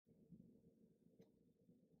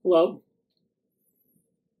Hello.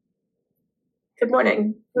 Good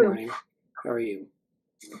morning. Good morning. How are you?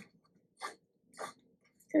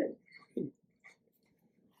 Good.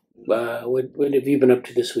 What have you been up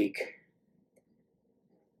to this week?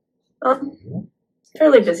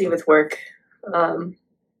 Fairly busy with work, but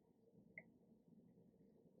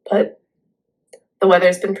the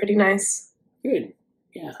weather's been pretty nice. Good.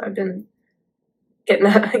 Yeah. I've been getting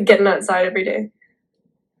outside every day.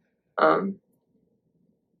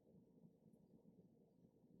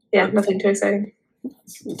 Yeah, nothing too exciting.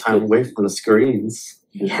 Time away from the screens.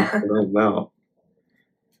 Yeah. Wow.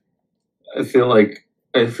 I feel like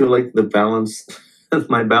the balance,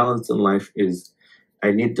 my balance in life is,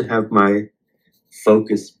 I need to have my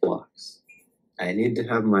focus blocks. I need to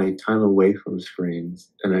have my time away from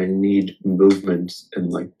screens, and I need movement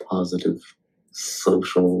and like positive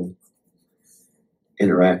social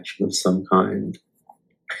interaction of some kind.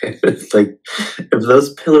 It's like, if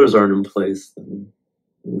those pillars aren't in place, then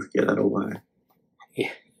things get out of whack.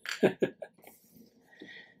 Yeah.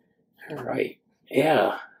 All right.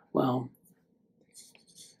 Yeah. Well.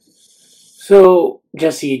 So,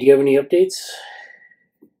 Jesse, do you have any updates?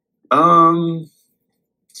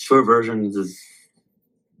 Short version is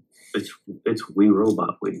it's We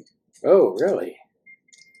Robot Week. Oh, really?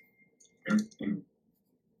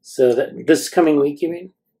 So this coming week, you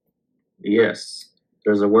mean? Yes.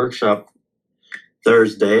 There's a workshop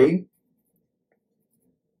Thursday,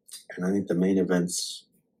 and I think the main event's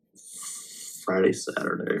Friday,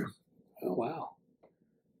 Saturday. Oh, wow.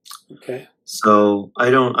 Okay. So I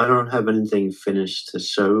don't have anything finished to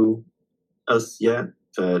show us yet,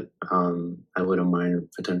 but I wouldn't mind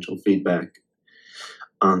potential feedback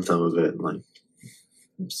on some of it, like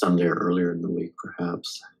Sunday or earlier in the week,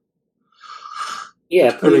 perhaps.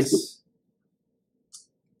 Yeah, please.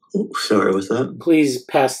 Sorry, what's that? Please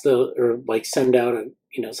pass send out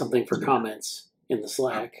something for comments in the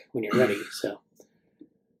Slack when you're ready. So.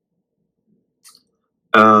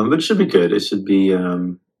 It should be good. It should be.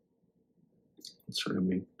 I'm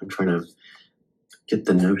trying to get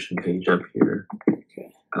the Notion page up here.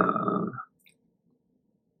 Okay. I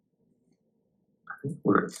think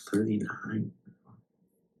we're at 39.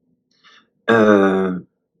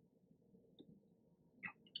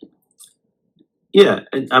 Yeah,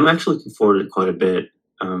 I'm actually looking forward to it quite a bit.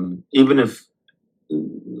 Even if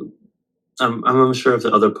I'm unsure if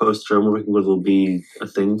the other poster I'm working with will be a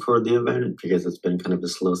thing for the event, because it's been kind of a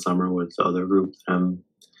slow summer with the other group I'm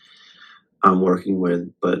working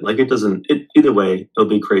with. But like, either way, it'll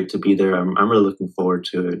be great to be there. I'm really looking forward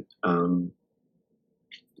to it. I'll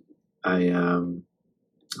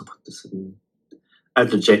put this in. I have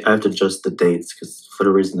to adjust the dates, because for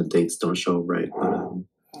the reason the dates don't show right.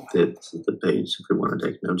 But this is the page if we want to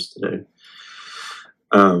take notes today.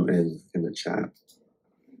 And in the chat.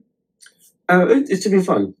 It should be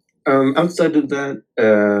fun. Outside of that,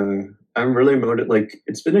 I'm really motivated. Like,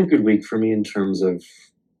 it's been a good week for me in terms of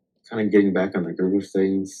kind of getting back on the groove of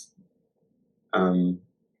things. I'm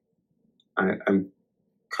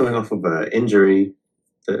coming off of an injury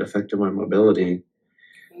that affected my mobility,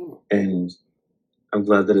 and I'm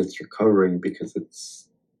glad that it's recovering, because it's.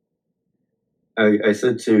 I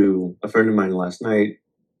said to a friend of mine last night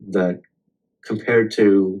that compared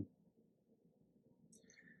to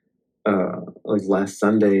like last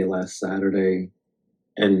Sunday, last Saturday,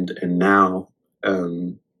 and now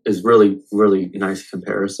is really, really nice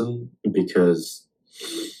comparison, because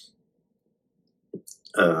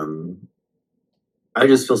I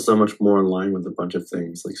just feel so much more in line with a bunch of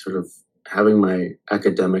things, like sort of having my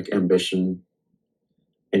academic ambition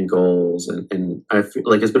and goals, and I feel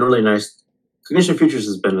like it's been really nice. Cognition Futures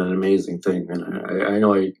has been an amazing thing, and I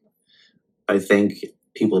know I thank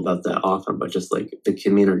people about that often, but just like the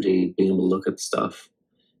community, being able to look at stuff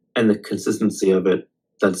and the consistency of it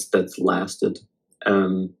that's lasted.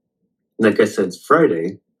 Like I said, it's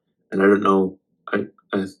Friday, and I don't know. I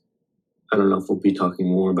don't know if we'll be talking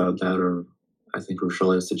more about that, or I think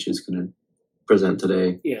Rochelle Institute is going to present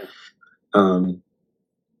today. Yeah. But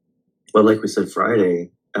like we said,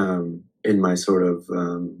 Friday, in my sort of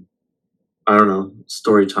I don't know,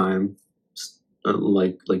 story time,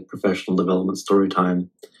 like professional development story time.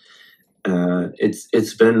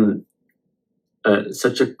 It's been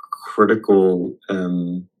such a critical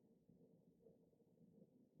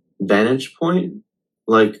vantage point.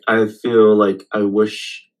 Like, I feel like I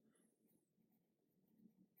wish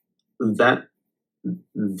that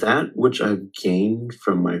which I've gained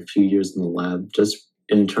from my few years in the lab, just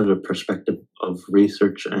in terms of perspective of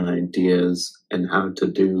research and ideas and how to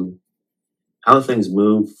do how things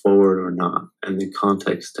move forward or not, and the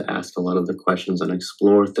context to ask a lot of the questions and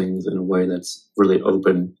explore things in a way that's really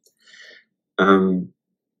open.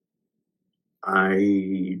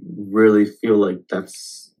 I really feel like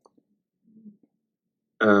that's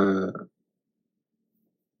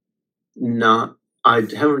not. I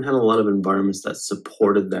haven't had a lot of environments that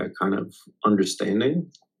supported that kind of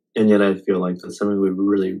understanding, and yet I feel like that's something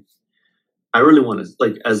I really want to,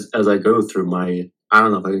 like, as I go through my, I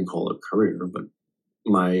don't know if I can call it career, but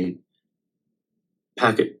my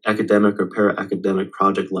academic or para-academic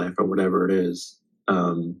project life or whatever it is.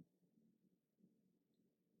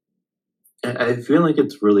 I feel like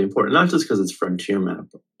it's really important, not just because it's frontier map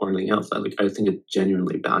or anything else. I think it's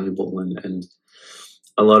genuinely valuable, and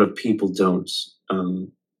a lot of people don't.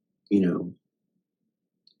 You know,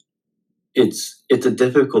 it's a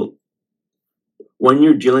difficult, when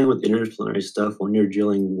you're dealing with interdisciplinary stuff, when you're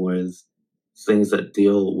dealing with things that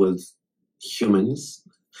deal with humans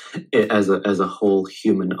as a whole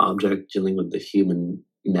human object, dealing with the human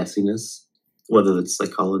messiness, whether it's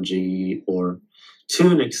psychology or, to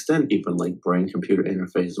an extent, even like brain-computer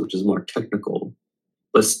interface, which is more technical,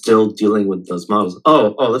 but still dealing with those models.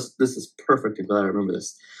 This is perfect. I'm glad I remember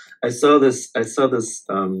this. I saw this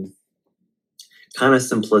kind of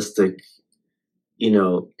simplistic,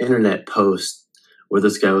 internet post where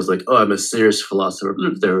this guy was like, "Oh, I'm a serious philosopher."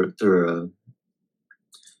 They're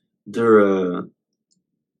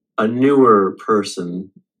a newer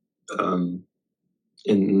person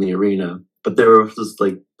in the arena, but they were just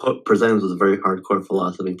like presented as a very hardcore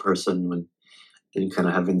philosophy person, and kind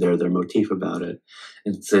of having their motif about it,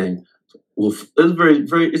 and saying, "Well, it's very,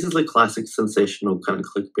 very. This is like classic sensational kind of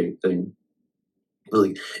clickbait thing.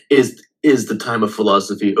 Like, is the time of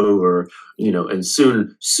philosophy over? And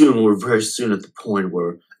soon we're very soon at the point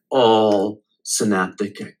where all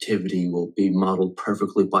synaptic activity will be modeled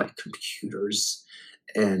perfectly by computers,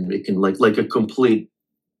 and it can like a complete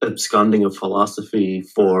absconding of philosophy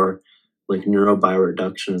for like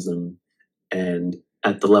neurobioreductionism, and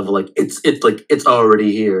at the level like it's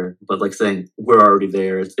already here, but like saying we're already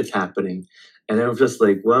there, it's happening." And it was just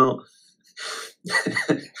like, well,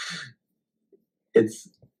 it's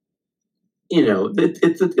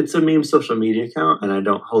it's a meme social media account, and I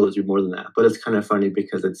don't hold it to more than that, but it's kind of funny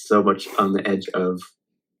because it's so much on the edge of,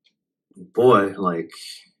 boy, like,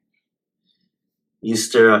 you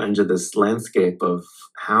stare out into this landscape of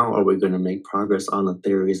how are we going to make progress on the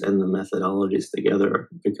theories and the methodologies together,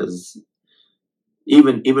 because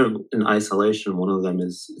even in isolation, one of them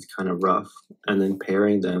is kind of rough, and then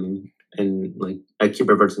pairing them, and like I keep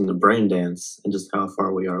reversing the brain dance and just how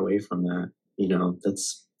far we are away from that.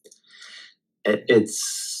 That's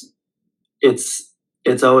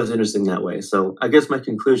it's always interesting that way. So I guess my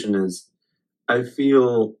conclusion is, I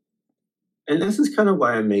feel, and this is kind of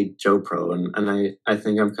why I made Joe Pro, and I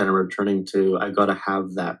think I'm kind of returning to, I got to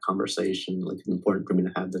have that conversation. Like, it's important for me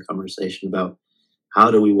to have the conversation about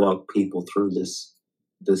how do we walk people through this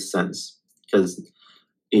sense, because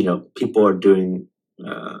people are doing.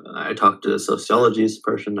 I talked to a sociologist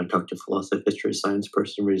person, I talked to a philosophy, history, science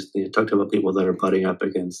person recently. I talked about people that are butting up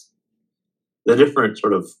against the different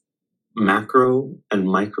sort of macro and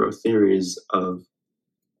micro theories of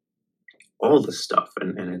all this stuff,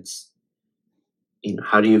 and it's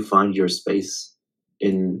how do you find your space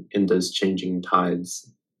in those changing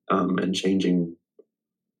tides, and changing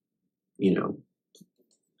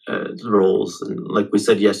roles, and like we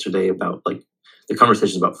said yesterday about like the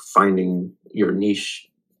conversations about finding your niche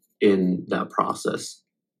in that process,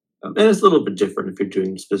 and it's a little bit different if you're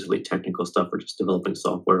doing specifically technical stuff or just developing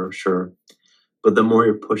software, sure. But the more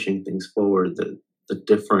you're pushing things forward, the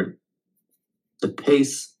different the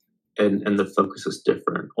pace and the focus is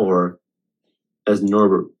different. Or as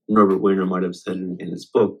Norbert Wiener might have said in his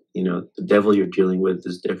book, the devil you're dealing with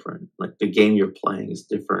is different. Like, the game you're playing is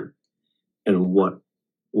different, and what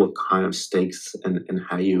kind of stakes and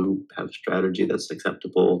how you have strategy that's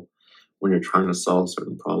acceptable when you're trying to solve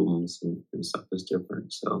certain problems and stuff is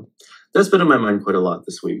different. So that's been in my mind quite a lot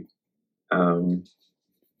this week.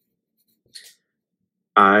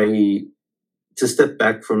 To step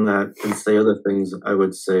back from that and say other things, I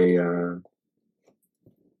would say I've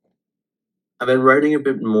been writing a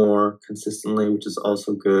bit more consistently, which is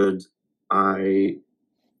also good. I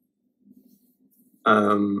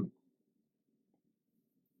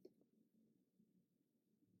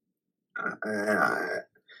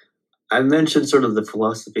mentioned sort of the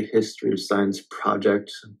philosophy history of science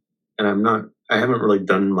project, and I haven't really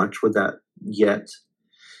done much with that yet.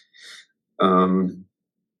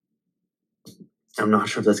 I'm not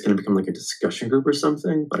sure if that's going to become like a discussion group or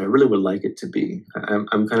something, but I really would like it to be.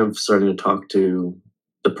 I'm kind of starting to talk to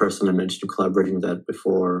the person I mentioned collaborating with that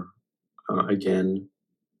before again.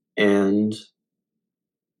 And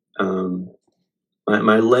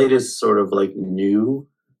my latest sort of like new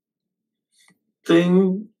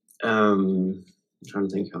thing, I'm trying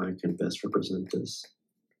to think how I can best represent this.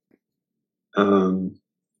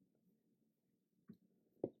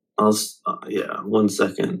 One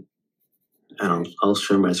second. And I'll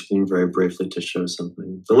share my screen very briefly to show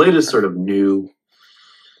something. The latest sort of new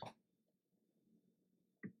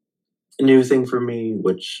thing for me,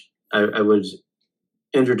 which I would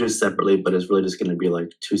introduce separately, but it's really just going to be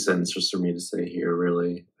like 2 sentences for me to say here,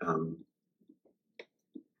 really.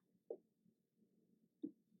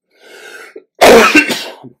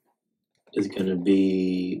 Is going to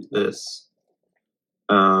be this.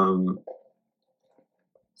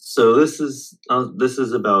 So this is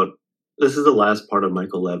the last part of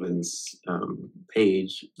Michael Levin's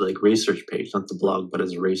page, like research page, not the blog, but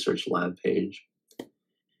his research lab page.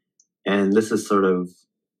 And this is sort of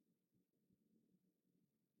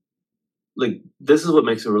like, this is what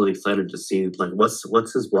makes me really excited to see, like,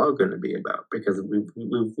 what's his blog going to be about, because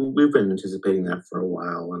we've been anticipating that for a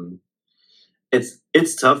while, and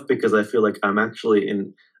it's tough because I feel like I'm actually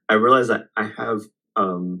I realize that I have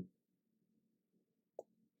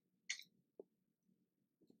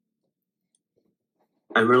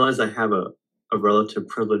a relative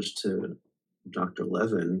privilege to Dr.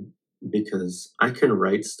 Levin, because I can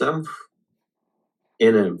write stuff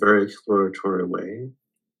in a very exploratory way,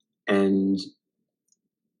 and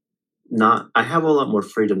I have a lot more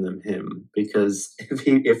freedom than him, because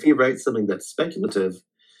if he writes something that's speculative,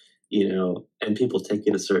 and people take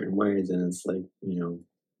it a certain way, then it's like,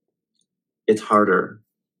 it's harder,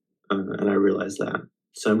 and I realize that.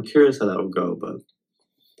 So I'm curious how that will go, but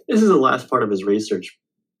this is the last part of his research,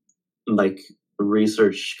 like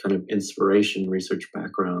research kind of inspiration, research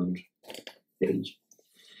background page.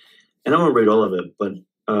 And I won't read all of it, but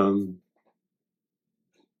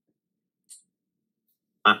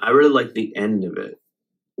I really like the end of it,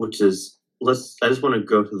 which is, I just want to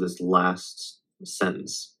go through this last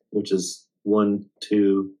sentence, which is 1,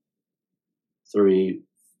 2, 3,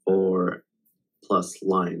 4 plus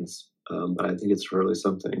lines, but I think it's really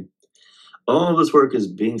something. All of this work is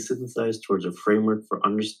being synthesized towards a framework for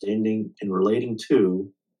understanding and relating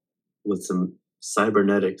to, with some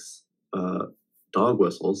cybernetics dog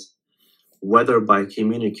whistles, whether by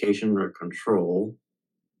communication or control,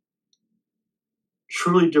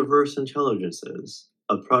 truly diverse intelligences,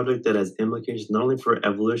 a project that has implications not only for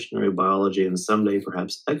evolutionary biology and someday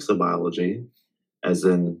perhaps exobiology, as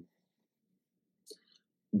in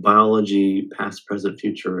biology past, present,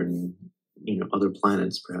 future, and other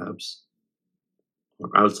planets perhaps, or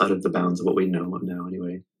outside of the bounds of what we know now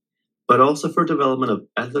anyway, but also for development of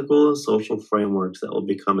ethical and social frameworks that will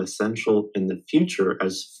become essential in the future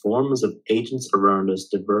as forms of agents around us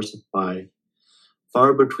diversify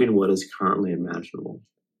far between what is currently imaginable.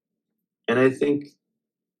 And I think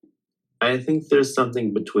there's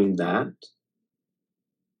something between that,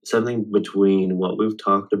 something between what we've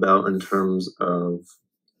talked about in terms of,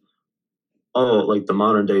 like the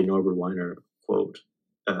modern day Norbert Weiner quote,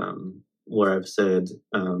 where I've said,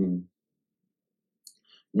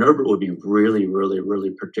 Norbert would be really, really,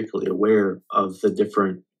 really particularly aware of the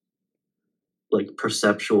different like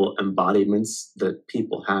perceptual embodiments that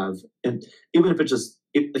people have, and even if it's just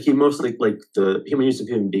he mostly, like, the human use of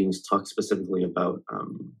human beings talks specifically about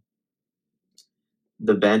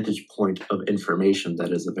the vantage point of information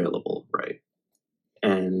that is available, right?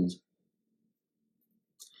 And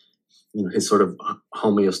his sort of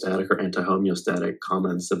homeostatic or anti-homeostatic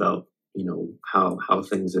comments about how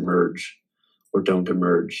things emerge or don't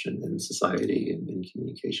emerge in society and in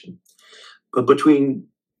communication. But between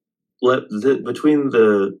what I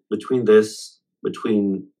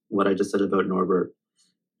just said about Norbert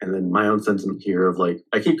and then my own sentiment here of, like,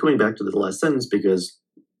 I keep coming back to the last sentence because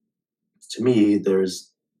to me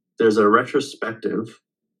there's a retrospective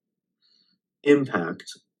impact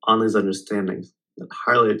on these understandings that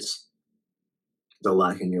highlights the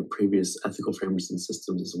lacking of previous ethical frameworks and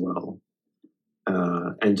systems as well.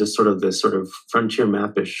 And just sort of this sort of frontier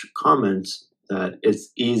map-ish comment that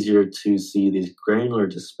it's easier to see these granular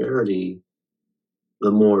disparity,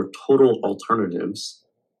 the more total alternatives.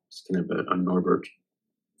 It's kind of a Norbert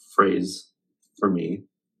phrase for me.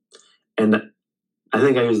 And I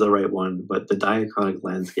think I used the right one, but the diachronic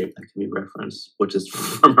landscape that can be referenced, which is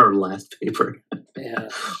from our last paper. Yeah.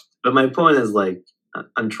 But my point is, like,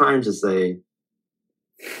 I'm trying to say,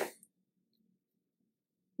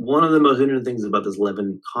 one of the most interesting things about this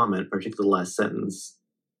Levin comment, particularly the last sentence,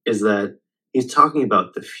 is that he's talking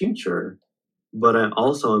about the future, but I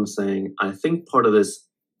also am saying, I think part of this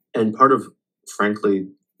and part of, frankly,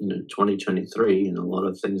 2023, and a lot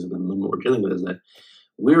of things in the moment we're dealing with is that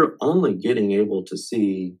we're only getting able to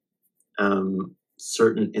see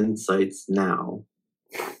certain insights now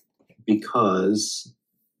because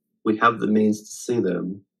we have the means to see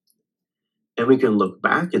them, and we can look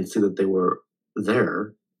back and see that they were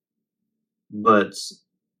there, but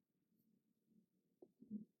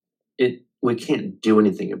we can't do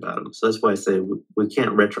anything about them. So that's why I say we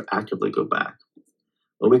can't retroactively go back,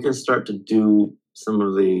 but we can start to do some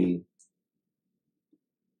of the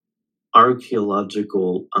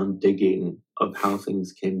archaeological undigging of how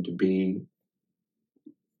things came to be.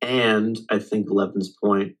 And I think Levin's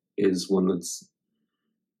point is one that's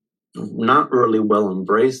not really well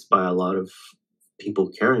embraced by a lot of people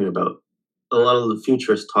caring about. A lot of the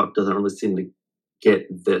futurist talk doesn't really seem to get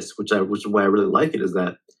this, which is why I really like it, is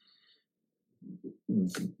that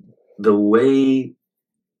the way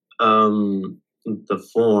the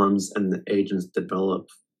forms and the agents develop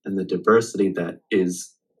and the diversity that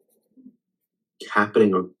is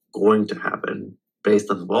happening or going to happen based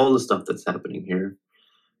off of all the stuff that's happening here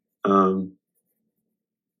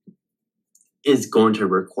is going to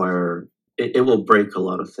require, it will break a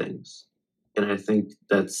lot of things. And I think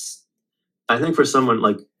for someone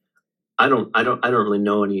like, I don't really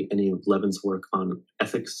know any of Levin's work on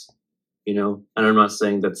ethics, and I'm not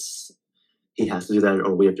saying he has to do that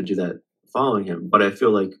or we have to do that following him, but I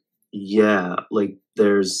feel like, yeah, like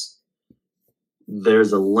there's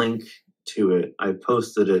a link to it. I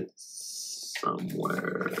posted it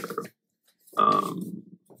somewhere.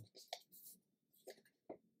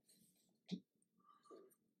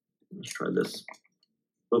 Let's try this.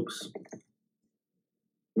 Oops.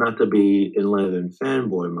 Not to be in Levin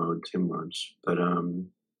fanboy mode too much, but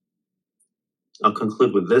I'll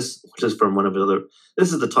conclude with this, which is from one of the other.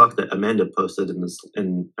 This is the talk that Amanda posted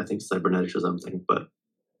in I think Cybernetics or something. But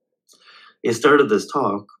he started this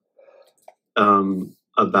talk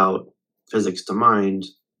about physics to mind,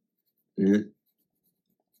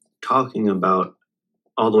 talking about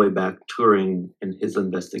all the way back Turing and his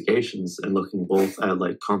investigations and looking both at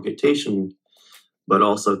like computation, but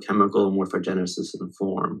also chemical morphogenesis and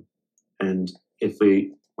form. And I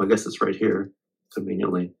guess it's right here,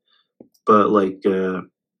 conveniently. But like the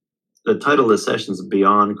title of the session is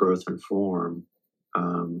Beyond Growth and Form,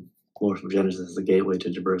 Morphogenesis is the Gateway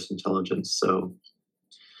to Diverse Intelligence. So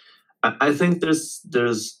I think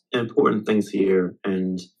there's important things here,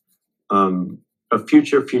 and a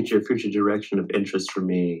future direction of interest for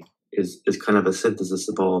me is kind of a synthesis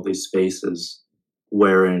of all of these spaces,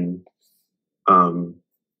 wherein I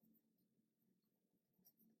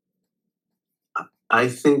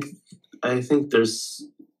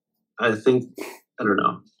don't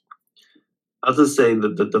know. I'll just say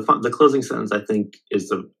that the closing sentence, I think,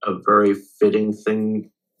 is a very fitting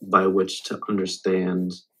thing by which to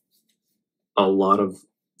understand a lot of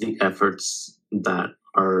the efforts that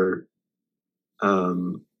are, I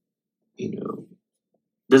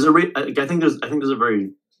think there's a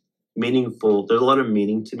very meaningful. There's a lot of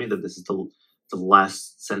meaning to me that this is the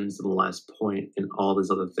last sentence and the last point in all these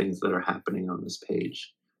other things that are happening on this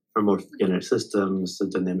page, from morphogenetic systems to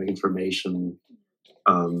dynamic information,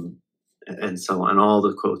 and so on. All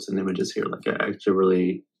the quotes and images here, like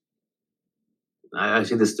I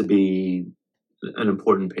see this to be an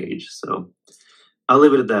important page. So I'll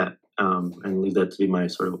leave it at that, and leave that to be my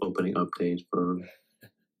sort of opening update for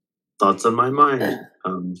thoughts on my mind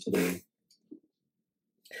today.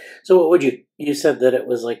 So what would you said that it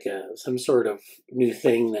was like some sort of new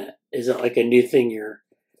thing. That is it like a new thing you're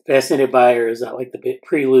fascinated by, or is that like the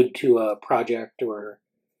prelude to a project, or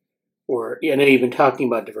I know you've been talking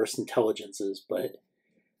about diverse intelligences, but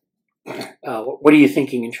what are you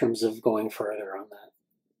thinking in terms of going further on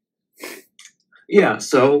that? Yeah,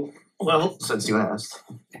 so, well, since you asked,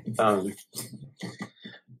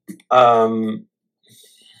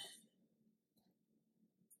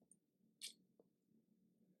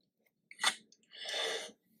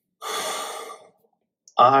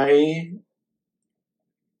 I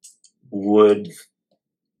would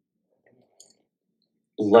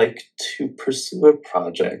like to pursue a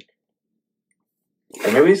project,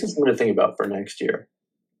 and maybe this is something to think about for next year,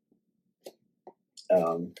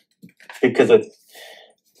 because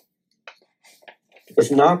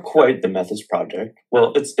it's not quite the Methods Project.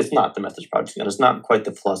 Well, it's not the Methods Project, and it's not quite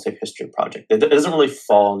the Philosophy of History Project. It doesn't really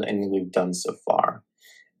fall into anything we've done so far.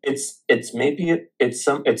 It's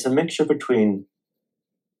a mixture between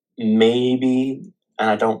maybe, and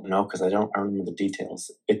I don't know because I remember the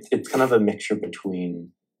details. It's kind of a mixture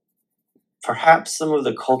between perhaps some of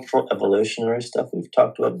the cultural evolutionary stuff we've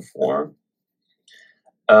talked about before,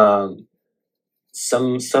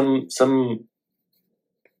 some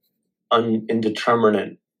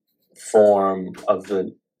indeterminate form of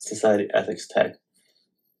the society ethics tech,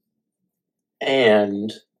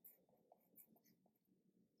 and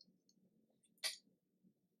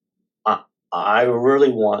I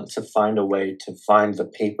really want to find a way to find the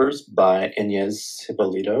papers by Inez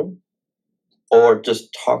Hippolito, or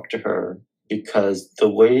just talk to her, because the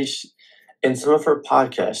way in some of her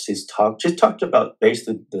podcasts, she's talked about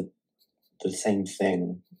basically the same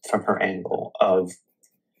thing from her angle of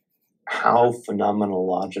how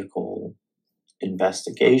phenomenological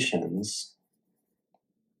investigations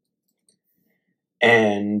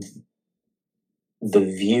and the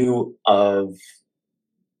view of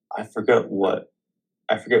I forget what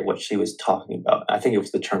she was talking about. I think it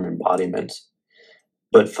was the term embodiment.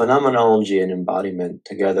 But phenomenology and embodiment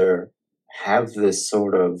together have this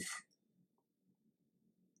sort of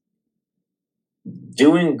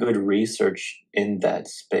doing good research in that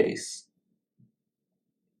space.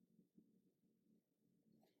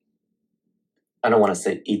 I don't want to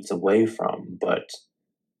say eats away from, but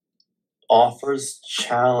offers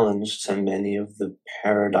challenge to many of the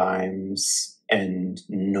paradigms and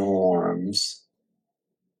norms,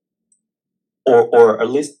 or at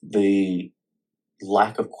least the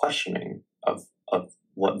lack of questioning of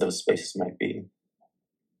what those spaces might be.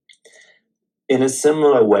 In a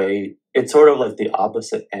similar way, it's sort of like the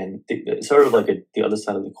opposite end, sort of like the other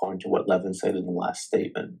side of the coin to what Levin said in the last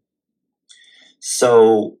statement.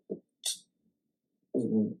 So,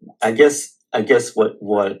 I guess what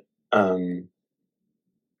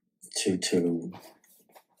to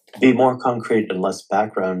be more concrete and less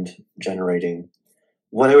background generating,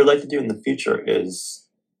 what I would like to do in the future is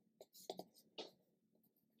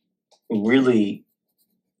really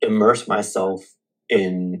immerse myself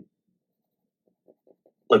in,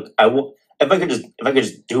 like, if I could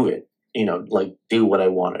just do it, like do what I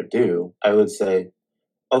want to do, I would say,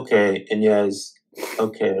 okay, Inez,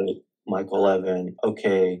 okay, Michael Levin,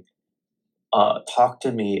 okay, talk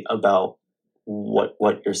to me about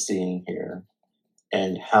what you're seeing here,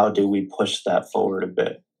 and how do we push that forward a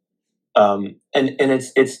bit. And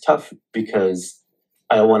it's tough because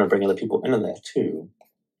I want to bring other people into that too,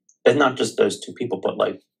 and not just those two people, but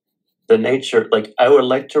like the nature. Like I would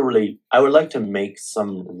like to make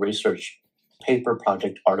some research paper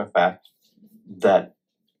project artifact that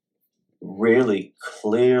really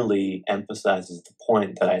clearly emphasizes the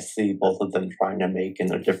point that I see both of them trying to make in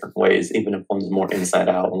their different ways, even if one's more inside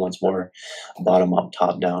out and one's more bottom up,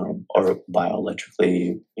 top down, or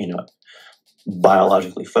biologically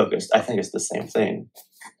focused. I think it's the same thing.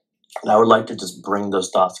 And I would like to just bring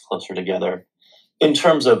those dots closer together in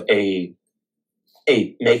terms of a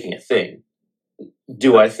making a thing.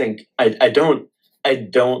 Do I think I don't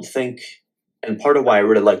think, and part of why I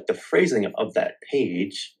really like the phrasing of that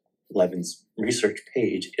page, Levin's research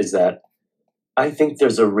page, is that I think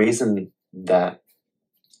there's a reason that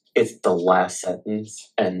it's the last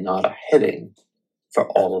sentence and not a heading for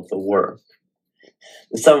all of the work.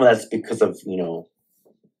 And some of that's because of,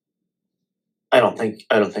 I don't think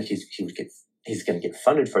he's going to get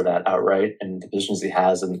funded for that outright, and the positions he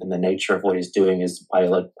has and the nature of what he's doing is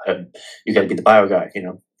you got to be the bio guy,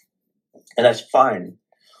 and that's fine.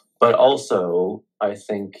 But also, I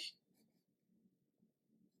think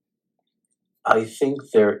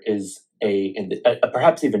there is a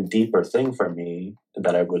perhaps even deeper thing for me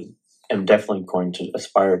that I am definitely going to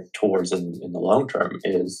aspire towards in the long term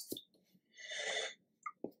is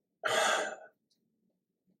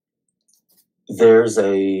there's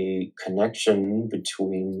a connection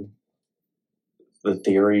between the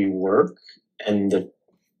theory work and the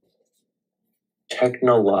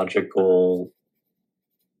technological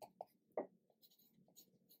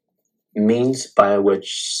means by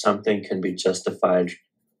which something can be justified,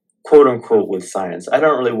 quote unquote, with science. I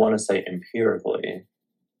don't really want to say empirically,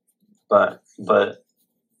 but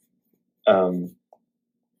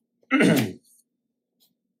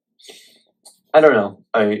I don't know.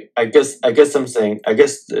 I guess I'm saying, I'm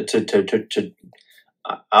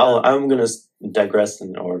gonna digress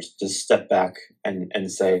or just step back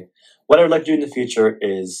and say what I would like to do in the future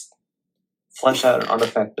is flesh out an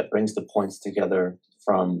artifact that brings the points together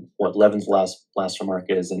from what Levin's last remark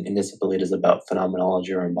is and Inez Hippolito's about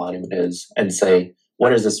phenomenology or embodiment is, and say,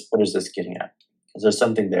 what is this getting at? Is there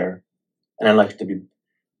something there? And I'd like it to be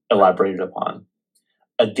elaborated upon.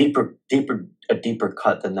 A deeper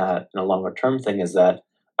cut than that, and a longer term thing, is that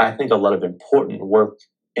I think a lot of important work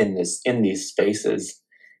in these spaces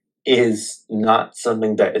is not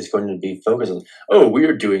something that is going to be focused on, oh, we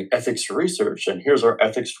are doing ethics research and here's our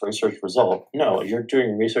ethics research result. No, you're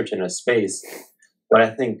doing research in a space, but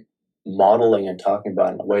I think modeling and talking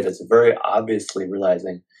about in a way that's very obviously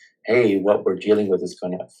realizing, hey, what we're dealing with is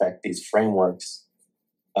going to affect these frameworks.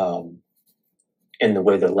 In the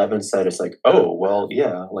way that Levin said, it's like, oh, well,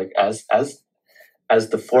 yeah, like as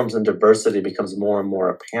the forms and diversity becomes more and more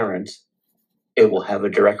apparent, it will have a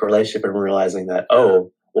direct relationship in realizing that,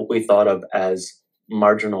 oh, what we thought of as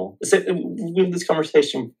marginal. We've had this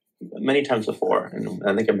conversation many times before, and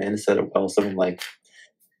I think Amanda said it well, something like,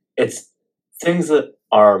 it's things that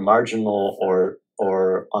are marginal or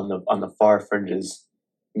on the far fringes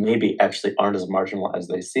maybe actually aren't as marginal as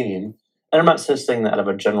they seem. And I'm not just saying that out of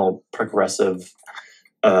a general progressive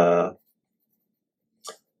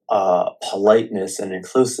politeness and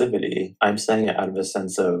inclusivity. I'm saying it out of a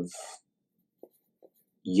sense of,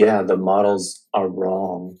 yeah, the models are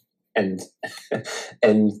wrong, and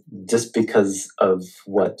and just because of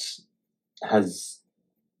what has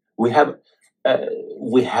we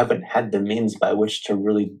haven't had the means by which to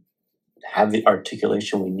really have the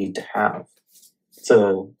articulation we need to have.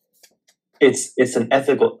 So it's an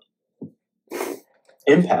ethical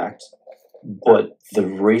impact, but the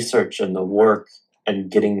research and the work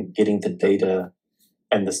and getting the data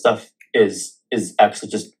and the stuff is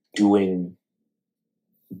actually just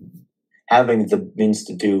having the means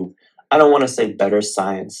to do, I don't want to say better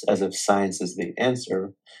science as if science is the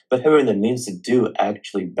answer, but having the means to do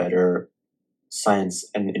actually better science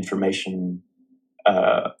and information,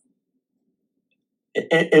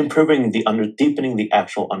 improving deepening the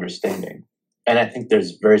actual understanding. And I think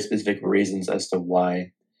there's very specific reasons as to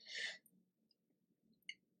why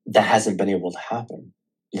that hasn't been able to happen.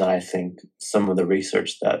 That I think some of the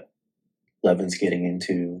research that Levin's getting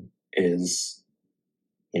into is,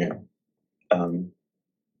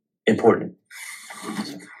 important.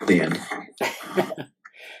 The end.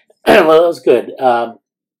 Well, that was good. Yeah,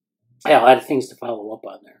 a lot of things to follow up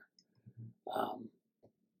on there.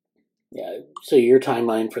 Yeah, so your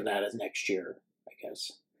timeline for that is next year, I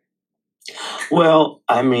guess. Well,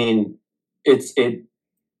 I mean,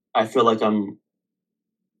 I feel like I'm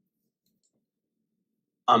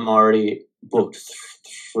already booked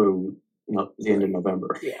through the end of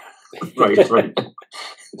November. Yeah. right.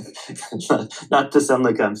 Not to sound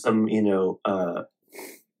like I'm some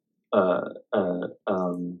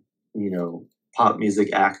pop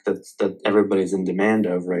music act that everybody's in demand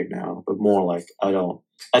of right now, but more like I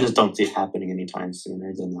just don't see it happening anytime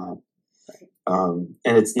sooner than that. And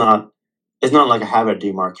it's not like I have it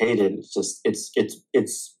demarcated. It's just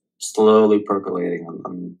it's slowly percolating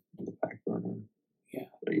on the back burner. Yeah.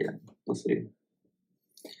 But yeah, we'll see.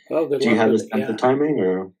 Well, good Do you luck have with a it, sense of yeah. timing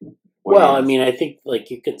or? Well, I mean, I think like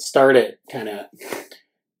you could start it kind of,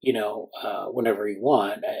 whenever you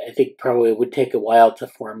want. I think probably it would take a while to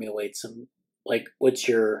formulate some, like, what's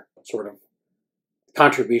your sort of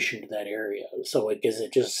contribution to that area? So, like, is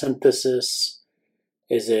it just synthesis?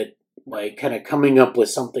 Is it like kind of coming up with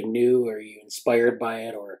something new? Are you inspired by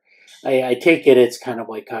it? Or I take it it's kind of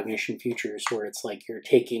like Cognition Futures, where it's like you're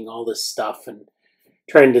taking all this stuff and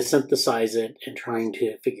trying to synthesize it and trying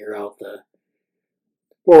to figure out the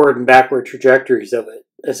forward and backward trajectories of it,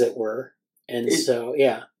 as it were. And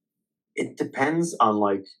yeah. It depends on,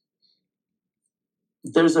 like,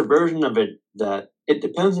 there's a version of it that it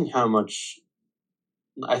depends on how much.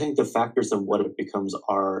 I think the factors of what it becomes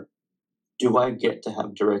are, do I get to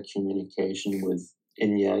have direct communication with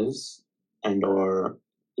Inez and or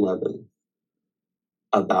Levin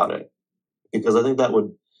about it? Because I think that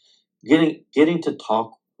would getting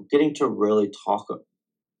to really talk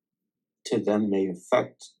to them may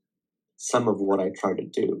affect some of what I try to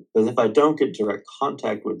do. Because if I don't get direct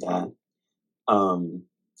contact with that,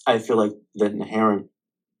 I feel like the inherent,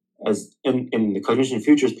 as in the Cognition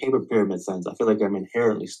Futures paper pyramid sense, I feel like I'm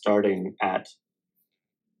inherently starting at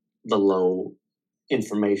the low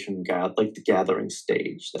information like the gathering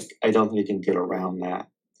stage. Like I don't think you can get around that.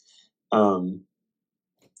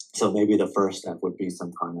 So maybe the first step would be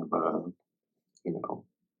some kind of a,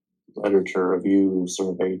 literature review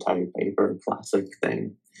survey type paper, classic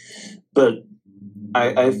thing. But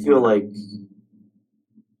I feel like,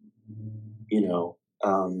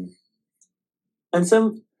 and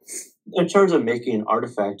some, in terms of making an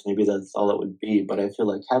artifact, maybe that's all it would be. But I feel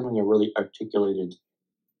like having a really articulated,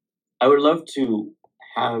 I would love to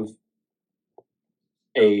have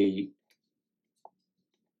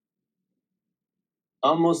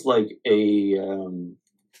almost like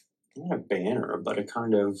not a banner, but a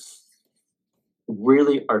kind of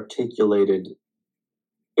really articulated.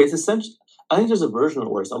 It's essentially, I think there's a version of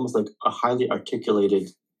it where it's almost like a highly articulated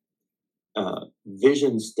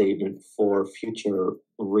vision statement for future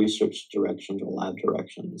research directions or lab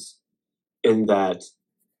directions. In that,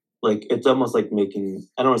 like it's almost like making,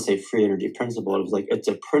 I don't want to say free energy principle. It was like it's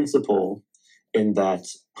a principle in that,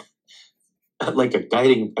 like a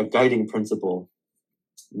guiding principle,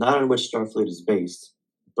 not on which Starfleet is based,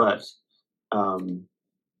 but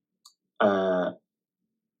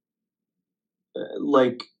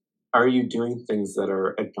like, are you doing things that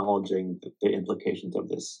are acknowledging the implications of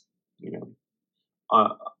this? You know,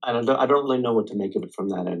 and I don't really know what to make of it from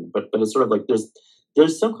that end, but it's sort of like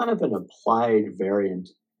there's some kind of an applied variant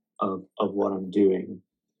of what I'm doing,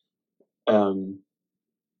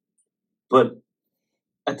 but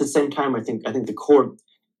at the same time, I think the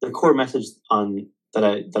core message on that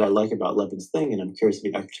I like about Levin's thing, and I'm curious if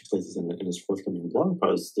he articulates this in his forthcoming blog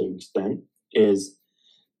post to an extent, is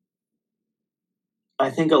I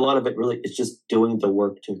think a lot of it really is just doing the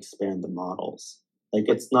work to expand the models. Like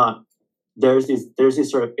it's not, there's these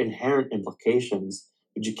sort of inherent implications,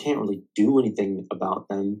 but you can't really do anything about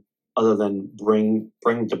them other than bring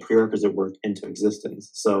the prerequisite work into existence.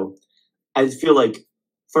 So I feel like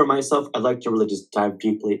for myself, I'd like to really just dive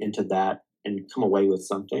deeply into that and come away with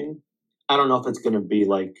something. I don't know if it's going to be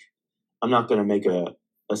like, I'm not going to make a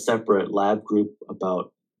separate lab group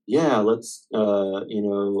about, yeah, let's,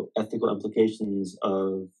 ethical implications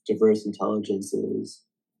of diverse intelligences.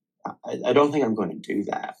 I don't think I'm going to do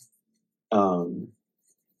that.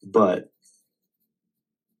 But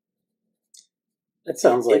that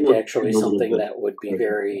sounds like actually something that would be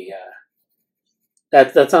very,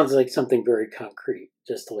 that sounds like something very concrete,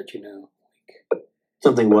 just to let you know.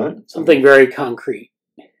 Something what? Something very concrete.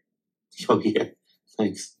 Oh, yeah.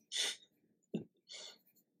 Thanks.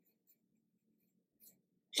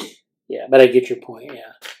 Yeah, but I get your point,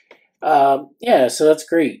 yeah. Yeah, so that's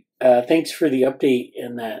great. Thanks for the update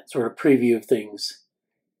and that sort of preview of things.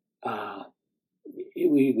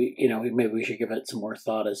 Maybe we should give it some more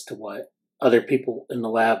thought as to what other people in the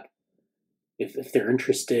lab, if they're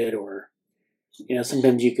interested, or,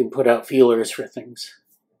 sometimes you can put out feelers for things.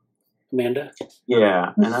 Amanda?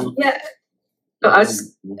 Yeah, and I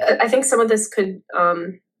think some of this could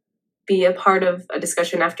be a part of a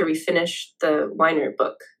discussion after we finish the Weiner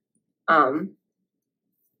book.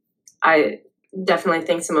 I definitely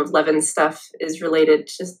think some of Levin's stuff is related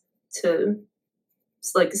to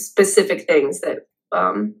like specific things that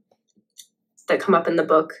come up in the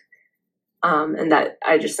book, and that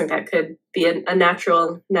I just think that could be a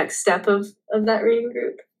natural next step of that reading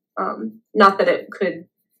group. Not that it could,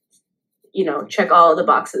 check all of the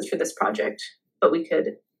boxes for this project, but we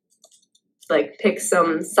could like pick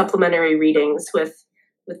some supplementary readings with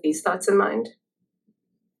these thoughts in mind.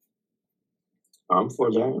 I'm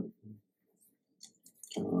for that.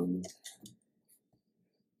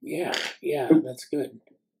 Yeah, that's good.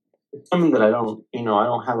 It's something that I don't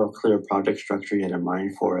have a clear project structure yet in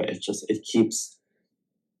mind for it. It's just it keeps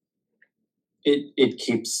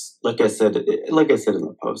like I said in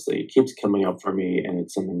the post, it keeps coming up for me, and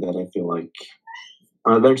it's something that I feel like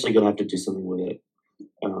I'm eventually gonna have to do something with it.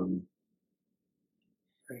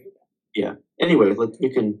 Great. Yeah. Anyway, we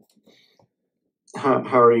can. How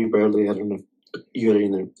are you, Bradley? I don't know. You got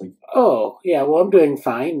anything like? Oh, yeah, well, I'm doing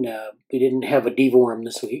fine. We didn't have a devorm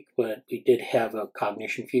this week, but we did have a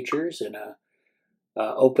cognition futures and a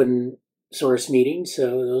open source meeting,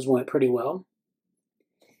 so those went pretty well.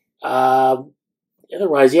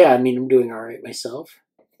 Otherwise, yeah, I'm doing all right myself.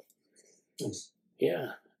 Nice.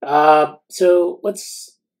 Yeah. So let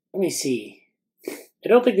me see. I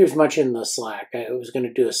don't think there's much in the Slack. I was going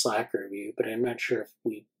to do a Slack review, but I'm not sure if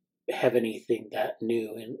we have anything that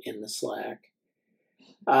new in the Slack.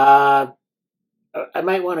 I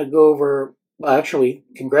might want to go over, well, actually,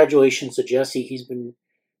 congratulations to Jesse. He's been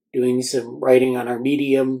doing some writing on our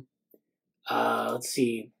Medium. Let's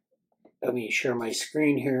see. Let me share my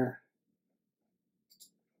screen here.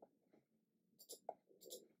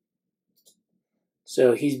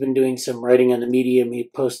 So he's been doing some writing on the Medium. He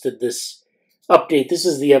posted this update. This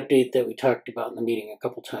is the update that we talked about in the meeting a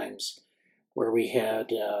couple times, where we had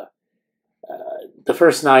the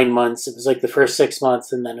first 9 months. It was like the first 6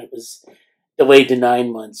 months, and then it was delayed to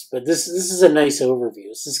 9 months. But this is a nice overview.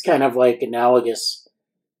 This is kind of like analogous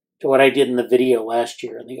to what I did in the video last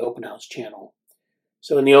year on the Open House channel.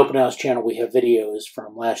 So in the Open House channel, we have videos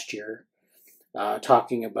from last year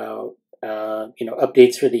talking about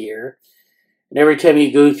updates for the year. And every time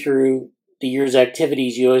you go through the year's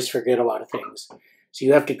activities, you always forget a lot of things. So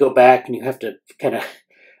you have to go back and you have to kind of,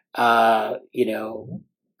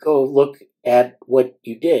 go look at what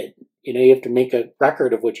you did. You have to make a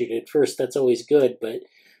record of what you did first. That's always good, but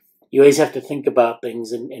you always have to think about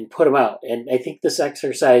things and put them out. And I think this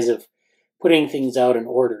exercise of putting things out in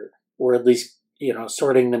order, or at least,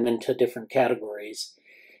 sorting them into different categories,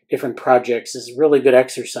 different projects is a really good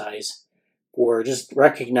exercise for just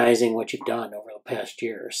recognizing what you've done over the past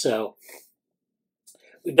year. So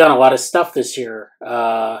we've done a lot of stuff this year.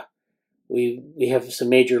 We have some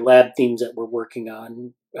major lab themes that we're working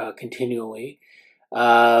on continually.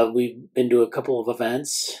 We've been to a couple of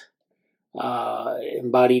events,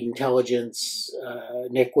 Embodied Intelligence,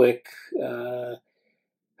 NICWIC,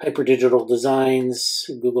 Hyperdigital Designs,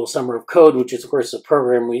 Google Summer of Code, which is, of course, a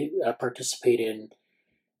program we participate in,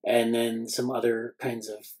 and then some other kinds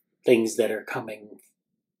of things that are coming,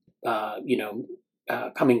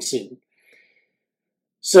 coming soon.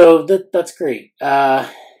 So that's great.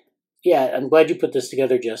 Yeah, I'm glad you put this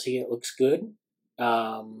together, Jesse. It looks good.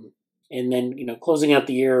 And then, closing out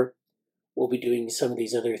the year, we'll be doing some of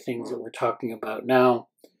these other things that we're talking about now.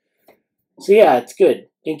 So yeah, it's good.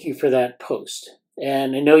 Thank you for that post.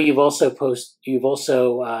 And I know you've also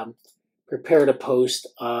prepared a post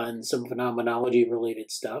on some phenomenology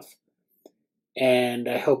related stuff. And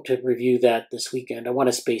I hope to review that this weekend. I want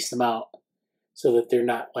to space them out so that they're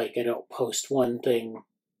not like I don't post one thing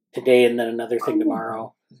today and then another thing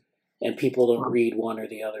tomorrow, and people don't read one or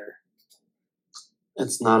the other.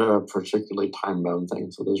 It's not a particularly time-bound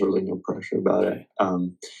thing, so there's really no pressure about it.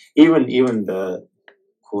 Even the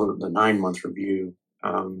 9-month review,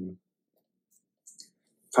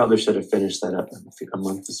 probably should have finished that up a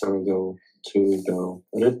month or so ago, 2 ago.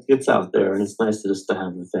 But it's out there, and it's nice just to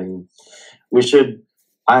have the thing.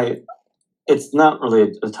 It's not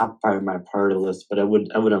really a top part of my priority list, but I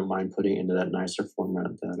wouldn't mind putting it into that nicer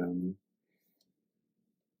format that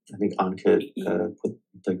I think Ankit put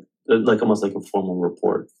like almost like a formal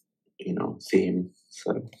report, theme.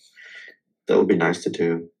 So that would be nice to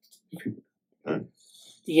do.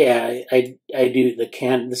 Yeah, I do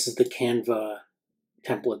this is the Canva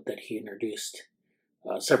template that he introduced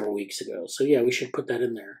several weeks ago. So yeah, we should put that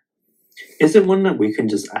in there. Is it one that we can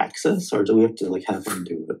just access, or do we have to have him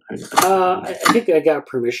do it? I think I got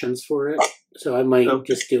permissions for it, so I might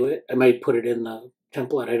just do it. I might put it in the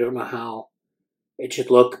template. I don't know how it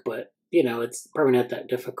should look, but it's probably not that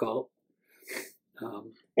difficult.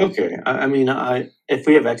 Okay, I mean, if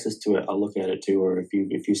we have access to it, I'll look at it too. Or if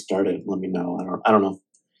you start it, let me know. I don't know.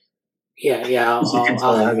 Yeah.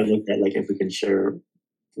 I haven't looked at if we can share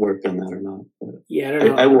work on that or not. But yeah, I don't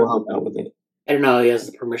know. I will help out with it. I don't know how he has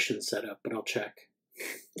the permissions set up, but I'll check.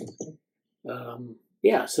 Okay.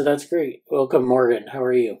 Yeah, so that's great. Welcome, Morgan. How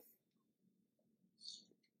are you?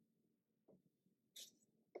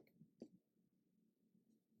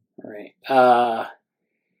 All right.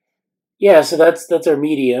 Yeah, so that's our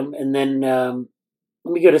medium, and then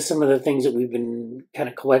let me go to some of the things that we've been kind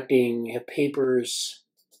of collecting. We have papers.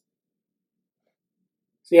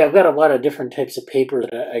 So yeah, I've got a lot of different types of paper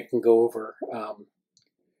that I can go over.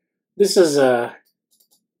 This is a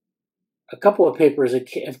couple of papers that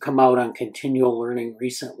have come out on continual learning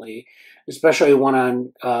recently, especially one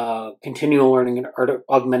on continual learning and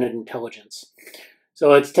augmented intelligence. So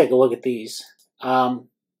let's take a look at these.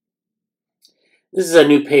 This is a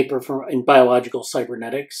new paper in Biological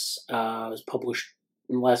Cybernetics. It was published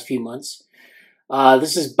in the last few months.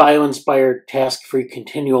 This is bio-inspired task-free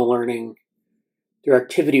continual learning through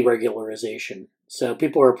activity regularization. So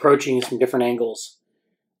people are approaching it from different angles.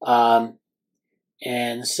 And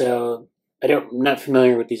so I'm not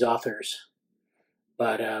familiar with these authors.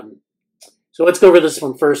 But so let's go over this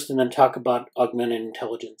one first and then talk about augmented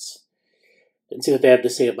intelligence and see what they have to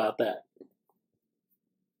say about that.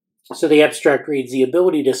 So the abstract reads, the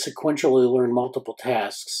ability to sequentially learn multiple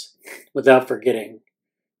tasks without forgetting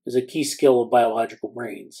is a key skill of biological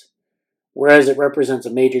brains, whereas it represents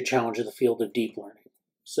a major challenge in the field of deep learning.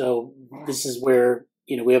 So this is where,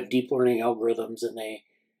 we have deep learning algorithms, and they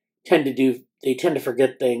tend to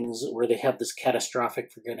forget things, or they have this catastrophic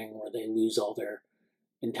forgetting where they lose all their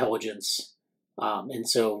intelligence. And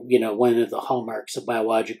so, one of the hallmarks of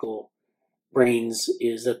biological brains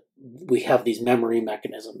is that we have these memory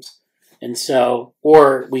mechanisms. And so,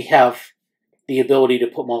 or we have the ability to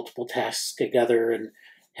put multiple tasks together and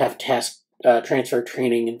have task transfer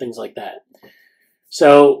training and things like that.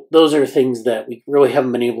 So those are things that we really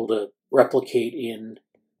haven't been able to replicate in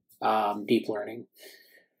deep learning.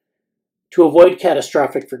 To avoid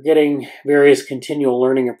catastrophic forgetting, various continual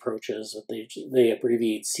learning approaches, they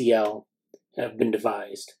abbreviate CL, have been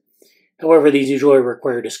devised. However, these usually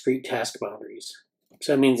require discrete task boundaries.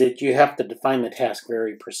 So that means that you have to define the task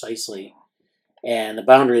very precisely and the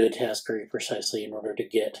boundary of the task very precisely in order to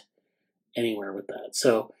get anywhere with that.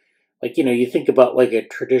 So, you think about a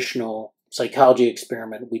traditional psychology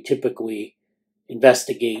experiment, we typically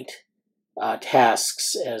investigate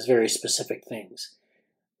tasks as very specific things.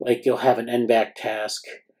 You'll have an NBAC task,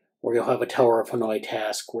 where you'll have a Tower of Hanoi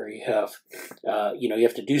task where you have, you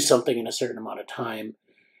have to do something in a certain amount of time.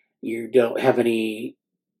 You don't have any,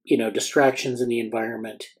 distractions in the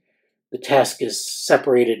environment. The task is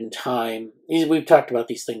separated in time. We've talked about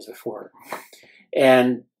these things before.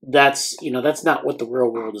 And that's not what the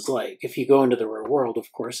real world is like. If you go into the real world,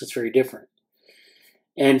 of course, it's very different.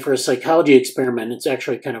 And for a psychology experiment, it's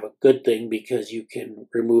actually kind of a good thing because you can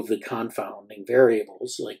remove the confounding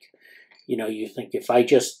variables. Like, you think if I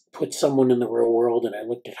just put someone in the real world and I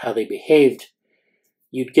looked at how they behaved,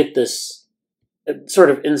 you'd get this sort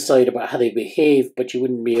of insight about how they behave, but you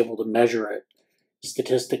wouldn't be able to measure it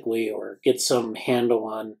statistically or get some handle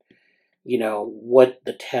on, what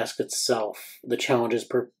the task itself, the challenges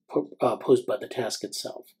posed by the task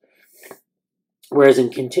itself. Whereas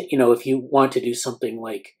if you want to do something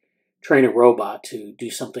like train a robot to do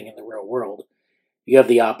something in the real world, you have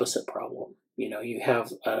the opposite problem. You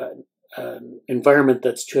have an environment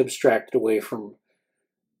that's too abstracted away from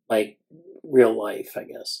like real life, I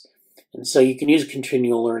guess. And so you can use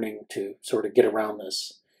continual learning to sort of get around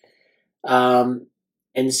this.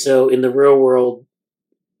 And so in the real world,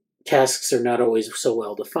 tasks are not always so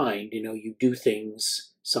well defined. You do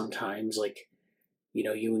things sometimes like,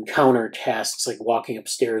 you encounter tasks like walking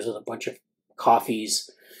upstairs with a bunch of coffees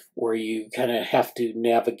where you kind of have to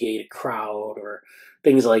navigate a crowd or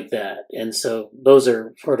things like that. And so those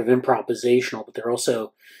are sort of improvisational, but they're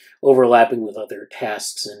also overlapping with other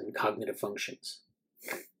tasks and cognitive functions.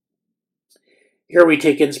 Here we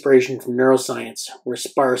take inspiration from neuroscience, where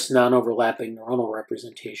sparse, non-overlapping neuronal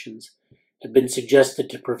representations have been suggested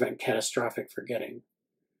to prevent catastrophic forgetting.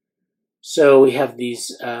 So we have these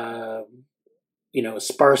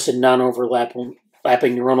sparse and non-overlapping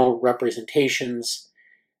neuronal representations.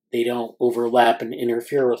 They don't overlap and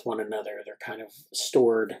interfere with one another. They're kind of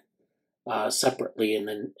stored separately and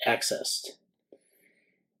then accessed.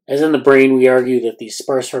 As in the brain, we argue that these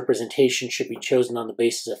sparse representations should be chosen on the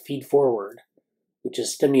basis of feed-forward, which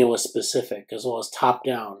is stimulus-specific, as well as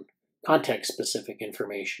top-down, context-specific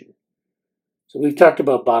information. So we've talked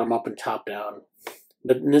about bottom-up and top-down,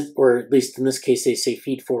 or at least in this case, they say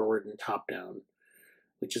feed-forward and top-down,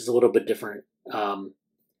 which is a little bit different.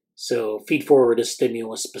 So feed-forward is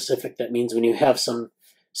stimulus-specific. That means when you have some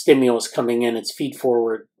stimulus coming in, it's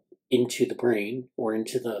feed-forward into the brain or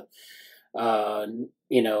into the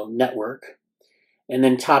network. And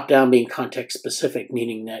then top-down being context-specific,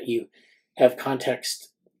 meaning that you have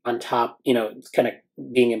context on top, it's kind of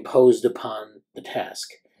being imposed upon the task.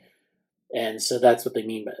 And so that's what they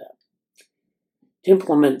mean by that. To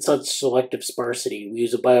implement such selective sparsity, we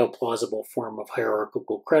use a bioplausible form of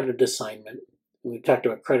hierarchical credit assignment. We've talked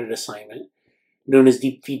about credit assignment, known as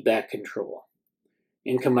deep feedback control,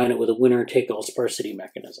 and combine it with a winner-take-all sparsity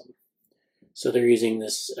mechanism. So they're using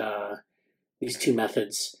these two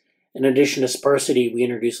methods. In addition to sparsity, we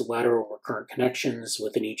introduce lateral recurrent connections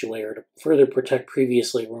within each layer to further protect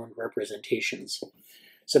previously ruined representations.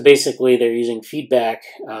 So basically, they're using feedback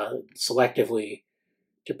selectively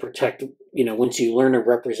to protect, once you learn a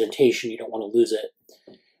representation, you don't want to lose it.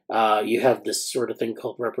 You have this sort of thing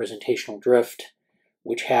called representational drift,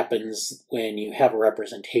 which happens when you have a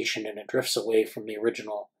representation and it drifts away from the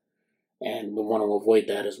original, and we want to avoid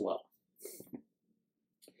that as well.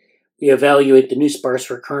 We evaluate the new sparse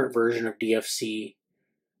recurrent version of DFC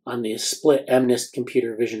on the split MNIST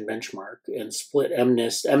computer vision benchmark. And split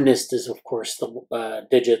MNIST is, of course, the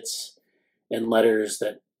digits and letters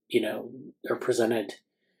that, are presented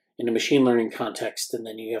in a machine learning context, and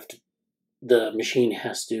then the machine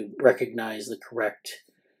has to recognize the correct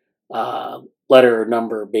letter or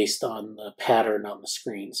number based on the pattern on the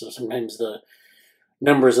screen. So sometimes the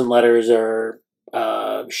numbers and letters are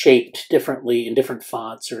shaped differently in different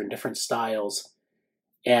fonts or in different styles,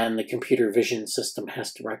 and the computer vision system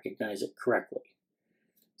has to recognize it correctly.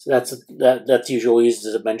 So that's usually used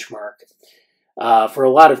as a benchmark for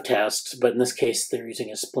a lot of tasks, but in this case they're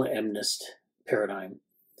using a split MNIST paradigm.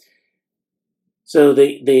 So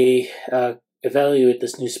they evaluate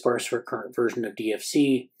this new sparse recurrent version of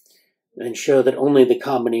DFC and show that only the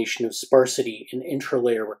combination of sparsity and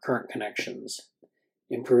intralayer recurrent connections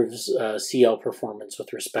improves CL performance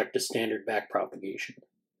with respect to standard backpropagation.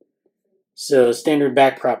 So standard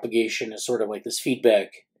backpropagation is sort of like this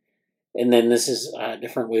feedback, and then this is a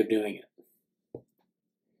different way of doing it.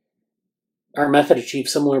 Our method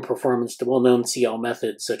achieves similar performance to well-known CL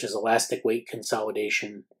methods such as elastic weight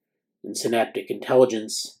consolidation and synaptic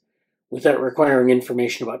intelligence without requiring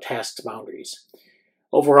information about tasks' boundaries.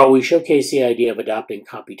 Overall, we showcase the idea of adopting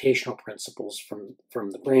computational principles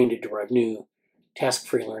from the brain to derive new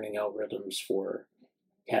task-free learning algorithms for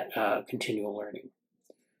continual learning.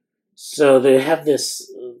 So they have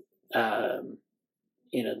this they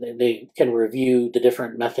can review the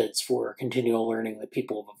different methods for continual learning that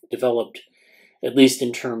people have developed, at least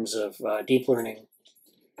in terms of deep learning.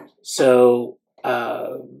 So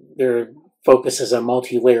their focus is on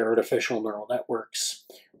multi-layer artificial neural networks,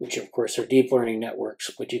 which of course are deep learning networks,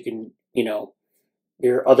 but you can,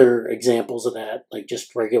 there are other examples of that, like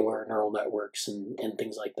just regular neural networks and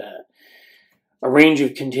things like that. A range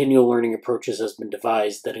of continual learning approaches has been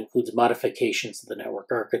devised that includes modifications to the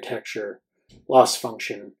network architecture, loss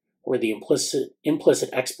function, or the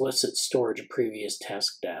implicit-explicit storage of previous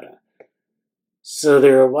task data. So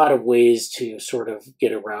there are a lot of ways to sort of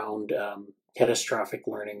get around catastrophic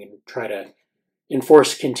learning and try to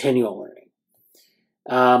enforce continual learning.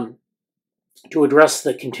 To address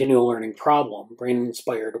the continual learning problem,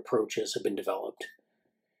 brain-inspired approaches have been developed.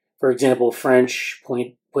 For example, French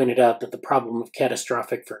pointed out that the problem of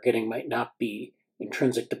catastrophic forgetting might not be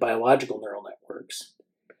intrinsic to biological neural networks,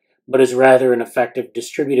 but is rather an effect of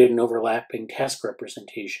distributed and overlapping task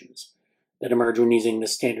representations that emerge when using the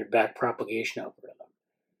standard backpropagation algorithm.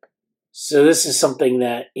 So this is something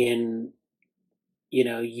that if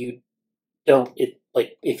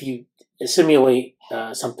you simulate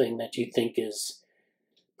something that you think is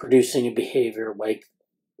producing a behavior like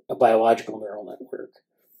a biological neural network,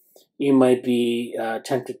 you might be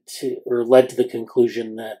tempted to, or led to the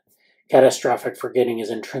conclusion that catastrophic forgetting is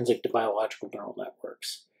intrinsic to biological neural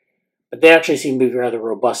networks. But they actually seem to be rather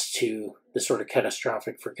robust to the sort of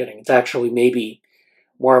catastrophic forgetting. It's actually maybe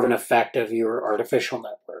more of an effect of your artificial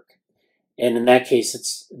network. And in that case,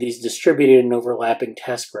 it's these distributed and overlapping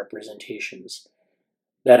task representations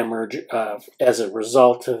that emerge as a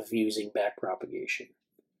result of using backpropagation.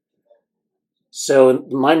 So in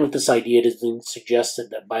line with this idea, it has been suggested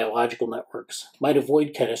that biological networks might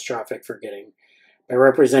avoid catastrophic forgetting by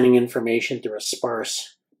representing information through a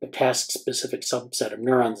sparse but task-specific subset of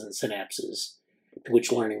neurons and synapses to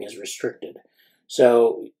which learning is restricted.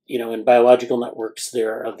 So, in biological networks,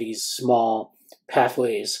 there are these small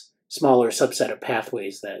pathways, smaller subset of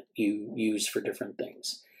pathways that you use for different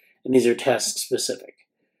things. And these are task-specific.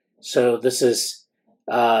 So this is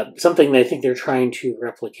something that I think they're trying to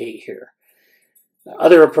replicate here.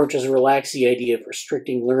 Other approaches relax the idea of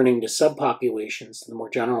restricting learning to subpopulations to the more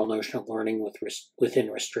general notion of learning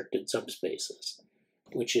within restricted subspaces,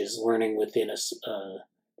 which is learning within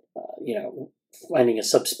finding a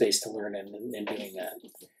subspace to learn in and doing that.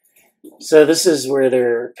 So this is where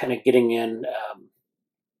they're kind of getting in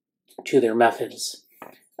to their methods.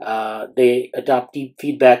 They adopt deep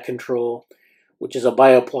feedback control, which is a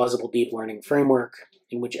bioplausible deep learning framework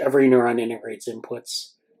in which every neuron integrates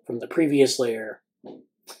inputs from the previous layer,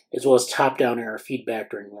 as well as top-down error feedback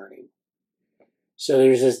during learning. So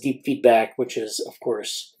there's this deep feedback, which is, of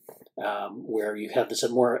course, where you have this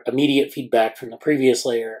more immediate feedback from the previous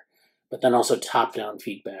layer, but then also top-down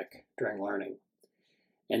feedback during learning.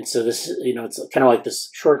 And so this, it's kind of like this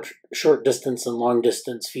short distance and long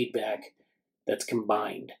distance feedback that's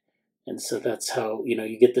combined. And so that's how,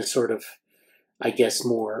 you get this sort of, I guess,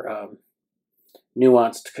 more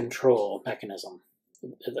nuanced control mechanism.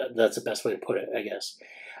 That's the best way to put it, I guess.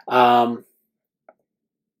 To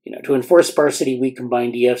enforce sparsity, we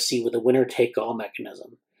combine DFC with a winner-take-all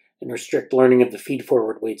mechanism and restrict learning of the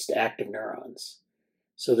feed-forward weights to active neurons.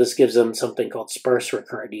 So this gives them something called sparse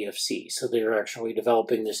recurrent DFC. So they're actually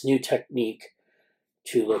developing this new technique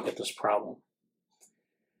to look at this problem.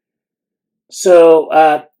 So,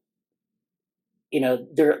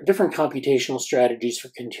 there are different computational strategies for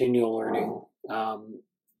continual learning.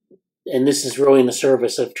 And this is really in the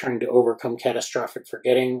service of trying to overcome catastrophic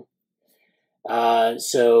forgetting.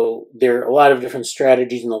 So there are a lot of different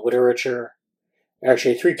strategies in the literature. There are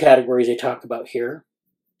actually 3 categories they talk about here.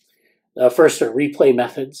 First are replay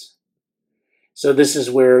methods. So this is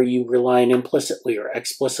where you rely on implicitly or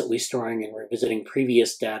explicitly storing and revisiting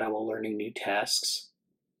previous data while learning new tasks.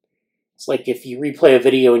 It's like if you replay a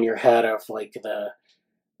video in your head of like the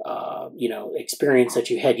experience that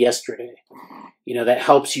you had yesterday, that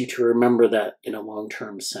helps you to remember that in a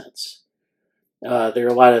long-term sense. There are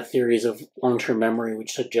a lot of theories of long-term memory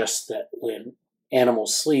which suggest that when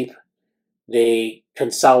animals sleep, they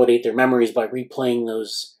consolidate their memories by replaying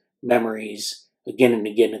those memories again and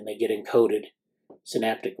again, and they get encoded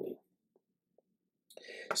synaptically.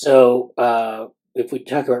 So if we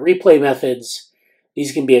talk about replay methods,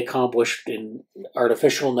 these can be accomplished in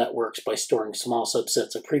artificial networks by storing small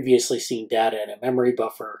subsets of previously seen data in a memory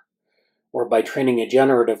buffer, or by training a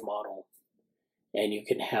generative model, and you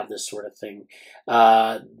can have this sort of thing.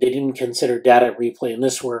 They didn't consider data replay in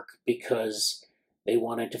this work because they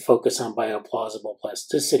wanted to focus on bioplausible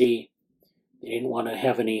plasticity. They didn't want to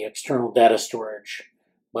have any external data storage,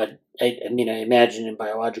 But I imagine in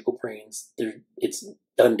biological brains, it's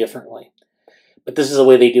done differently. But this is the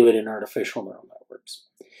way they do it in artificial neural networks.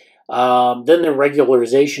 Then the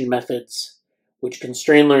regularization methods, which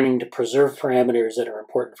constrain learning to preserve parameters that are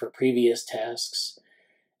important for previous tasks,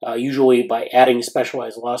 usually by adding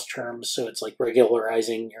specialized loss terms. So it's like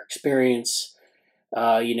regularizing your experience.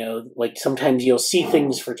 Like sometimes you'll see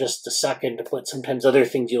things for just a second, but sometimes other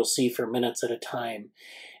things you'll see for minutes at a time.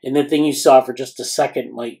 And the thing you saw for just a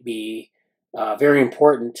second might be very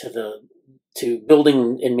important to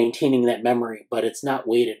building and maintaining that memory, but it's not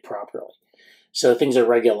weighted properly. So things are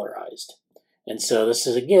regularized. And so this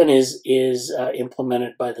is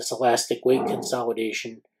implemented by this elastic weight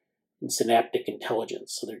consolidation and synaptic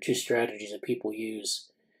intelligence. So there are two strategies that people use.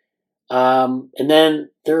 And then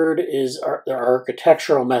third there are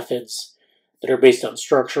architectural methods that are based on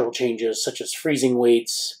structural changes, such as freezing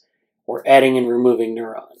weights or adding and removing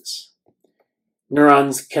neurons.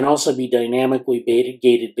 Neurons can also be dynamically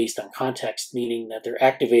gated based on context, meaning that they're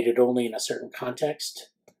activated only in a certain context.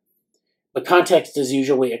 But context is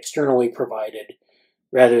usually externally provided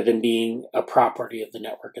rather than being a property of the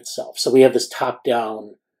network itself. So we have this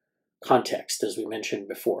top-down context, as we mentioned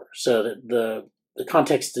before. So that the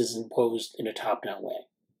context is imposed in a top-down way.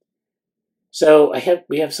 So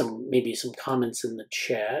we have maybe some comments in the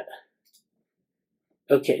chat.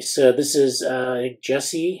 Okay, so this is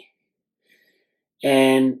Jesse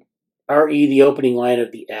and RE, the opening line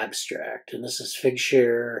of the abstract, and this is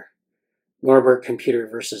Figshare, Norbert Computer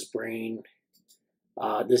versus Brain.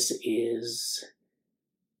 This is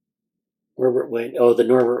the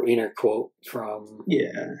Norbert Wiener quote from.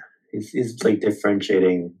 Yeah, he's like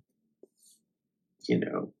differentiating,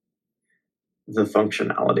 the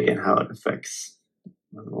functionality and how it affects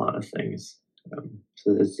a lot of things.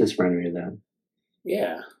 So this just reminded me of that.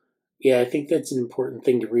 Yeah, I think that's an important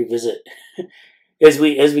thing to revisit as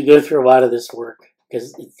we go through a lot of this work,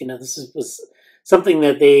 because this was something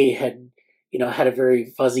that they had had a very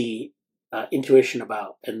fuzzy intuition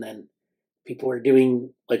about, and then people are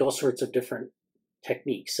doing like all sorts of different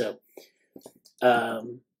techniques. So I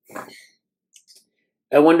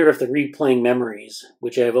wonder if the replaying memories,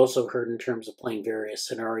 which I've also heard in terms of playing various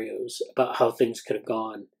scenarios about how things could have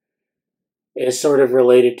gone, is sort of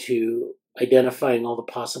related to identifying all the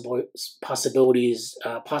possibilities,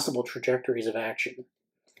 possible trajectories of action.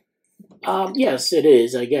 Yes, it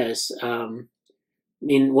is, I guess.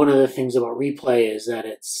 One of the things about replay is that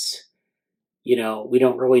it's, we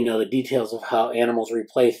don't really know the details of how animals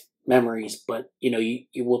replay memories, but you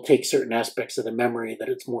will take certain aspects of the memory that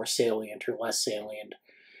it's more salient or less salient.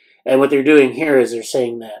 And what they're doing here is they're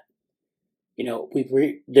saying that,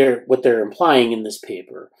 what they're implying in this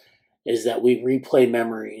paper is that we replay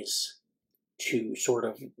memories to sort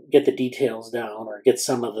of get the details down or get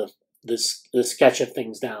some of the sketch of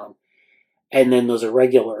things down, and then those are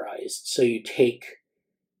regularized. So you take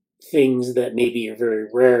things that maybe are very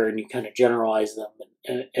rare and you kind of generalize them,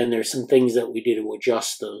 and there's some things that we do to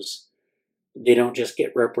adjust those. They don't just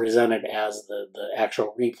get represented as the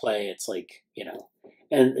actual replay. It's like,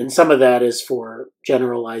 and some of that is for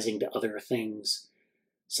generalizing to other things.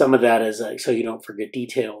 Some of that is like so you don't forget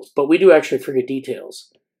details, but we do actually forget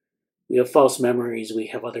details. We have false memories. We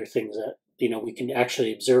have other things that we can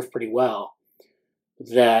actually observe pretty well.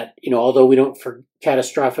 That although we don't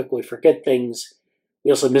catastrophically forget things,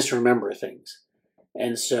 we also misremember things,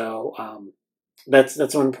 and so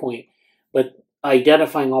that's one point. But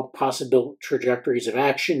identifying all possible trajectories of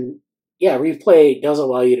action, replay does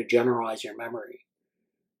allow you to generalize your memory.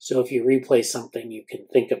 So if you replay something, you can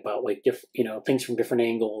think about like things from different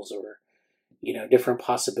angles or different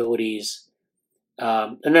possibilities.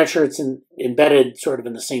 I'm not sure it's embedded sort of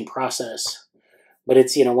in the same process, but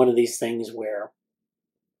it's one of these things where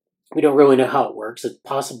we don't really know how it works. It's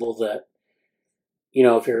possible that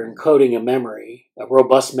if you're encoding a memory, a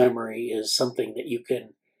robust memory is something that you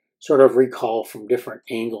can sort of recall from different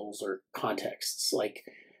angles or contexts. Like,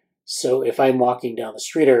 so if I'm walking down the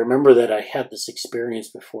street, I remember that I had this experience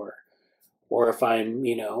before. Or if I'm,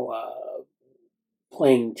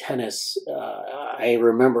 playing tennis, I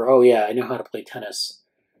remember, oh yeah, I know how to play tennis.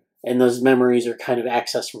 And those memories are kind of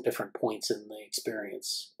accessed from different points in the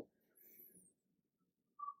experience.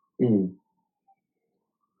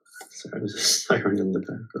 Sorry, there's a siren in the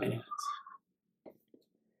background.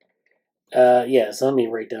 So let me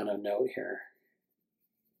write down a note here.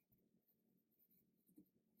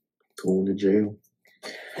 Going to jail.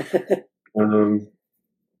 I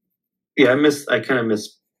kind of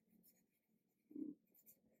miss.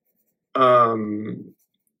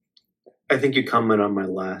 I think you comment on my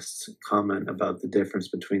last comment about the difference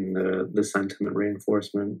between the sentiment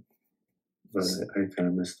reinforcement but I kind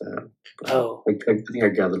of missed that. But Oh, I think I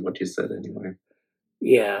gathered what you said anyway.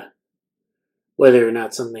 yeah. Whether or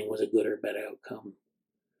not something was a good or bad outcome.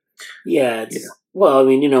 Yeah, it's, well, I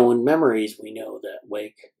mean, in memories, we know that,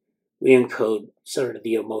 like, we encode sort of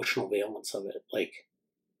the emotional valence of it. Like,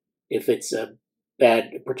 if it's a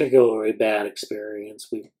particularly bad experience,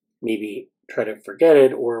 we maybe try to forget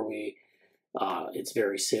it, or it's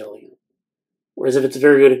very salient. Whereas if it's a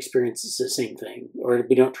very good experience, it's the same thing. Or maybe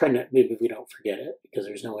we don't forget it because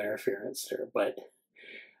there's no interference there, but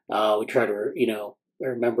we try to,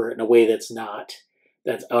 remember it in a way that's out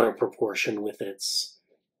of proportion with its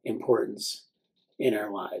importance in our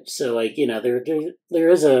lives. So, like, there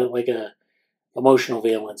is a emotional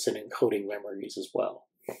valence in encoding memories as well,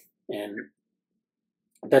 and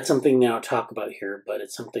that's something that I'll talk about here. But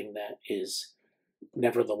it's something that is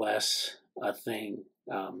nevertheless a thing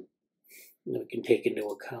that we can take into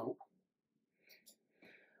account.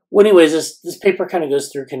 Well, anyways, this paper kind of goes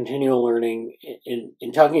through continual learning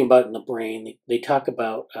in talking about in the brain. They talk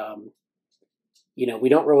about, we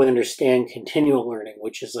don't really understand continual learning,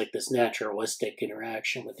 which is like this naturalistic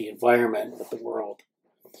interaction with the environment, with the world.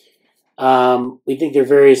 We think there are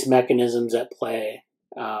various mechanisms at play.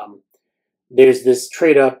 There's this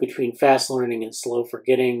trade-off between fast learning and slow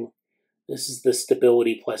forgetting. This is the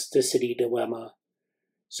stability plasticity dilemma.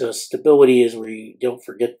 So stability is where you don't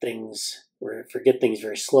forget things, or forget things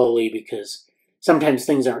very slowly, because sometimes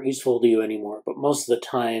things aren't useful to you anymore. But most of the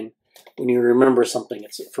time, when you remember something,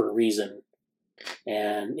 it's for a reason.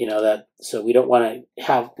 And so we want to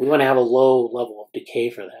have a low level of decay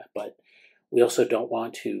for that, but we also don't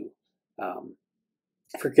want to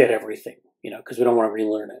forget everything, because we don't want to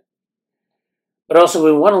relearn it. But also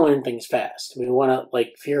we want to learn things fast. We want to,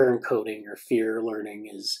 like, fear encoding or fear learning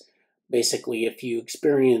is basically if you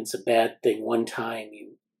experience a bad thing one time,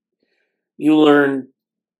 you learn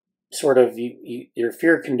sort of you're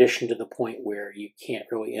fear conditioned to the point where you can't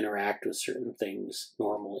really interact with certain things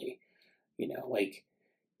normally. Like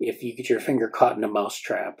if you get your finger caught in a mouse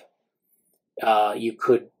trap, you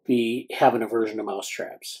could have an aversion to mouse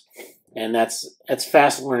traps, and that's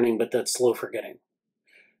fast learning, but that's slow forgetting.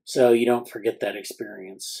 So you don't forget that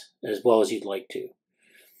experience as well as you'd like to.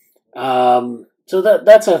 So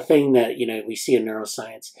that's a thing that we see in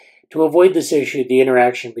neuroscience. To avoid this issue, the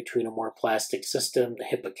interaction between a more plastic system, the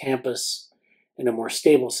hippocampus, and a more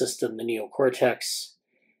stable system, the neocortex,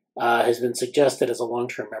 has been suggested as a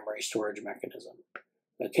long-term memory storage mechanism,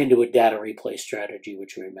 akin to a data replay strategy,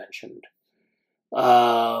 which we mentioned.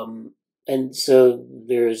 And so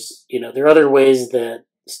there are other ways that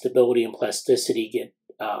stability and plasticity get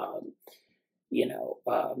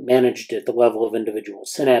managed at the level of individual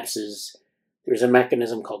synapses. There's a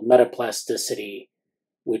mechanism called metaplasticity,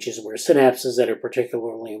 which is where synapses that are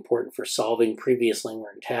particularly important for solving previously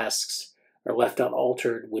learned tasks are left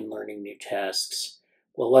unaltered when learning new tasks,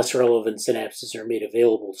 while less relevant synapses are made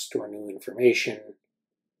available to store new information.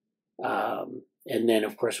 And then,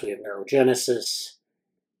 of course, we have neurogenesis.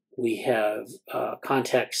 We have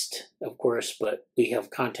context, of course, but we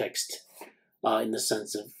have context in the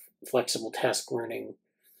sense of flexible task learning.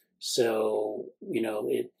 So,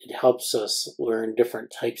 it helps us learn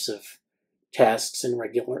different types of tasks and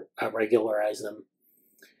regularize them.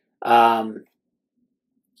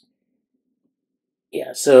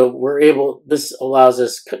 So this allows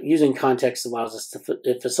us, using context allows us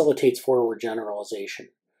it facilitates forward generalization.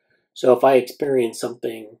 So if I experience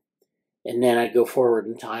something and then I go forward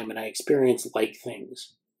in time and I experience like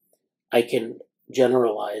things, I can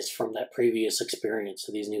generalize from that previous experience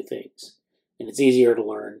to these new things. And it's easier to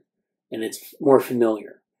learn and it's more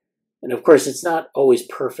familiar. And of course, it's not always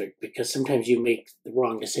perfect because sometimes you make the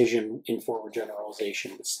wrong decision in forward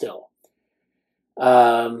generalization, but still.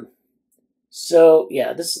 Then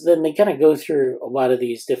they kind of go through a lot of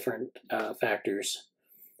these different factors,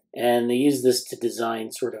 and they use this to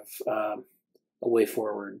design sort of a way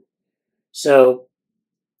forward. So,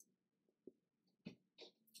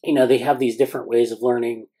 they have these different ways of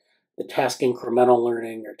learning, the task incremental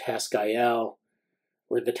learning or task IL,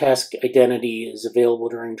 where the task identity is available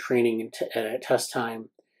during training and at test time.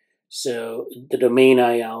 So the domain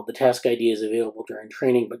IL, the task ID is available during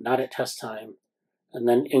training, but not at test time. And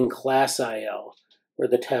then in class IL, where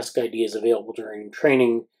the task ID is available during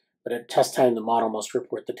training, but at test time, the model must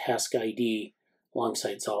report the task ID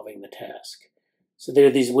alongside solving the task. So there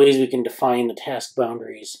are these ways we can define the task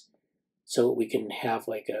boundaries so we can have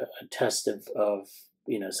like a test of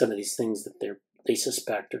some of these things that they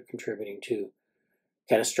suspect are contributing to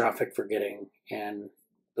catastrophic forgetting and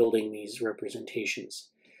building these representations.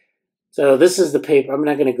 So this is the paper. I'm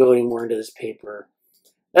not going to go any more into this paper.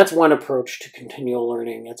 that's one approach to continual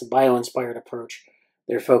learning. It's a bio-inspired approach.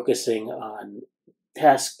 They're focusing on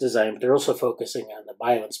task design, but they're also focusing on the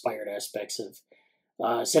bio-inspired aspects of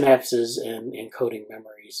synapses and encoding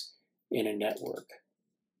memories in a network.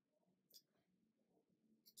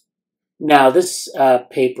 Now, this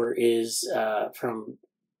paper is from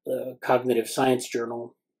the Cognitive Science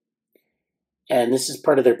Journal, and this is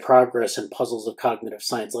part of their Progress and Puzzles of Cognitive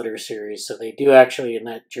Science letter series. So they do actually, in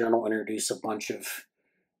that journal, introduce a bunch of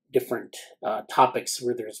different topics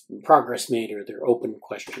where there's been progress made or they're open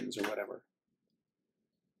questions or whatever.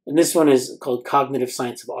 And this one is called Cognitive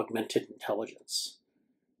Science of Augmented Intelligence.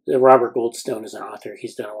 Robert Goldstone is an author.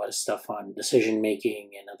 He's done a lot of stuff on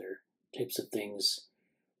decision-making and other types of things.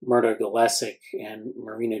 Marta Golesic and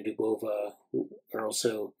Marina Dubova are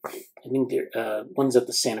also, I think they're one's at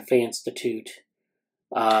the Santa Fe Institute.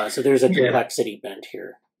 So there's a complexity bent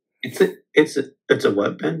here. It's a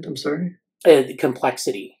what bent? I'm sorry. The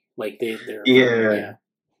complexity, like they're yeah.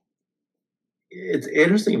 It's an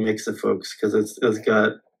interesting mix of folks because it's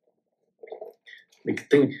got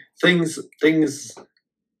like things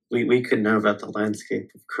we could know about the landscape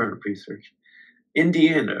of current research.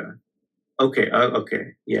 Indiana. Okay,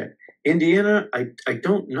 yeah. Indiana, I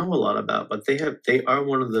don't know a lot about, but they are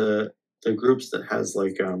one of the groups that has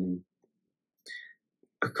like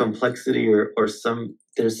a complexity or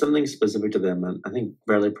there's something specific to them, and I think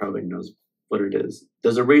Bradley probably knows what it is.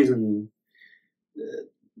 There's a reason.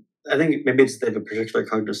 I think maybe they have a particular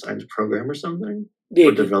cognitive science program or something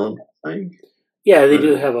or development. Yeah, they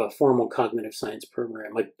do have a formal cognitive science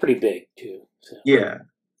program, like pretty big too. So. Yeah.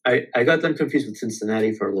 I got them confused with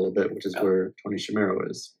Cincinnati for a little bit, which is where Tony Shimero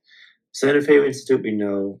is. Santa Fe Institute, we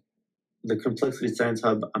know. The Complexity Science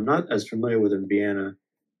Hub, I'm not as familiar with in Vienna,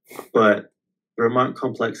 but Vermont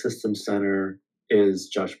Complex Systems Center is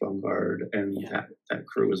Josh Baumgard and that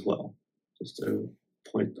crew as well. Just to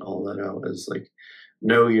point all that out as like,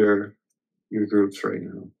 know your groups right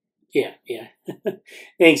now. Yeah.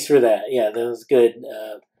 Thanks for that. Yeah, that was good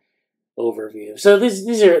overview. So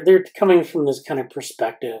they're coming from this kind of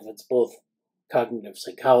perspective. It's both cognitive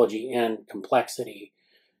psychology and complexity.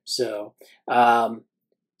 So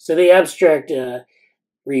the abstract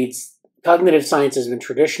reads, cognitive science has been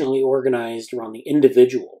traditionally organized around the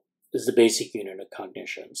individual as the basic unit of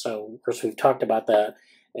cognition. So of course we've talked about that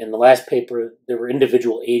in the last paper. There were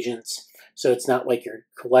individual agents. So it's not like you're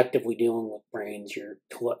collectively dealing with brains. You're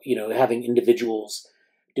having individuals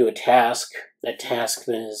do a task. That task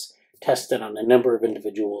then is tested on a number of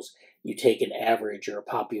individuals. You take an average or a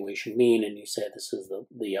population mean, and you say this is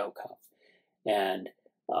the outcome. And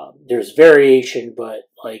there's variation, but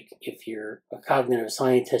like if you're a cognitive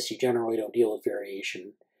scientist, you generally don't deal with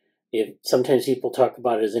variation. Sometimes people talk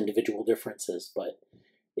about it as individual differences, but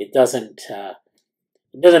it doesn't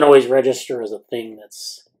always register as a thing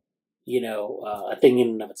that's a thing in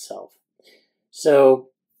and of itself. So,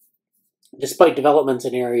 despite developments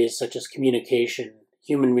in areas such as communication,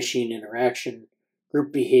 human-machine interaction,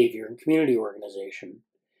 group behavior, and community organization,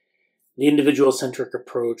 the individual-centric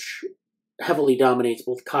approach heavily dominates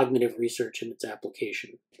both cognitive research and its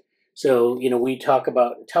application. So, we talk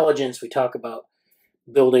about intelligence, we talk about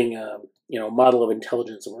building a model of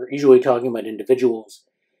intelligence, and we're usually talking about individuals,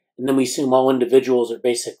 and then we assume all individuals are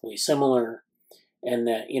basically similar, and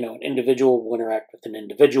that, an individual will interact with an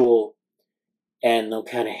individual, and they'll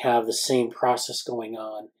kind of have the same process going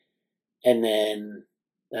on, and then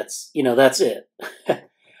that's it.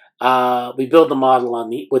 We build the model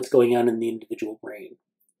on what's going on in the individual brain,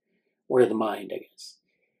 or the mind, I guess.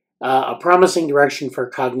 A promising direction for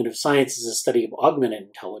cognitive science is the study of augmented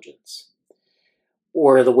intelligence,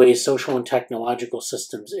 or the way social and technological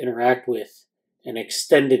systems interact with and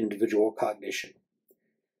extend individual cognition.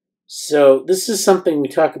 So this is something we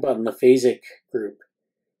talk about in the phasic group.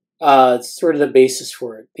 It's sort of the basis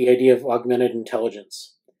for it, the idea of augmented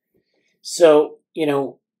intelligence. So,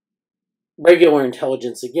 regular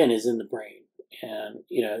intelligence, again, is in the brain. And,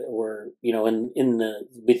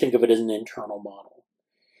 we think of it as an internal model.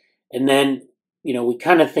 And then, we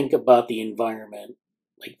kind of think about the environment,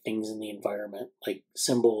 like things in the environment, like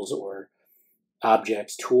symbols or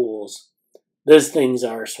objects, tools. Those things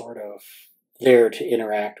are sort of there to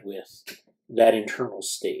interact with that internal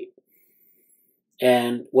state.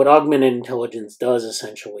 And what augmented intelligence does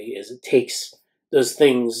essentially is it takes those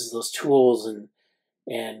things, those tools and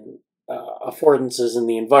affordances in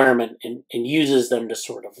the environment and uses them to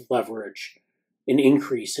sort of leverage an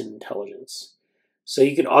increase in intelligence. So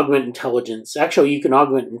you can augment intelligence. Actually, you can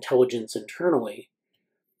augment intelligence internally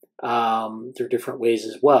through different ways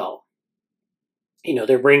as well.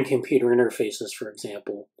 There are brain-computer interfaces, for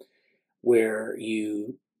example, where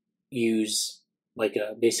you use like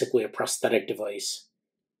basically a prosthetic device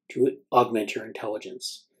to augment your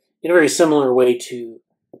intelligence in a very similar way to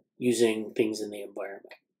using things in the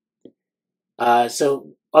environment.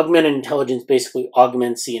 So augmented intelligence basically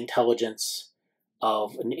augments the intelligence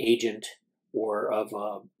of an agent or of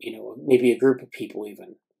maybe a group of people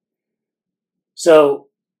even. So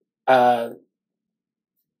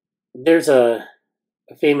there's a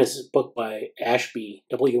famous book by Ashby,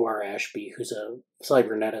 W.R. Ashby, who's a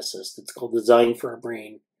cyberneticist. It's called Design for a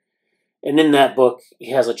Brain. And in that book,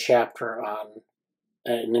 he has a chapter on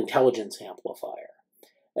an intelligence amplifier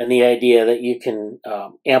and the idea that you can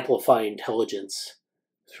amplify intelligence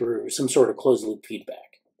through some sort of closed-loop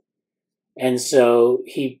feedback. And so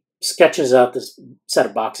he sketches out this set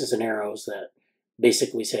of boxes and arrows that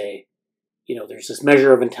basically say, there's this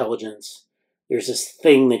measure of intelligence, there's this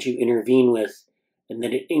thing that you intervene with, and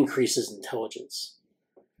then it increases intelligence.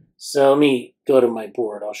 So let me go to my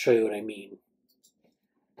board. I'll show you what I mean.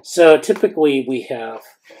 So typically we have,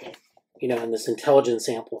 in this intelligence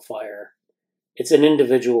amplifier, it's an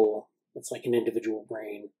individual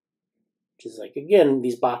brain, which is like, again,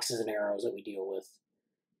 these boxes and arrows that we deal with.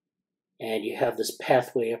 And you have this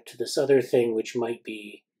pathway up to this other thing, which might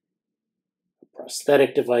be a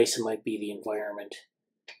prosthetic device, it might be the environment.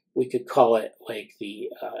 We could call it like the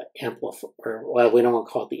amplifier, well, we don't want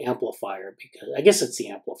to call it the amplifier because I guess it's the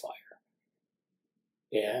amplifier.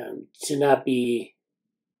 And to not be,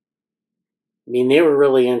 they were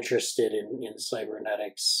really interested in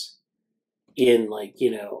cybernetics, in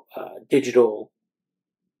digital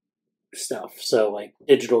stuff. So like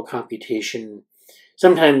digital computation,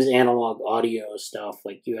 sometimes analog audio stuff,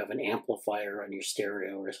 like you have an amplifier on your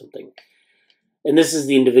stereo or something. And this is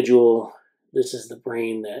the individual. This is the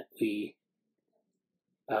brain that we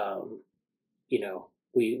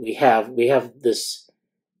have this.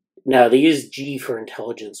 Now they use G for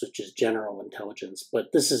intelligence, which is general intelligence,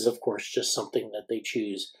 but this is of course just something that they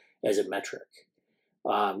choose as a metric.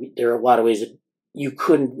 There are a lot of ways that you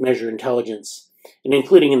couldn't measure intelligence, and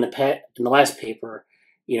including in the last paper,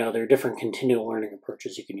 there are different continual learning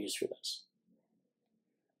approaches you can use for this.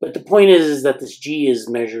 But the point is that this G is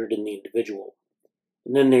measured in the individual.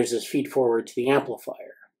 And then there's this feed forward to the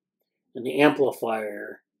amplifier. And the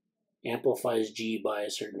amplifier amplifies G by a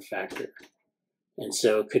certain factor. And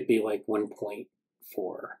so it could be like 1.4.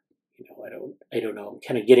 I don't know. I'm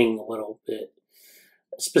kind of getting a little bit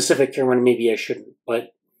specific here when maybe I shouldn't.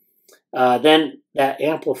 But then that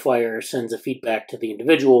amplifier sends a feedback to the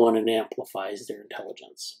individual and it amplifies their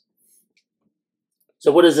intelligence.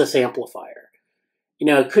 So what is this amplifier?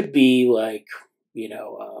 It could be like,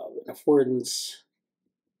 an affordance.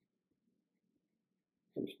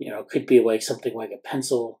 It could be like something like a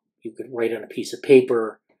pencil. You could write on a piece of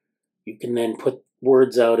paper. You can then put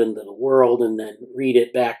words out into the world and then read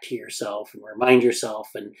it back to yourself and remind yourself.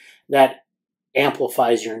 And that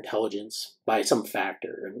amplifies your intelligence by some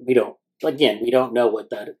factor. And we don't know what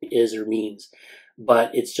that is or means,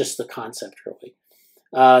 but it's just the concept really.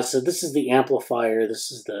 So this is the amplifier.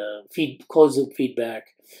 This is the closed loop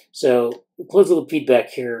feedback. So the closed loop feedback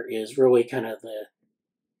here is really kind of the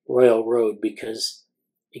royal road because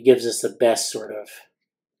it gives us the best sort of,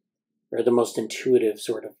 or the most intuitive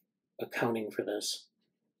sort of accounting for this.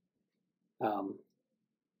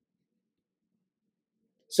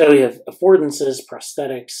 So we have affordances,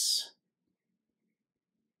 prosthetics.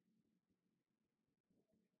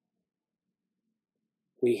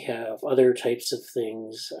 We have other types of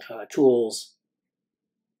things, tools.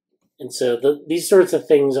 And so these sorts of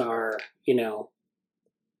things are,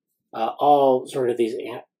 all sort of these,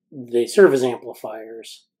 they serve as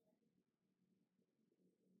amplifiers.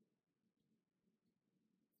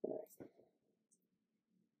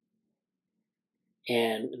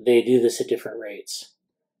 And they do this at different rates.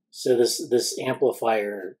 So this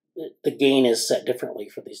amplifier, the gain is set differently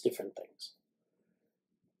for these different things.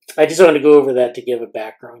 I just wanted to go over that to give a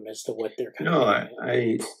background as to what they're kind of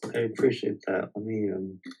doing. I appreciate that. Let me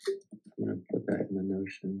I'm gonna put that in the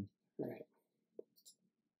Notion. Right.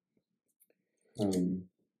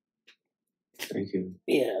 Thank you.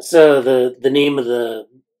 Yeah. So the name of the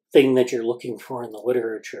thing that you're looking for in the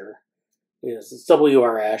literature is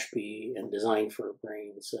W.R. Ashby and Design for a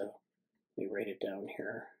Brain. So let me write it down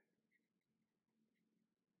here.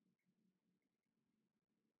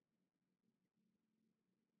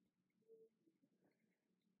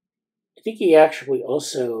 I think he actually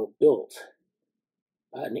also built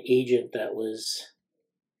an agent that was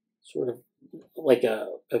sort of like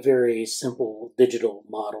a very simple digital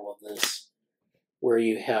model of this, where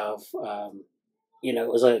you have,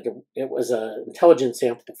 it was an intelligence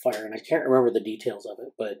amplifier, and I can't remember the details of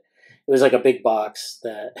it, but it was like a big box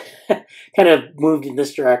that kind of moved in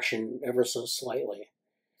this direction ever so slightly.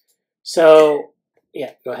 So,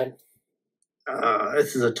 yeah, go ahead.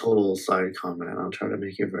 This is a total side comment. I'll try to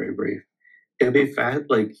make it very brief. It'd be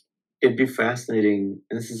fascinating,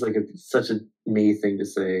 and this is like such a me thing to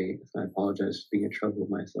say. I apologize for being in trouble with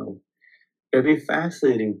myself. It'd be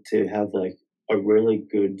fascinating to have like a really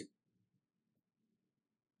good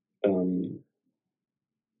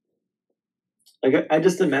like I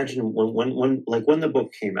just imagine when the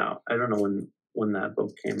book came out. I don't know when that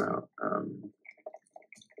book came out.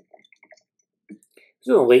 It was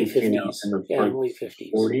in the late 50s. Yeah, like late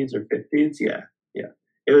 50s. 40s or 50s. Yeah.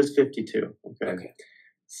 It was 52. Okay.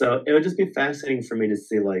 So it would just be fascinating for me to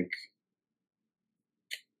see, like,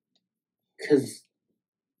 because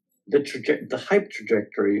the hype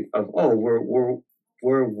trajectory of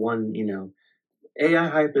we're one, AI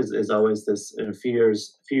hype is always this. In a few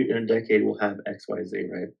years, in a decade, we'll have X, Y, Z,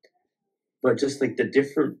 right? But just like the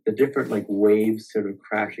different like waves sort of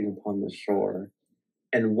crashing upon the shore,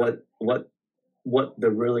 and what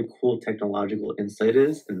the really cool technological insight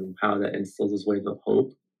is, and how that instills this wave of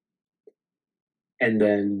hope, and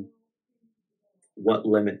then what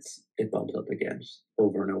limits it bumps up against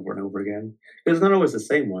over and over and over again. It's not always the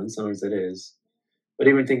same one, sometimes it is. But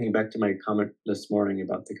even thinking back to my comment this morning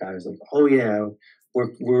about the guy who's like, oh yeah,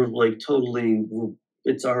 we're like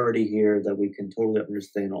it's already here that we can totally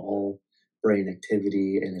understand all brain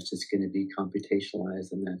activity, and it's just going to be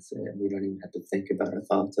computationalized, and that's it. We don't even have to think about our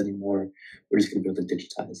thoughts anymore. We're just going to be able to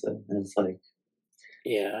digitize it. And it's like,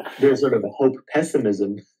 yeah, there's sort of a hope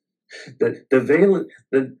pessimism. The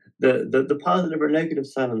positive or negative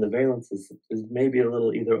side on the valence is maybe a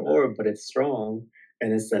little either or, but it's strong,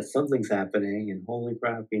 and it's that something's happening, and holy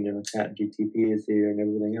crap, Chat GTP is here and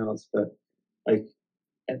everything else. But like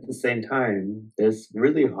at the same time, there's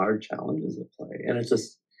really hard challenges at play, and it's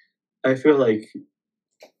just, I feel like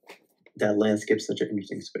that landscape's such an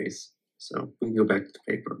interesting space. So we can go back to the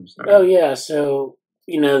paper. I'm sorry. Oh yeah, so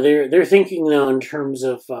they're thinking though in terms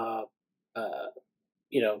of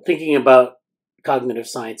thinking about cognitive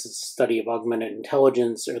science as a study of augmented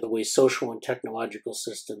intelligence, or the way social and technological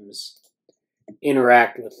systems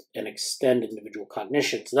interact with and extend individual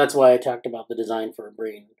cognition. So that's why I talked about the design for a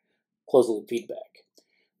brain closed loop feedback.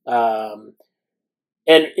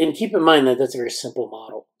 And keep in mind that that's a very simple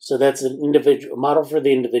model. So that's a model for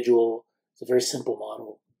the individual. It's a very simple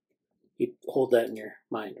model. You hold that in your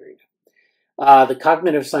mind right now. The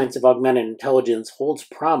cognitive science of augmented intelligence holds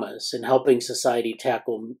promise in helping society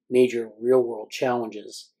tackle major real-world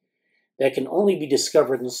challenges that can only be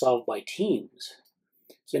discovered and solved by teams.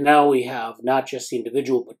 So now we have not just the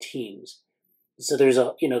individual, but teams. So there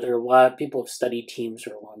are a lot of people have studied teams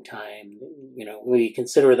for a long time. We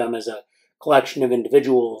consider them as a collection of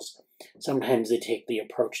individuals. Sometimes they take the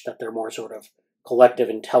approach that they're more sort of collective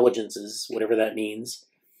intelligences, whatever that means,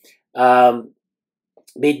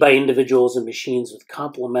 made by individuals and machines with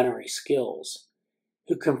complementary skills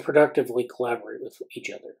who can productively collaborate with each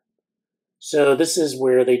other. So this is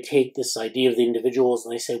where they take this idea of the individuals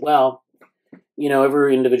and they say, well,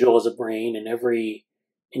 every individual has a brain, and every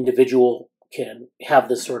individual can have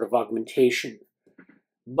this sort of augmentation.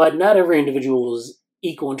 But not every individual is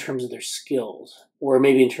equal in terms of their skills, or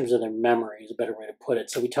maybe in terms of their memory is a better way to put it.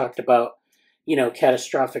 So we talked about,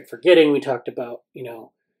 catastrophic forgetting. We talked about,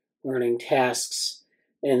 learning tasks.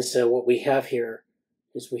 And so what we have here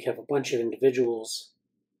is we have a bunch of individuals,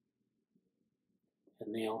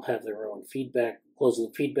 and they all have their own feedback, closed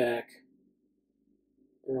loop feedback.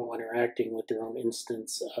 They're all interacting with their own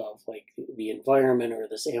instance of like the environment or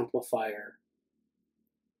this amplifier.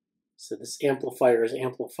 So this amplifier is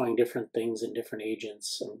amplifying different things in different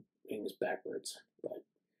agents. I'm doing this backwards, but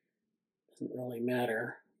it doesn't really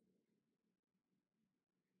matter.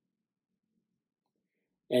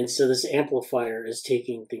 And so this amplifier is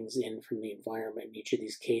taking things in from the environment in each of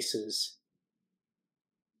these cases,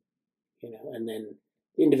 and then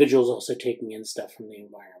the individual is also taking in stuff from the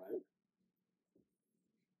environment.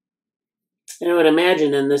 And I would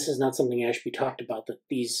imagine, and this is not something Ashby talked about, that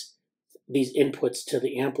these inputs to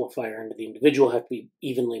the amplifier and to the individual have to be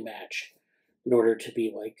evenly matched in order to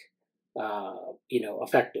be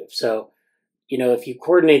effective. So, if you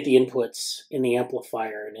coordinate the inputs in the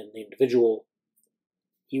amplifier and in the individual,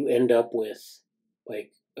 you end up with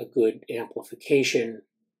like a good amplification.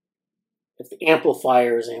 If the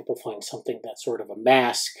amplifier is amplifying something that's sort of a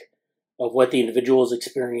mask of what the individual is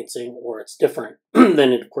experiencing, or it's different,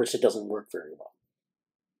 then of course it doesn't work very well.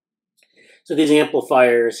 So these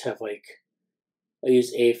amplifiers have I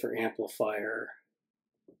use A for amplifier.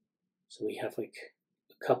 So we have a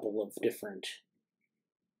couple of different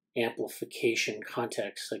amplification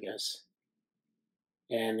context, I guess.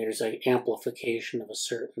 And there's like amplification of a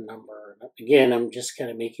certain number. Again, I'm just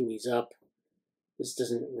kind of making these up. This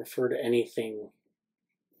doesn't refer to anything.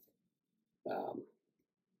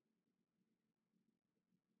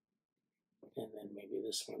 And then maybe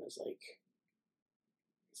this one is like,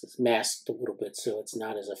 this is masked a little bit so it's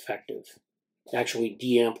not as effective. It actually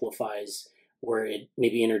de-amplifies where it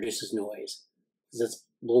maybe introduces noise, because that's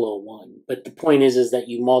below 1. But the point is that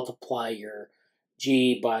you multiply your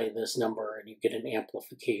G by this number and you get an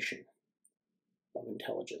amplification of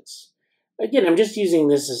intelligence. Again, I'm just using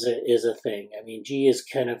this as a thing. I mean, G is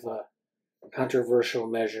kind of a controversial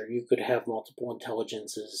measure. You could have multiple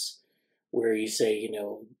intelligences where you say, you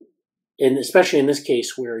know, and especially in this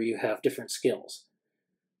case where you have different skills.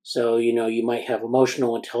 So, you know, you might have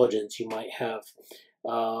emotional intelligence, you might have,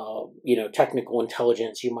 you know, technical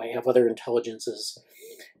intelligence, you might have other intelligences.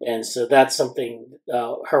 And so that's something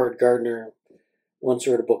Howard Gardner once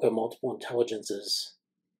wrote a book on multiple intelligences.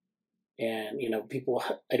 And, you know, people,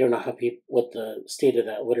 I don't know what the state of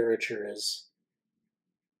that literature is.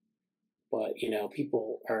 But, you know,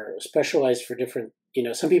 people are specialized for different, you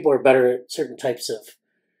know, some people are better at certain types of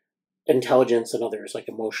intelligence than others, like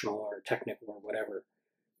emotional or technical or whatever.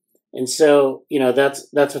 And so, you know, that's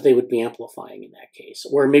what they would be amplifying in that case.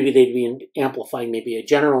 Or maybe they'd be amplifying maybe a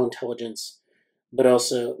general intelligence, but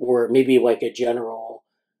also, or maybe like a general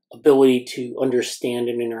ability to understand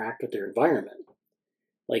and interact with their environment.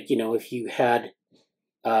 Like, you know, if you had,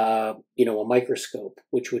 you know, a microscope,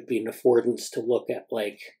 which would be an affordance to look at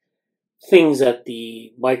like things at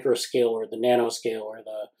the micro scale or the nanoscale or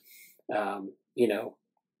the, you know,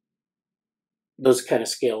 those kind of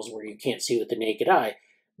scales where you can't see with the naked eye,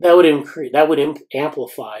 that would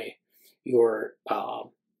amplify your,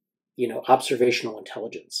 you know, observational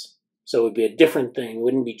intelligence. So it would be a different thing. It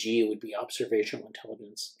wouldn't be G, it would be observational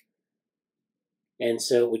intelligence. And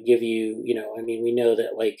so it would give you, you know, I mean, we know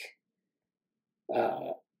that like,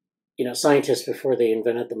 you know, scientists before they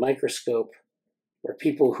invented the microscope were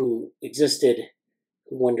people who existed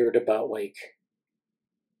who wondered about like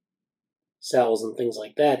cells and things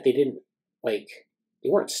like that. They didn't like, they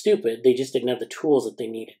weren't stupid. They just didn't have the tools that they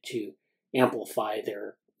needed to amplify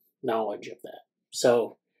their knowledge of that.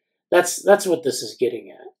 So that's what this is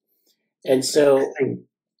getting at. And so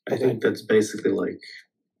I think that's basically like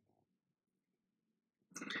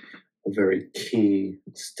a very key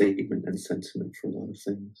statement and sentiment for a lot of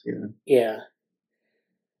things. Yeah. Yeah.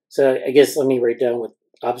 So I guess let me write down with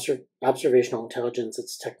observational intelligence.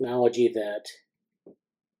 It's technology that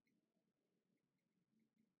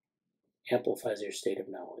amplifies your state of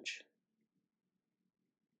knowledge.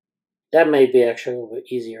 That may be actually a little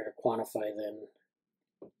bit easier to quantify than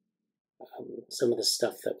some of the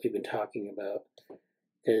stuff that we've been talking about,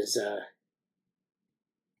 because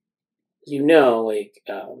you know, like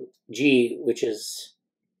G, which is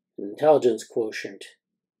an intelligence quotient,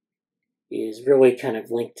 is really kind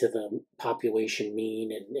of linked to the population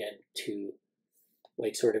mean and to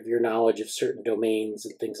like sort of your knowledge of certain domains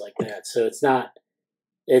and things like that. So it's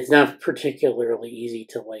not particularly easy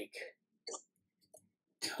to like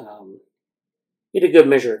get a good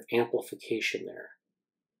measure of amplification there.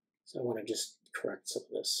 So I want to just correct some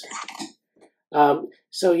of this.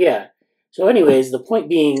 So yeah. So anyways, the point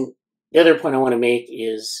being, the other point I want to make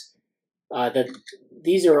is that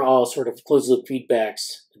these are all sort of closed loop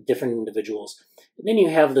feedbacks of different individuals. And then you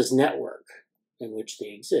have this network in which they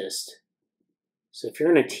exist. So if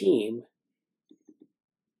you're in a team,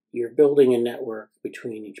 you're building a network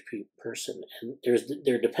between each person, and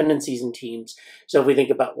there are dependencies in teams. So if we think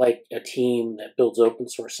about like a team that builds open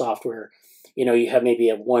source software, you know, you have maybe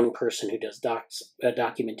one person who does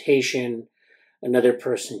documentation, another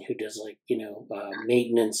person who does like, you know,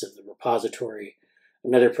 maintenance of the repository,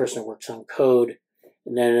 another person who works on code,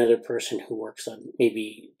 and then another person who works on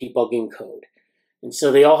maybe debugging code. And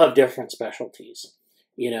so they all have different specialties.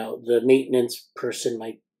 You know, the maintenance person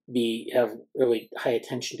might have really high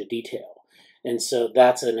attention to detail. And so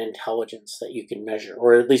that's an intelligence that you can measure,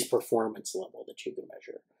 or at least performance level that you can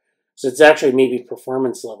measure. So it's actually maybe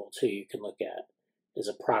performance level too you can look at as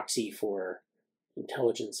a proxy for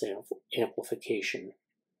intelligence amplification.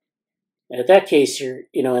 And at that case, you're,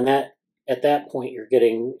 you know, at that point you're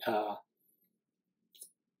getting,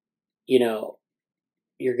 you know,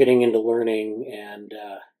 you're getting into learning, and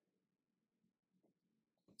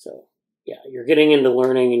so yeah, you're getting into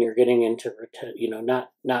learning, and you're getting into, you know,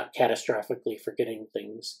 not catastrophically forgetting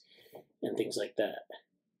things and things like that.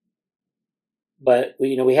 But we,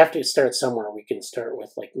 you know, we have to start somewhere. We can start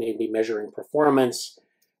with like maybe measuring performance,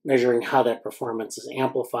 measuring how that performance is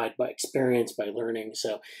amplified by experience, by learning.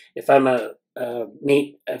 So if I'm a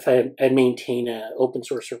if I maintain an open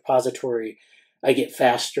source repository, I get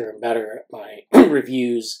faster and better at my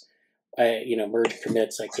reviews. Merge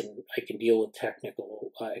commits. I can deal with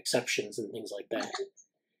technical exceptions and things like that.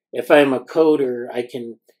 If I'm a coder, I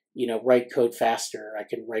can write code faster. I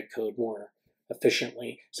can write code more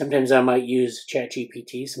efficiently. Sometimes I might use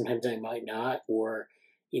ChatGPT. Sometimes I might not, or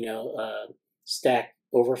Stack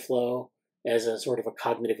Overflow as a sort of a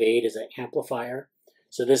cognitive aid, as an amplifier.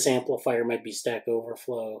 So this amplifier might be Stack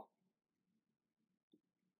Overflow.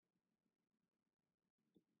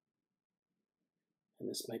 And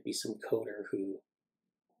this might be some coder who,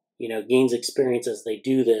 gains experience as they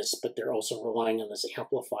do this, but they're also relying on this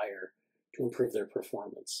amplifier to improve their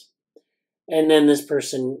performance. And then this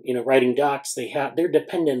person, writing docs, they're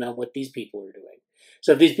dependent on what these people are doing.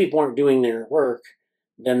 So if these people aren't doing their work,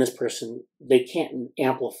 then this person, they can't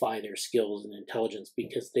amplify their skills and intelligence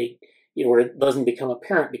because or it doesn't become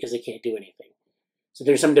apparent because they can't do anything. So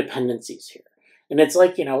there's some dependencies here. And it's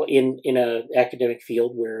like, in a academic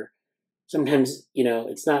field where sometimes,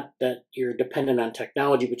 it's not that you're dependent on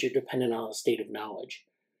technology, but you're dependent on a state of knowledge.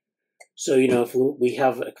 So, if we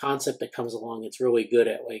have a concept that comes along, it's really good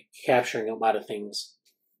at capturing a lot of things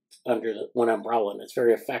under one umbrella, and it's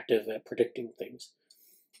very effective at predicting things.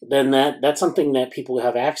 Then that's something that people who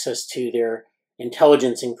have access to, their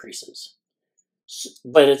intelligence increases.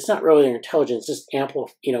 But it's not really their intelligence, just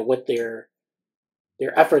what their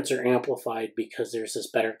efforts are amplified because there's this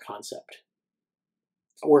better concept.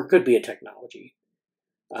 Or it could be a technology.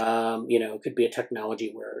 It could be a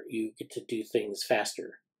technology where you get to do things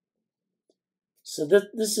faster. So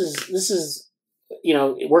this is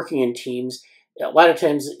working in teams. A lot of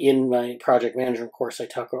times in my project management course, I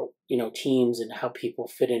talk about teams and how people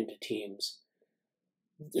fit into teams,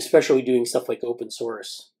 especially doing stuff like open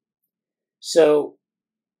source. So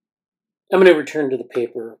I'm going to return to the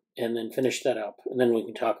paper and then finish that up, and then we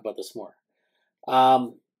can talk about this more.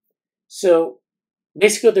 So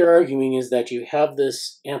basically what they're arguing is that you have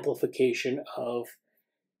this amplification of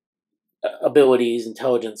abilities,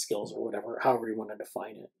 intelligence, skills, or whatever, however you want to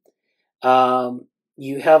define it.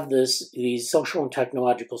 You have these social and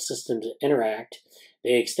technological systems that interact.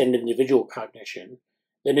 They extend individual cognition.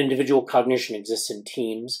 Then individual cognition exists in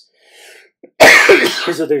teams.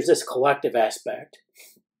 So there's this collective aspect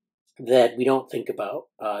that we don't think about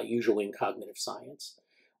usually in cognitive science.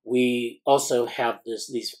 We also have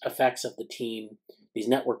these effects of the team, these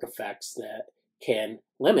network effects that can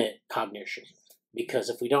limit cognition. Because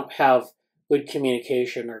if we don't have good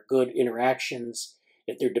communication or good interactions,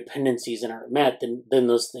 if their dependencies aren't met, then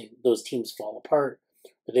those teams fall apart,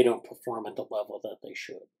 or they don't perform at the level that they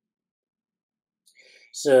should.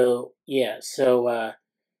 So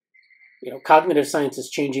cognitive science is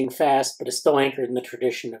changing fast, but it's still anchored in the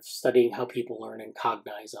tradition of studying how people learn and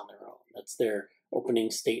cognize on their own. That's their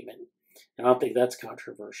opening statement. And I don't think that's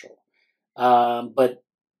controversial. But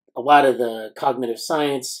a lot of the cognitive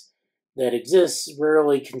science that exists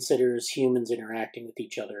rarely considers humans interacting with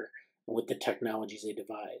each other and with the technologies they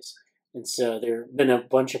devise. And so there have been a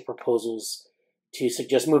bunch of proposals to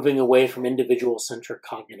suggest moving away from individual-centric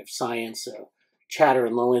cognitive science. So Chatter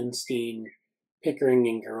and Lowenstein, Pickering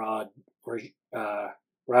and Garrod,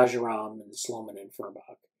 Rajaram and Sloman and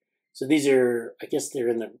Fernbach. So these are, I guess they're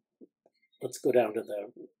in the, let's go down to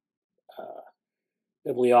the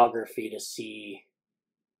bibliography to see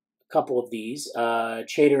a couple of these.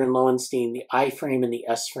 Chater and Lowenstein, the I frame and the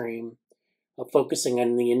S frame, focusing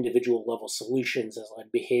on the individual level solutions as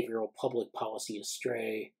led behavioral public policy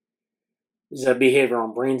astray. This is a behavioral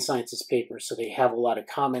and brain sciences paper, so they have a lot of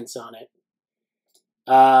comments on it.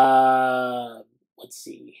 Let's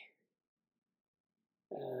see.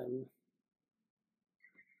 I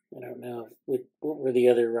don't know. What were the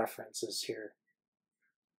other references here?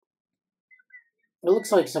 It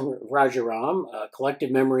looks like some Rajaram,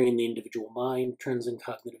 collective memory in the individual mind, trends in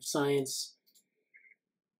cognitive science.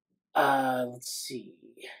 Let's see.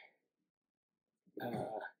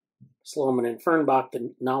 Sloman and Fernbach,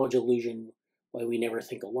 the knowledge illusion, why we never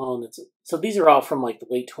think alone. So these are all from like the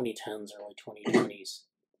late 2010s, early 2020s.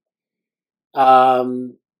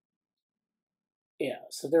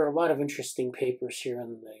 So there are a lot of interesting papers here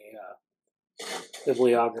in the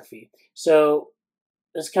bibliography. So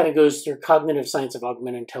this kind of goes through cognitive science of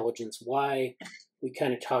augmented intelligence, why we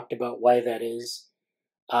kind of talked about why that is.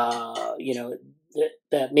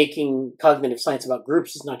 That making cognitive science about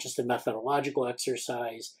groups is not just a methodological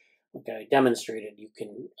exercise. Like I demonstrated, you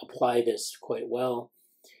can apply this quite well.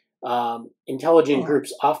 Intelligent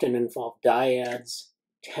groups often involve dyads,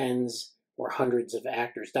 tens, or hundreds of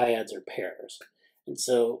actors. Dyads are pairs. And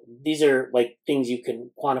so these are like things you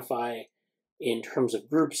can quantify in terms of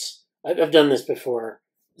groups I've done this before.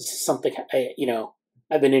 This is something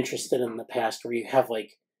I've been interested in the past, where you have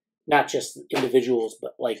like not just individuals,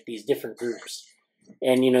 but like these different groups,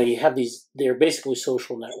 and you have these. They're basically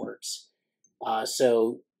social networks.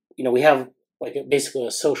 So we have like basically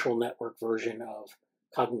a social network version of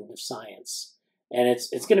cognitive science, and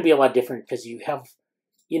it's going to be a lot different because you have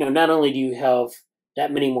not only do you have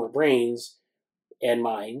that many more brains and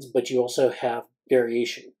minds, but you also have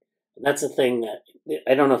variation. And that's the thing that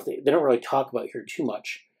I don't know if they don't really talk about here too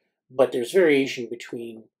much, but there's variation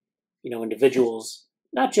between individuals,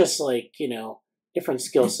 not just like different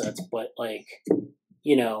skill sets, but like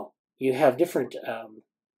you have different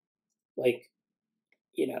like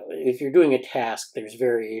if you're doing a task, there's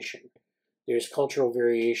variation. There's cultural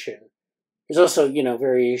variation. There's also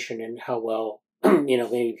variation in how well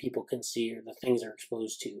maybe people can see or the things they're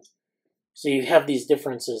exposed to. So you have these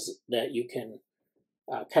differences that you can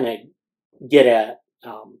kind of get at.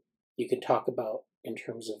 You can talk about in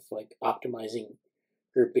terms of like optimizing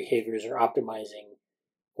group behaviors or optimizing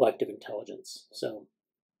collective intelligence.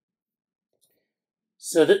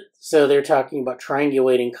 So they're talking about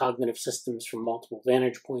triangulating cognitive systems from multiple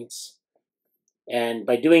vantage points, and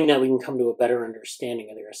by doing that, we can come to a better understanding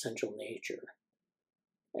of their essential nature.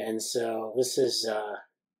 And so this is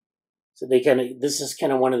this is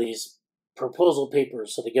kind of one of these proposal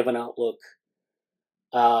papers. So they give an outlook.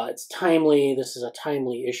 It's timely. This is a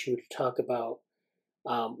timely issue to talk about,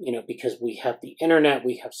 because we have the internet,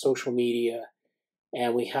 we have social media,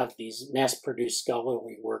 and we have these mass-produced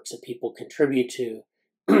scholarly works that people contribute to,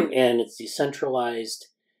 and it's decentralized,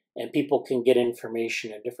 and people can get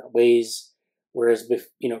information in different ways, whereas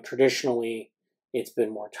traditionally it's been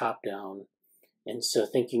more top-down, and so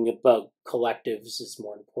thinking about collectives is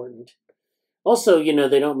more important. Also,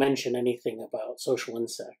 they don't mention anything about social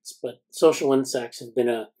insects, but social insects have been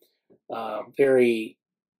a very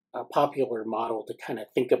popular model to kind of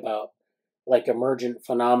think about like emergent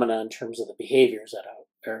phenomena in terms of the behaviors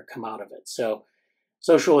that come out of it. So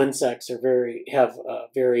social insects have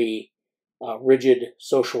very rigid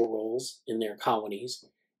social roles in their colonies,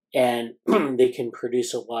 and they can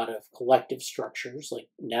produce a lot of collective structures like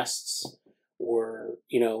nests or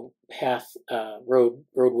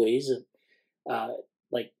roadways.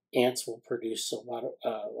 Like ants will produce a lot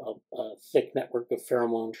of a thick network of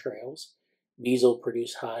pheromone trails. Bees will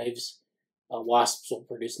produce hives. Wasps will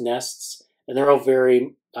produce nests, and they're all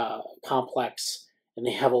very complex, and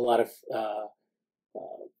they have a lot of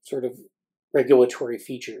sort of regulatory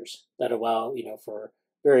features that allow for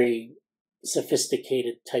very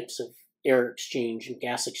sophisticated types of air exchange and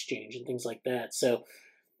gas exchange and things like that. So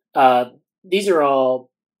these are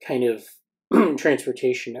all kind of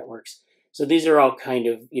transportation networks. So these are all kind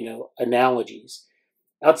of analogies.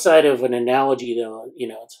 Outside of an analogy, though,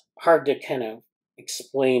 it's hard to kind of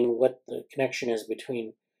explain what the connection is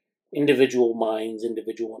between individual minds,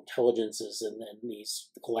 individual intelligences, and then these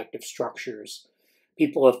collective structures.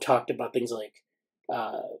 People have talked about things like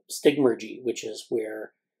stigmergy, which is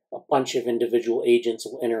where a bunch of individual agents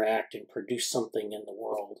will interact and produce something in the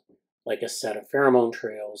world, like a set of pheromone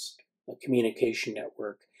trails, a communication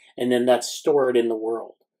network, and then that's stored in the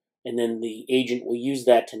world. And then the agent will use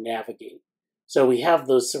that to navigate. So we have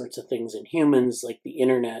those sorts of things in humans, like the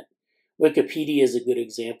internet. Wikipedia is a good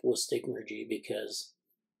example of stigmergy because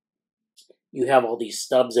you have all these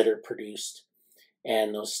stubs that are produced,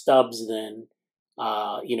 and those stubs then,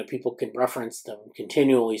 people can reference them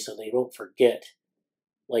continually so they don't forget,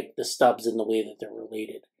 like the stubs in the way that they're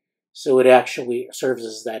related. So it actually serves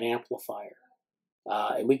as that amplifier,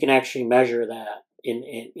 and we can actually measure that in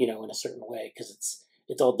a certain way because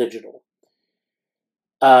it's all digital.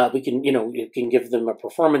 We can you can give them a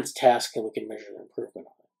performance task and we can measure the improvement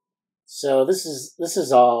on it. So this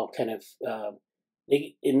is all kind of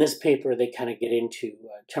in this paper they kind of get into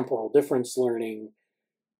temporal difference learning,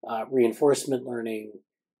 reinforcement learning,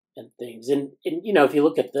 and things. And if you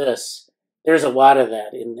look at this, there's a lot of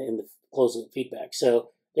that in the closed loop feedback. So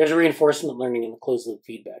there's reinforcement learning in the closed loop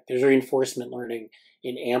feedback. There's reinforcement learning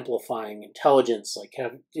in amplifying intelligence, like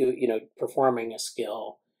performing a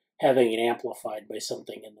skill, having it amplified by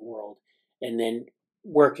something in the world, and then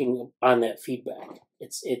working on that feedback.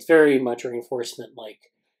 It's very much reinforcement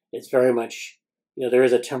like. It's very much there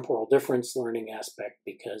is a temporal difference learning aspect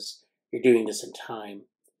because you're doing this in time.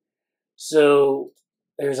 So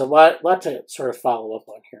there's a lot to sort of follow up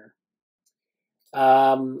on here.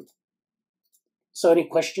 So any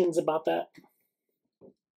questions about that?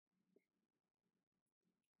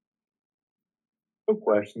 No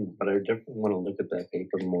questions, but I definitely want to look at that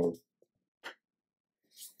paper more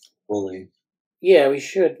fully. Yeah, we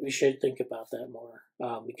should think about that more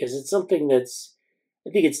because it's something that's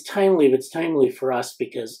I think it's timely, but it's timely for us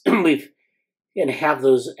because we've going to have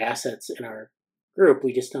those assets in our group.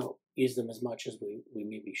 We just don't use them as much as we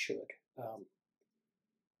maybe should. But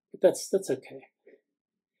that's okay.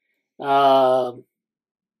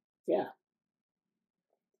 Yeah.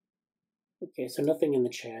 Okay, so nothing in the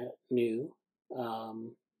chat new.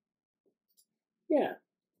 Yeah.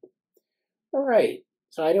 All right.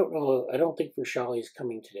 So I don't know. I don't think Vishali's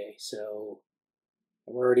coming today. So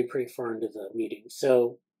we're already pretty far into the meeting.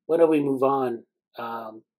 So why don't we move on?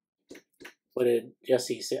 What did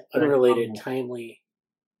Jesse say? Unrelated, timely.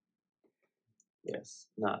 Yes,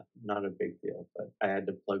 not a big deal, but I had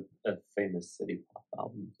to plug a famous City Pop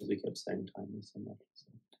album because we kept saying timely so much.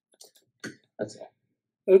 So that's all.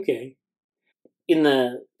 Okay. In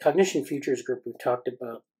the Cognition Futures group,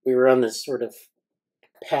 we were on this sort of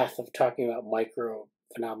path of talking about micro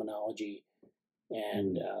phenomenology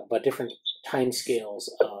and about different timescales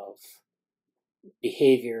of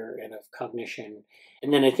behavior and of cognition.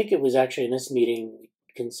 And then I think it was actually in this meeting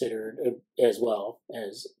considered, as well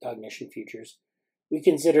as Cognition Futures, we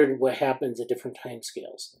considered what happens at different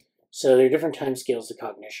timescales. So there are different timescales to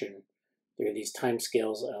cognition. There are these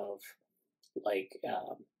timescales of like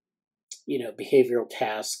behavioral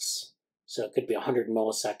tasks. So it could be 100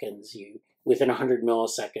 milliseconds. Within 100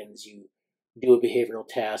 milliseconds, you do a behavioral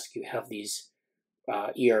task. You have these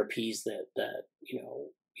ERPs that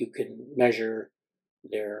you can measure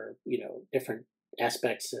their different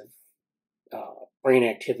aspects of brain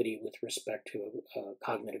activity with respect to a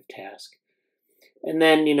cognitive task. And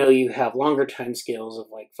then you have longer time scales of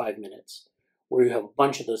like 5 minutes, where you have a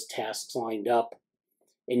bunch of those tasks lined up,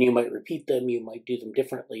 and you might repeat them, you might do them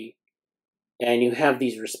differently, and you have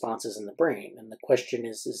these responses in the brain. And the question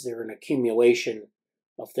is there an accumulation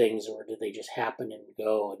of things, or do they just happen and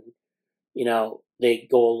go? And they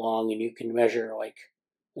go along, and you can measure like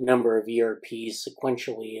a number of ERPs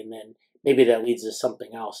sequentially, and then maybe that leads to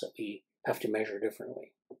something else that we have to measure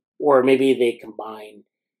differently, or maybe they combine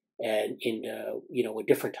and into a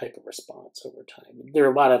different type of response over time. There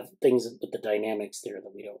are a lot of things with the dynamics there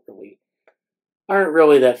that we aren't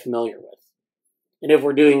really that familiar with. And if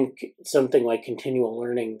we're doing something like continual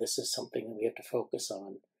learning, this is something that we have to focus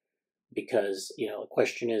on, because the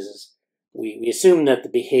question is we assume that the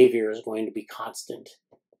behavior is going to be constant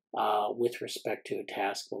with respect to a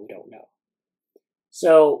task, but we don't know.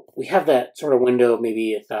 So we have that sort of window,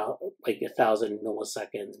 maybe 1,000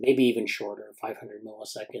 milliseconds, maybe even shorter, 500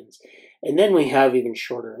 milliseconds. And then we have even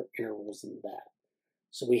shorter intervals than that.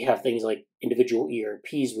 So we have things like individual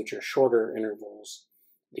ERPs, which are shorter intervals.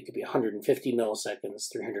 They could be 150 milliseconds,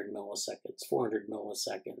 300 milliseconds, 400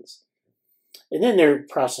 milliseconds. And then there are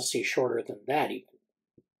processes shorter than that even,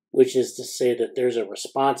 which is to say that there's a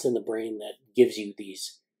response in the brain that gives you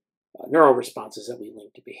these neural responses that we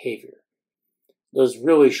link to behavior. Those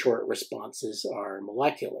really short responses are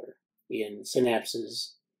molecular in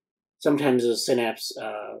synapses. Sometimes those synapse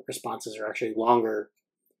responses are actually longer,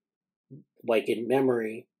 like in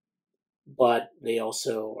memory, but they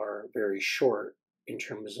also are very short in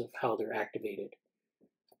terms of how they're activated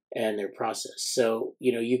and their process. So,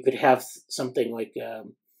 you could have something like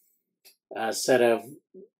a set of,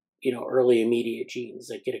 early immediate genes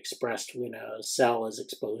that get expressed when a cell is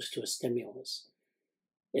exposed to a stimulus.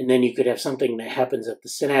 And then you could have something that happens at the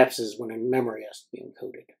synapses when a memory has to be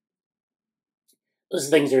encoded. Those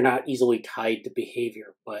things are not easily tied to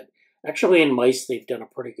behavior, but actually in mice, they've done a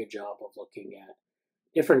pretty good job of looking at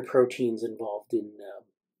different proteins involved in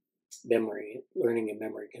memory, learning and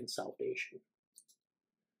memory consolidation.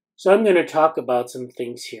 So I'm going to talk about some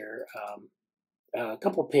things here, a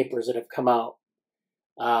couple of papers that have come out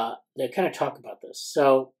that kind of talk about this.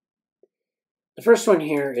 So the first one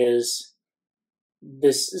here is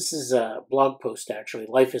this is a blog post, actually,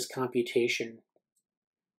 Life is Computation.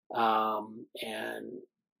 And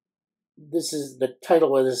this is the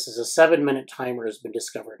title of this is a 7-minute timer has been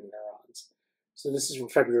discovered in neurons. So this is from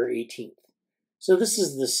February 18th. So this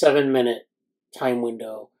is the 7-minute time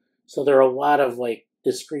window. So there are a lot of like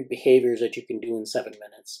discrete behaviors that you can do in 7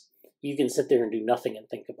 minutes. You can sit there and do nothing and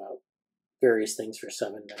think about various things for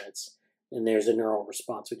 7 minutes. And there's a neural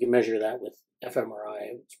response. We can measure that with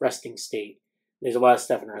fMRI. It's resting state. There's a lot of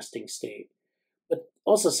stuff in resting state. But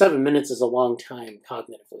also 7 minutes is a long time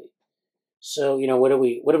cognitively. So, what are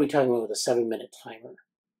we talking about with a 7-minute timer?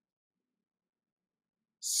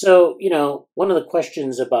 So, one of the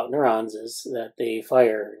questions about neurons is that they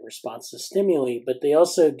fire in response to stimuli, but they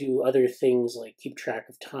also do other things like keep track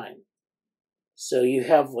of time. So you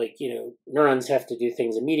have neurons have to do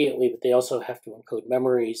things immediately, but they also have to encode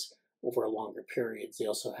memories over longer periods. They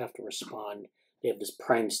also have to respond. They have this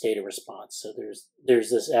prime state of response. So there's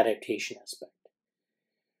this adaptation aspect.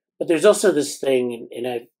 But there's also this thing,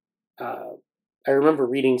 and I remember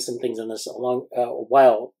reading some things on this a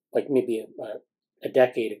while, like maybe a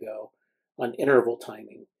decade ago, on interval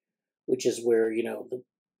timing, which is where,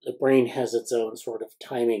 the brain has its own sort of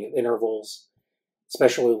timing of intervals,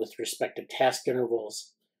 especially with respect to task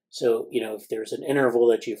intervals. So, if there's an interval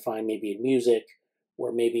that you find maybe in music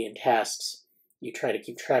or maybe in tasks, you try to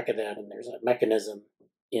keep track of that, and there's a mechanism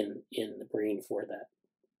in the brain for that.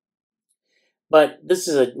 But this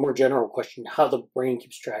is a more general question, how the brain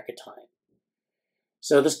keeps track of time.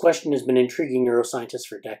 So this question has been intriguing neuroscientists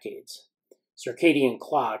for decades. Circadian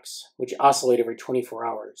clocks, which oscillate every 24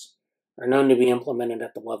 hours, are known to be implemented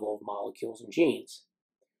at the level of molecules and genes.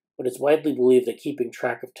 But it's widely believed that keeping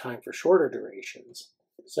track of time for shorter durations,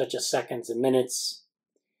 such as seconds and minutes,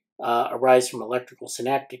 arise from electrical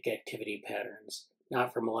synaptic activity patterns,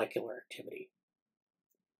 not from molecular activity.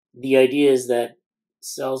 The idea is that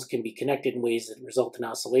cells can be connected in ways that result in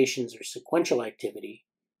oscillations or sequential activity.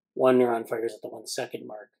 One neuron fires at the 1 second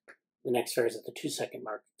mark, the next fires at the 2 second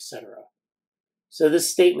mark, etc. So this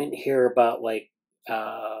statement here about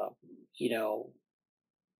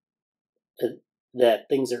that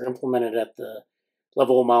things are implemented at the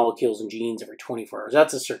level of molecules and genes every 24 hours,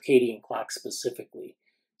 that's a circadian clock specifically.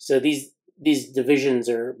 So these divisions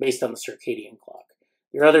are based on the circadian clock.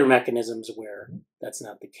 There are other mechanisms where that's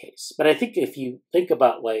not the case. But I think if you think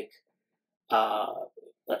about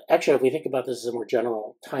actually, if we think about this as a more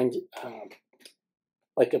general time,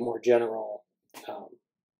 like a more general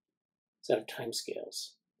set of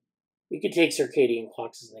timescales, we could take circadian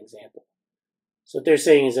clocks as an example. So what they're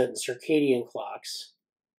saying is that in circadian clocks,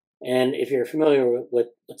 and if you're familiar with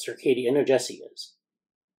what circadian, I know Jesse is,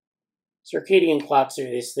 circadian clocks are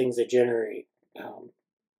these things that generate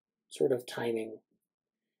sort of timing.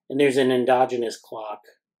 And there's an endogenous clock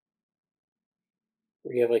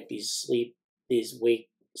where you have these wake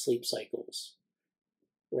sleep cycles,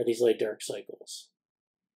 or these light dark cycles.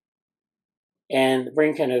 And the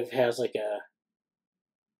brain kind of has a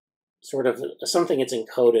sort of something that's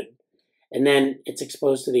encoded, and then it's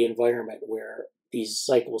exposed to the environment where these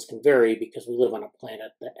cycles can vary because we live on a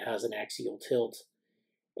planet that has an axial tilt,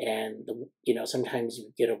 and sometimes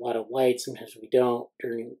we get a lot of light, sometimes we don't,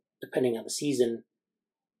 depending on the season.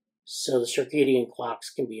 So the circadian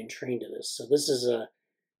clocks can be entrained to this. So this is a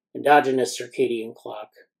endogenous circadian clock.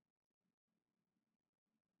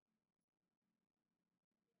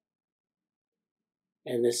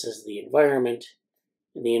 And this is the environment.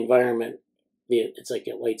 And the environment, it's like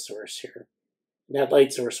a light source here. And that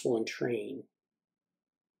light source will entrain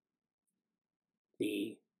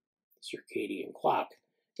the circadian clock.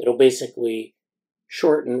 It'll basically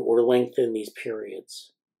shorten or lengthen these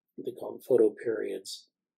periods, they call them photoperiods,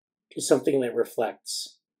 to something that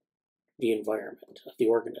reflects the environment of the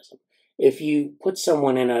organism. If you put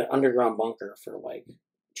someone in an underground bunker for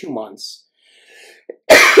 2 months,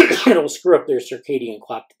 it'll screw up their circadian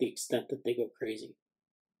clock to the extent that they go crazy.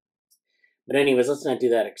 But anyways, let's not do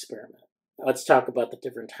that experiment. Let's talk about the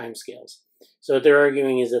different timescales. So what they're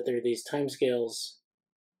arguing is that there are these timescales,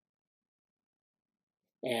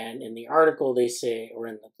 and in the article they say, or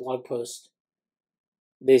in the blog post,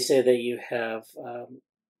 they say that you have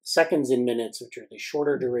seconds and minutes, which are the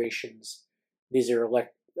shorter durations. These are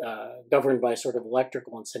governed by sort of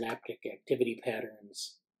electrical and synaptic activity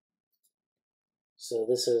patterns. So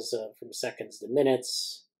this is from seconds to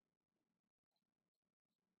minutes.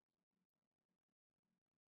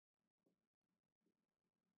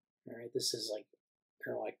 All right, this is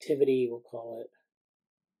neural activity, we'll call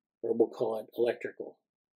it electrical.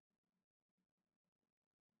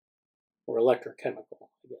 Or electrochemical,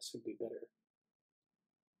 I guess would be better.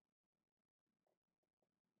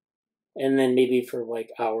 And then maybe for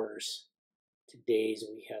hours to days,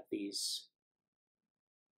 we have these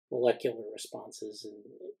molecular responses, and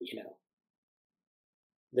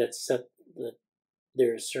that set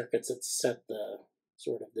there are circuits that set the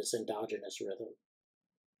sort of this endogenous rhythm.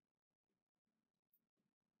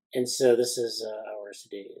 And so this is hours to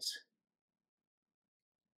days.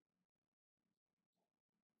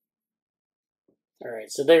 All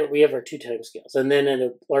right, so there we have our 2 timescales. And then in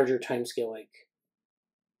a larger timescale,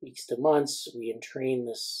 weeks to months, we entrain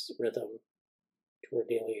this rhythm to our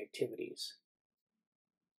daily activities.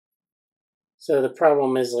 So the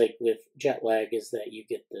problem is with jet lag is that you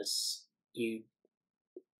get this, you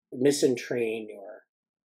misentrain your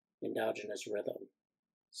endogenous rhythm.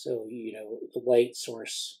 So, the light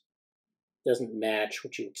source doesn't match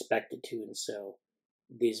what you expect it to, and so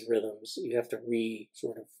these rhythms, you have to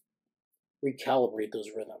recalibrate those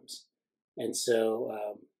rhythms. And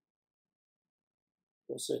so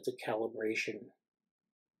also it's a calibration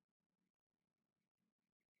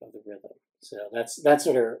of the rhythm. So that's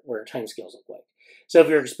where timescales look like. So if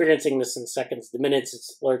you're experiencing this in seconds to minutes,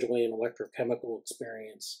 it's largely an electrochemical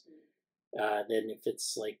experience. Then if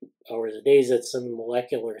it's like hours or days, it's some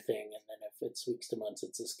molecular thing. And then if it's weeks to months,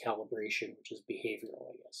 it's this calibration, which is behavioral,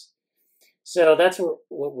 I guess. So that's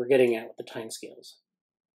what we're getting at with the timescales.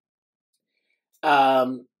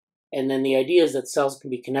 And then the idea is that cells can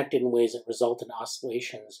be connected in ways that result in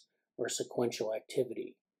oscillations or sequential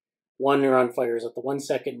activity. One neuron fires at the 1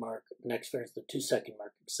 second mark, next fires at the 2 second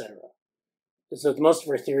mark, etc. So with most of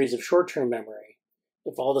our theories of short-term memory,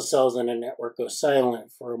 if all the cells in a network go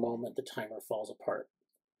silent for a moment, the timer falls apart.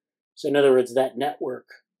 So in other words, that network,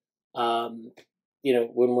 when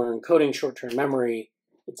we're encoding short-term memory,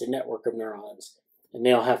 it's a network of neurons, and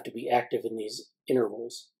they all have to be active in these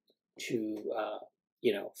intervals to,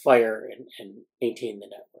 fire and maintain the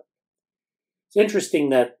network. It's interesting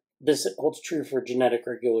that this holds true for genetic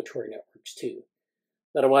regulatory networks too.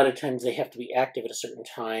 That a lot of times they have to be active at a certain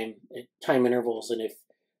time intervals, and if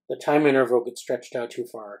the time interval gets stretched out too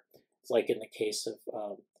far, it's like in the case of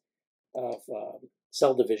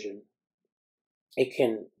cell division, it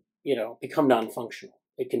can become non-functional.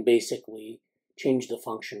 It can basically change the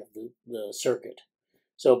function of the circuit.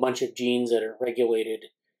 So a bunch of genes that are regulated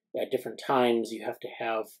at different times, you have to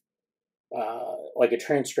have like a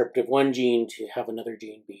transcript of one gene to have another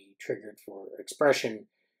gene be triggered for expression.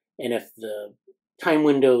 And if the time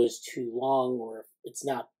window is too long, or if it's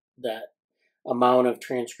not, that amount of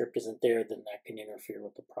transcript isn't there, then that can interfere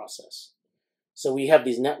with the process. So we have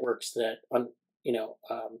these networks that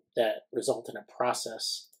that result in a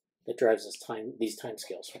process that drives these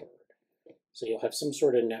timescales forward. So you'll have some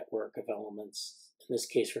sort of network of elements. In this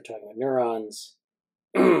case, we're talking about neurons,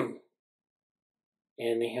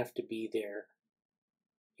 and they have to be there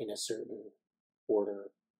in a certain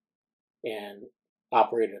order and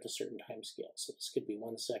operate at a certain time scale. So this could be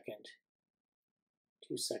 1 second,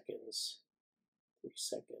 2 seconds, 3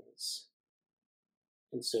 seconds,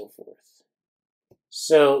 and so forth.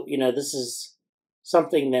 So, this is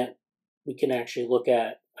something that we can actually look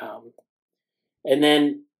at. And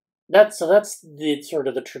then that's the sort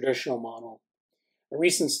of the traditional model. A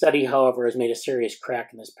recent study, however, has made a serious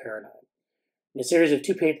crack in this paradigm. In a series of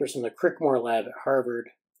 2 papers from the Crickmore lab at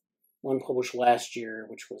Harvard, one published last year,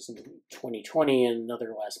 which was in 2020, and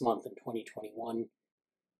another last month in 2021,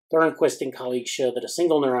 Thornquist and colleagues show that a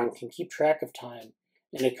single neuron can keep track of time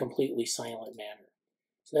in a completely silent manner.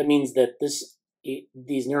 So that means that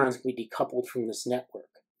these neurons can be decoupled from this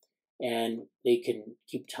network, and they can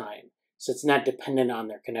keep time. So it's not dependent on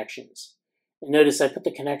their connections. And notice I put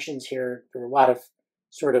the connections here. There are a lot of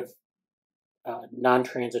sort of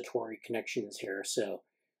non-transitory connections here, so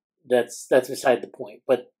that's beside the point.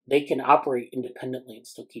 But they can operate independently and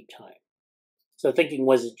still keep time. So thinking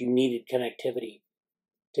was that you needed connectivity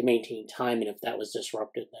to maintain time, and if that was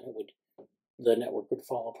disrupted, then the network would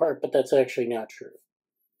fall apart. But that's actually not true.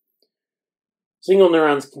 Single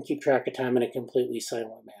neurons can keep track of time in a completely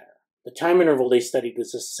silent manner. The time interval they studied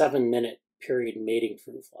was a 7-minute period in mating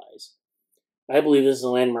fruit flies. I believe this is a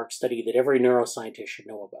landmark study that every neuroscientist should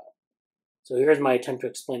know about. So here's my attempt to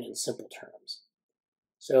explain it in simple terms.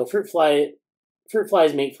 So fruit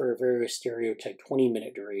flies mate for a very stereotyped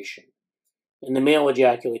 20-minute duration, and the male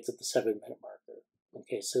ejaculates at the 7-minute marker.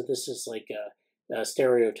 Okay, so this is like a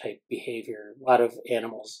stereotype behavior. A lot of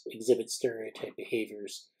animals exhibit stereotype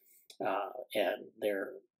behaviors, and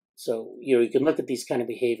you can look at these kind of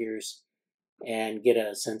behaviors and get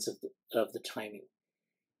a sense of the timing.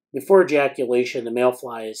 Before ejaculation, the male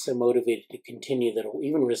fly is so motivated to continue that it will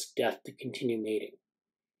even risk death to continue mating.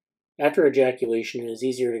 After ejaculation, it is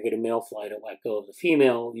easier to get a male fly to let go of the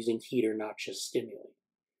female using heat or noxious stimuli.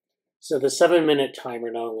 So the 7-minute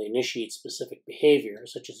timer not only initiates specific behavior,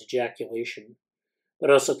 such as ejaculation, but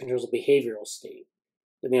also controls the behavioral state,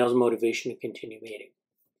 the male's motivation to continue mating.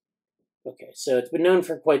 Okay, so it's been known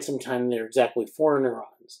for quite some time there are exactly 4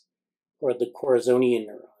 neurons, or the corazonian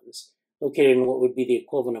neurons, located in what would be the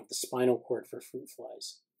equivalent of the spinal cord for fruit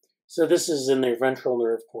flies. So this is in their ventral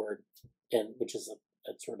nerve cord, which is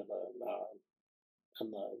sort of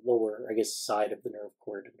on the lower, side of the nerve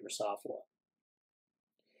cord in Drosophila.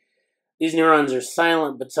 These neurons are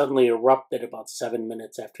silent but suddenly erupt at about 7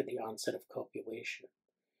 minutes after the onset of copulation.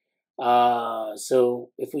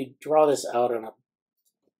 So if we draw this out on a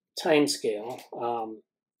time scale,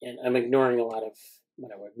 and I'm ignoring a lot of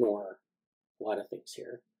things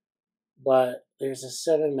here, but there's a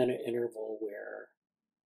 7-minute interval where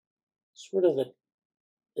sort of the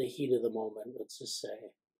heat of the moment, let's just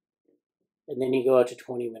say, and then you go out to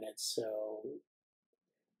 20 minutes. So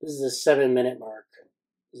this is a 7-minute mark.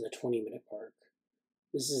 This is a 20-minute mark.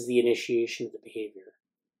 This is the initiation of the behavior.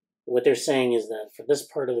 What they're saying is that for this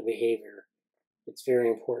part of the behavior, it's very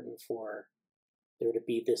important for there to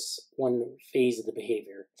be this one phase of the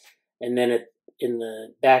behavior. And then in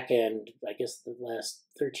the back end, I guess the last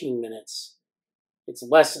 13 minutes, it's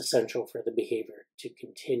less essential for the behavior to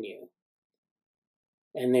continue.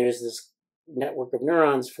 And there's this network of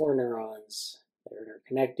neurons, 4 neurons that are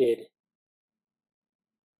connected.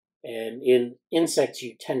 And in insects,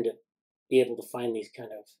 you tend to be able to find these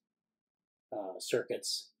kind of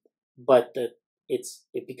circuits, but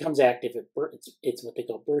it becomes active. It's what they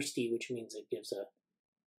call bursty, which means it gives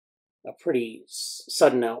a pretty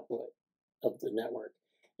sudden output of the network,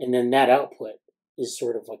 and then that output is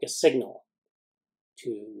sort of like a signal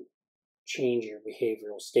to change your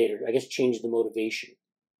behavioral state, or I guess change the motivation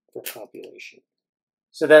for copulation.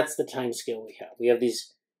 So that's the time scale we have. We have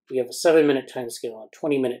a 7-minute time scale, a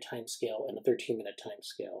 20-minute time scale, and a 13-minute time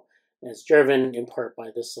scale. And it's driven in part by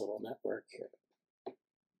this little network here.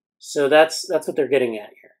 So that's what they're getting at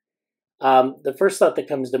here. The first thought that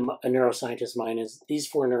comes to a neuroscientist's mind is these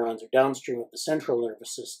 4 neurons are downstream of the central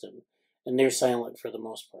nervous system, and they're silent for the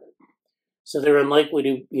most part. So they're unlikely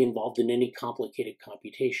to be involved in any complicated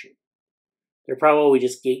computation. They're probably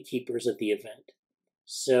just gatekeepers of the event.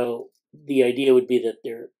 So the idea would be that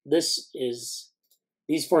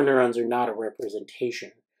these 4 neurons are not a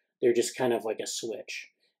representation. They're just kind of like a switch.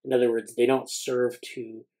 In other words, they don't serve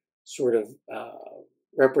to sort of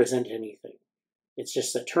represent anything. It's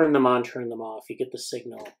just that turn them on, turn them off. You get the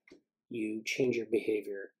signal, you change your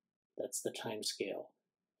behavior. That's the time scale.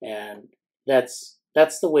 And that's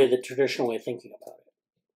the traditional way of thinking about it.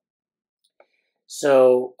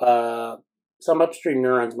 So some upstream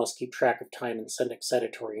neurons must keep track of time and send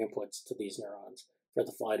excitatory inputs to these neurons for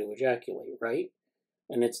the fly to ejaculate, right?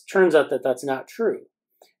 And it turns out that that's not true.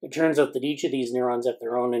 It turns out that each of these neurons have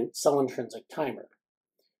their own cell intrinsic timer.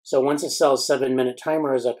 So once a cell's 7-minute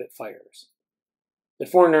timer is up, it fires. The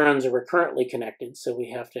 4 neurons are recurrently connected, so we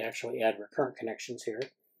have to actually add recurrent connections here.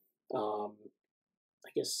 I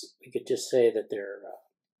guess we could just say that they're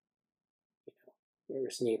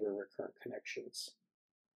nearest neighbor recurrent connections.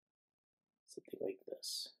 Something like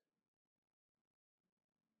this.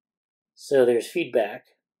 So there's feedback.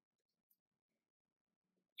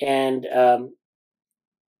 And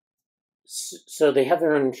so they have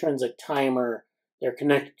their own intrinsic timer. They're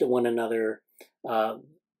connected to one another.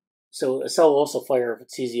 So a cell will also fire if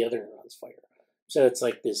it sees the other neurons fire. So it's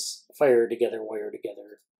like this fire together, wire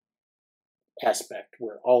together aspect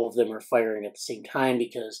where all of them are firing at the same time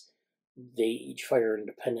because they each fire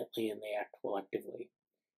independently and they act collectively.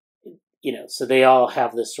 So they all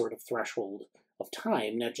have this sort of threshold of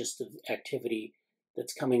time, not just of activity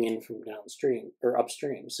that's coming in from downstream or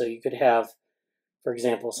upstream. So you could have, for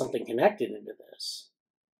example, something connected into this,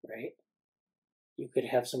 right? You could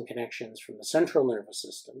have some connections from the central nervous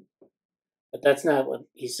system, but that's not what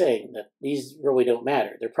he's saying, that these really don't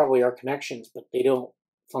matter. There probably are connections, but they don't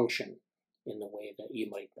function in the way that you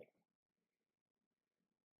might think.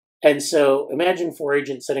 And so imagine 4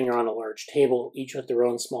 agents sitting around a large table, each with their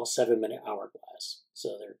own small 7-minute hourglass.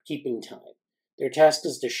 So they're keeping time. Their task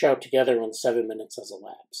is to shout together when 7 minutes has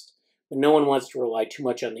elapsed. But no one wants to rely too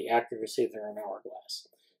much on the accuracy of their own hourglass.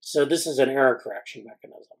 So this is an error correction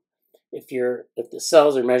mechanism. If the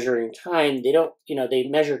cells are measuring time, they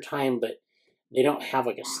measure time, but they don't have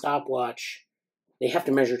like a stopwatch. They have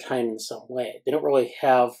to measure time in some way. They don't really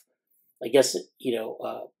have, I guess,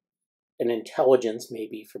 an intelligence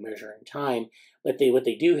maybe for measuring time, but what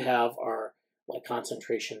they do have are like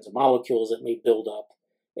concentrations of molecules that may build up,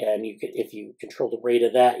 and if you control the rate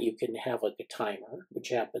of that, you can have like a timer, which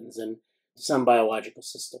happens in some biological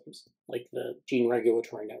systems, like the gene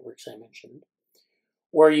regulatory networks I mentioned,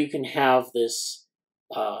 or you can have this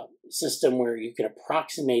system where you can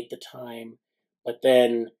approximate the time, but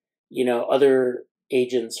then other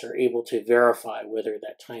agents are able to verify whether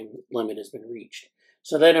that time limit has been reached.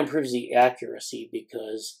 So that improves the accuracy,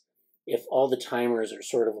 because if all the timers are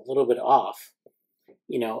sort of a little bit off,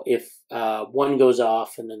 if one goes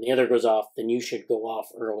off and then the other goes off, then you should go off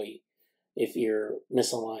early if you're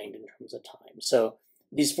misaligned in terms of time. So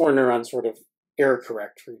these 4 neurons sort of error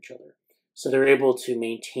correct for each other. So they're able to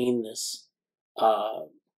maintain this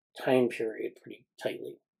time period pretty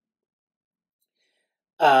tightly.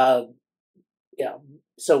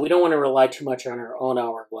 So we don't want to rely too much on our own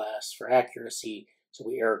hourglass for accuracy, so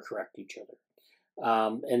we error correct each other.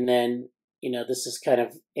 And then, this is kind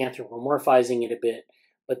of anthropomorphizing it a bit,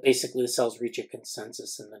 but basically the cells reach a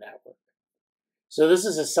consensus in the network. So this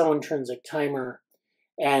is a cell intrinsic timer,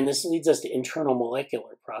 and this leads us to internal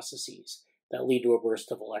molecular processes that lead to a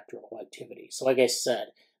burst of electrical activity. So like I said,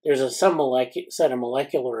 there's some set of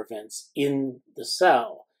molecular events in the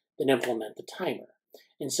cell that implement the timer.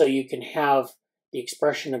 And so you can have the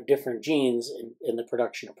expression of different genes in the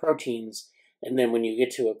production of proteins, and then when you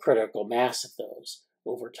get to a critical mass of those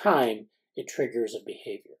over time, it triggers a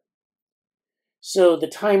behavior. So the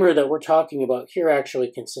timer that we're talking about here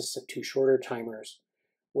actually consists of two shorter timers,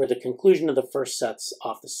 where the conclusion of the first sets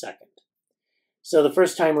off the second. So the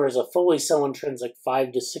first timer is a fully cell-intrinsic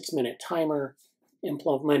 5 to 6 minute timer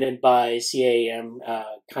implemented by CAM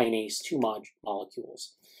kinase 2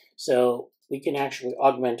 molecules. So we can actually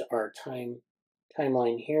augment our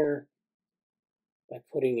timeline here by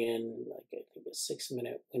putting in, like, I think, a 6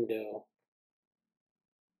 minute window.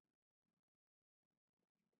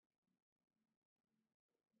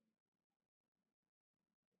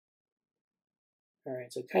 All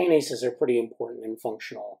right, so kinases are pretty important in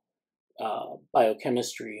functional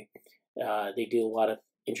biochemistry. They do a lot of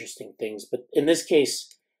interesting things, but in this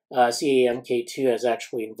case, CAMK2 is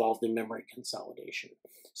actually involved in memory consolidation.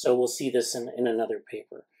 So we'll see this in another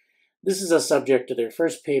paper. This is a subject of their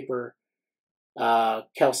first paper.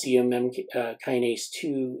 Calcium kinase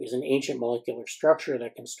 2 is an ancient molecular structure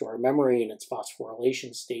that can store memory in its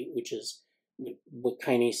phosphorylation state, which is what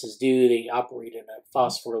kinases do. They operate in a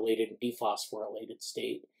phosphorylated and dephosphorylated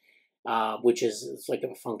state, which is it's like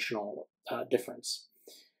a functional difference.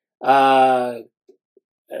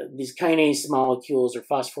 These kinase molecules are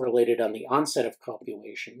phosphorylated on the onset of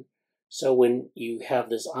copulation. So when you have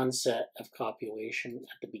this onset of copulation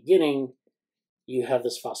at the beginning, you have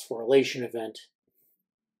this phosphorylation event.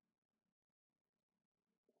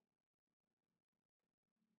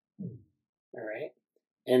 All right.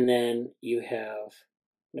 And then you have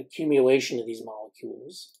an accumulation of these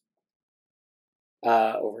molecules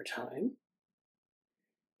over time.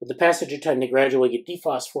 With the passage of time, they gradually get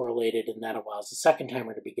dephosphorylated, and that allows the second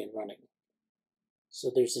timer to begin running.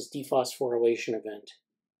 So there's this dephosphorylation event,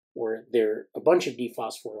 where there are a bunch of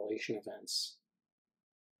dephosphorylation events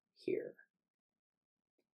here.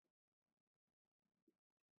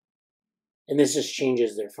 And this just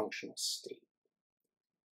changes their functional state.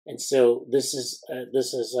 And so this is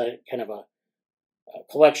a kind of a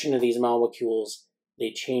collection of these molecules.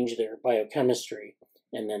 They change their biochemistry,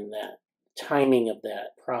 and then that timing of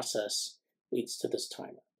that process leads to this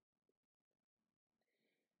timer.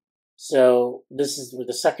 So this is where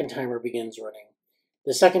the second timer begins running.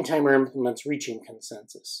 The second timer implements reaching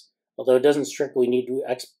consensus. Although it doesn't strictly need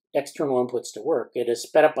external inputs to work, it is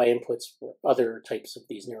sped up by inputs for other types of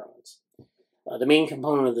these neurons. The main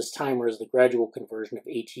component of this timer is the gradual conversion of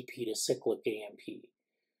ATP to cyclic AMP.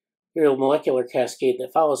 Here, a molecular cascade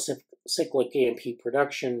that follows cyclic AMP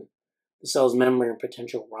production, the cell's memory and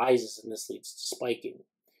potential rises, and this leads to spiking.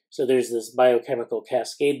 So there's this biochemical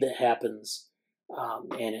cascade that happens,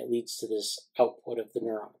 and it leads to this output of the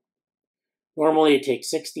neuron. Normally, it takes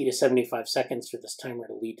 60 to 75 seconds for this timer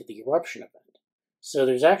to lead to the eruption event. So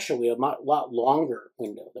there's actually a lot longer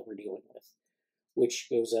window that we're dealing with, which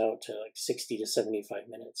goes out to like 60 to 75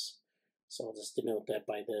 minutes. So I'll just denote that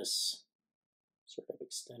by this sort of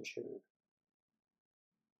extension.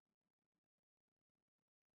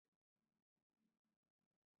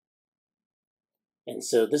 And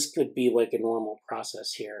so this could be like a normal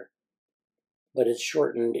process here, but it's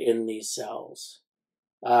shortened in these cells.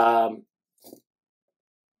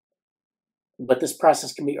 But this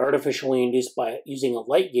process can be artificially induced by using a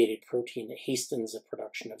light-gated protein that hastens the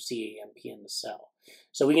production of CAMP in the cell.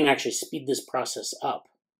 So we can actually speed this process up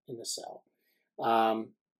in the cell.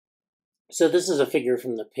 So this is a figure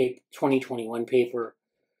from the 2021 paper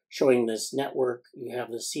showing this network. You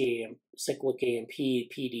have the cyclic AMP,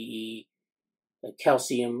 PDE, the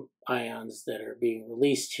calcium ions that are being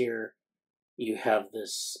released here. You have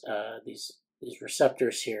this these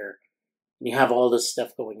receptors here. And you have all this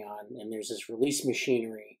stuff going on, and there's this release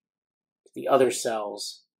machinery to the other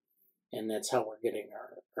cells, and that's how we're getting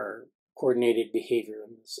our coordinated behavior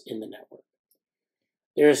in the network.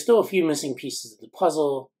 There are still a few missing pieces of the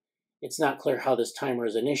puzzle. It's not clear how this timer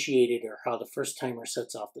is initiated or how the first timer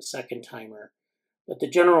sets off the second timer, but the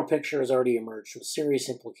general picture has already emerged with serious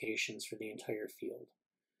implications for the entire field.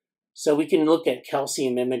 So we can look at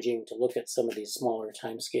calcium imaging to look at some of these smaller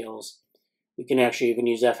timescales. We can actually even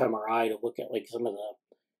use fMRI to look at like some of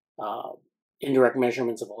the indirect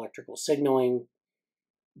measurements of electrical signaling.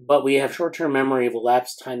 But we have short-term memory of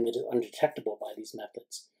elapsed time that is undetectable by these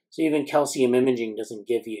methods. So even calcium imaging doesn't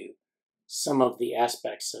give you some of the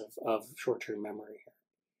aspects of short-term memory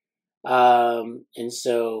here. And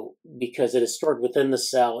so because it is stored within the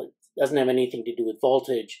cell, it doesn't have anything to do with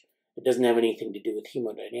voltage. It doesn't have anything to do with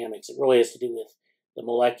hemodynamics. It really has to do with the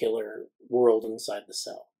molecular world inside the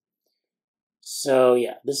cell. So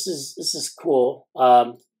yeah, this is cool.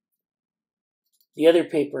 The other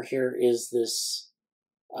paper here is this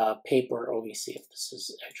paper. Oh, let me see if this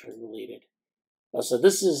is actually related. Oh, so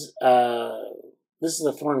this is the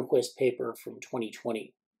Thornquist paper from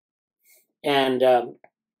 2020, and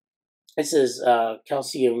this is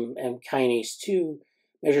calcium M kinase 2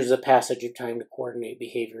 measures the passage of time to coordinate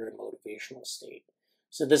behavior and motivational state.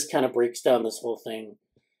 So this kind of breaks down this whole thing.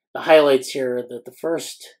 The highlights here are that the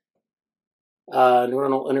first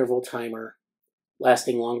neuronal interval timer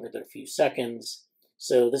lasting longer than a few seconds.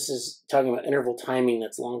 So this is talking about interval timing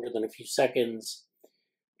that's longer than a few seconds.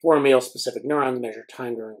 For male-specific neurons measure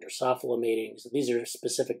time during Drosophila mating. So these are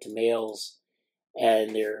specific to males,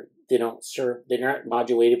 and they're not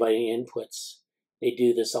modulated by any inputs. They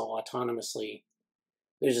do this all autonomously.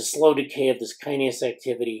 There's a slow decay of this kinase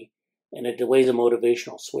activity, and it delays a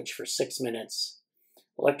motivational switch for 6 minutes.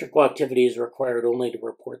 Electrical activity is required only to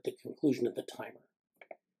report the conclusion of the timer.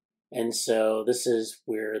 And so this is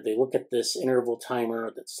where they look at this interval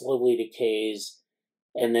timer that slowly decays,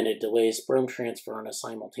 and then it delays sperm transfer and a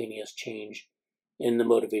simultaneous change in the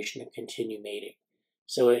motivation to continue mating.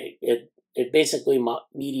 So it basically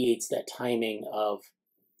mediates that timing of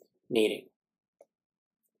mating.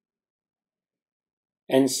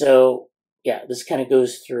 And so, yeah, this kind of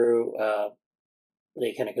goes through,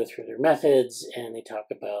 they kind of go through their methods, and they talk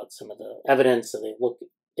about some of the evidence. So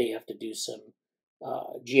they have to do some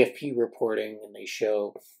GFP reporting, and they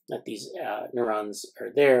show that these neurons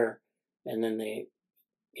are there, and then they,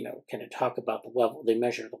 kind of talk about the level. They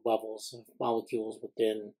measure the levels of molecules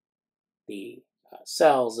within the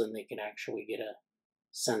cells, and they can actually get a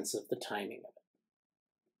sense of the timing of it.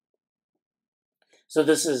 So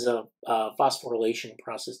this is a phosphorylation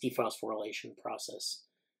process, dephosphorylation process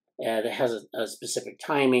that has a specific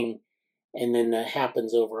timing, and then that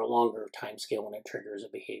happens over a longer time scale when it triggers a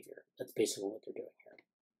behavior. That's basically what they're doing here.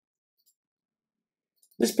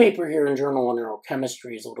 This paper here in Journal of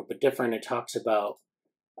Neurochemistry is a little bit different. It talks about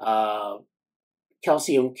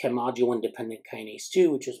calcium chemodulin dependent kinase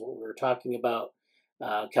 2, which is what we were talking about,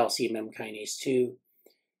 calcium M kinase 2,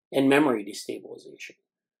 and memory destabilization.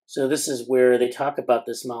 So this is where they talk about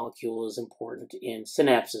this molecule is important in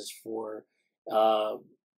synapses for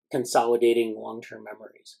consolidating long-term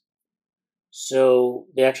memories. So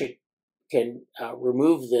they actually can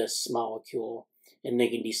remove this molecule, and they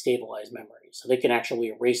can destabilize memories. So they can actually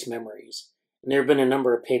erase memories. And there have been a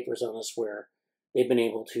number of papers on this where they've been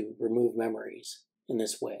able to remove memories in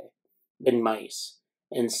this way in mice.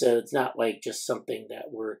 And so it's not like just something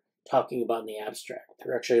that we're talking about in the abstract.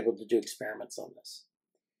 They're actually able to do experiments on this.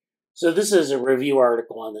 So this is a review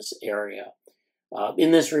article on this area.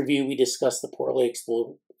 In this review, we discuss the poorly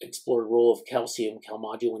explored role of calcium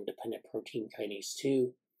calmodulin-dependent protein kinase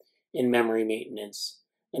 2 in memory maintenance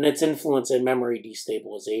and its influence in memory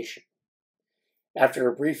destabilization. After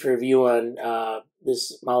a brief review on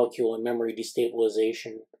this molecule and memory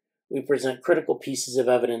destabilization, we present critical pieces of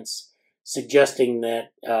evidence suggesting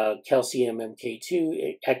that calcium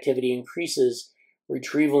MK2 activity increases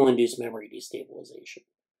retrieval-induced memory destabilization.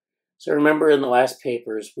 So remember in the last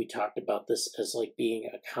papers, we talked about this as like being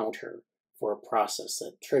a counter for a process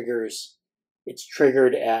that it's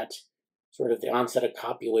triggered at sort of the onset of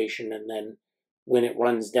copulation, and then when it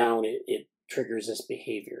runs down, it triggers this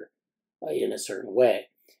behavior in a certain way.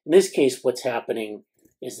 In this case, what's happening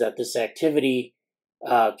is that this activity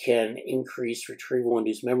can increase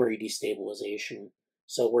retrieval-induced memory destabilization,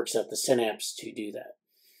 so it works at the synapse to do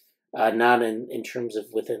that, not in terms of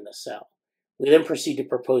within the cell. We then proceed to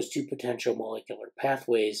propose 2 potential molecular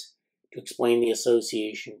pathways to explain the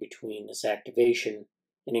association between this activation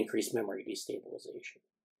and increased memory destabilization.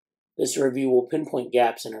 This review will pinpoint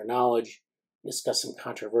gaps in our knowledge and discuss some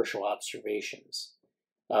controversial observations,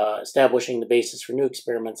 establishing the basis for new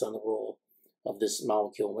experiments on the role of this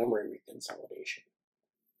molecule memory reconsolidation.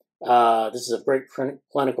 This is of great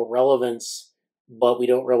clinical relevance, but we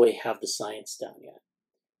don't really have the science down yet.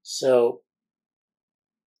 So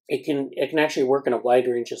it can actually work in a wide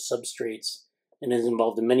range of substrates and is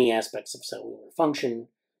involved in many aspects of cellular function,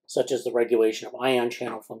 such as the regulation of ion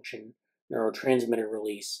channel function, neurotransmitter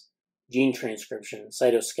release, gene transcription,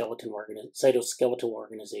 cytoskeletal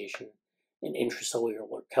organization, and intracellular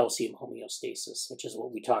calcium homeostasis, which is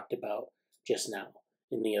what we talked about just now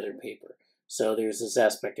in the other paper. So there's this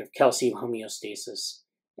aspect of calcium homeostasis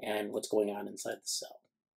and what's going on inside the cell.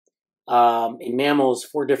 In mammals,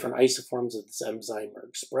 4 different isoforms of this enzyme are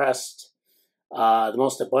expressed. The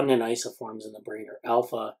most abundant isoforms in the brain are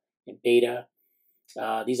alpha and beta.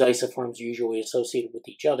 These isoforms are usually associated with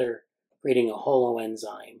each other, creating a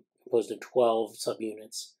holoenzyme composed of 12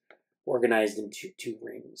 subunits organized into 2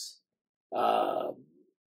 rings.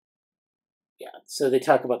 So they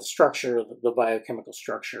talk about the structure, the biochemical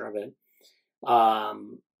structure of it.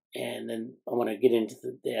 And then I want to get into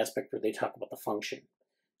the aspect where they talk about the function.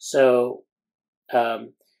 So,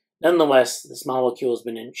 nonetheless, this molecule has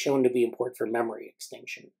been shown to be important for memory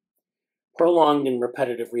extinction. Prolonged and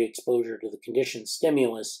repetitive re-exposure to the conditioned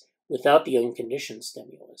stimulus without the unconditioned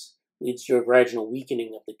stimulus leads to a gradual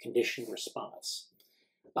weakening of the conditioned response.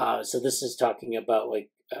 So this is talking about like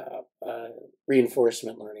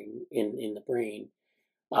reinforcement learning in the brain.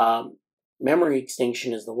 Memory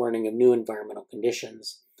extinction is the learning of new environmental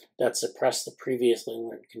conditions that suppress the previously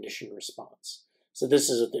learned conditioned response. So this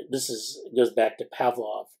goes back to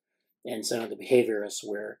Pavlov and some of the behaviorists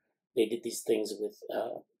where they did these things with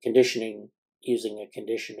conditioning using a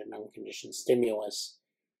conditioned and unconditioned stimulus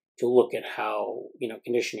to look at how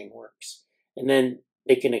conditioning works, and then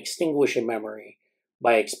they can extinguish a memory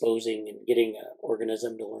by exposing and getting an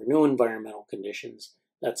organism to learn new environmental conditions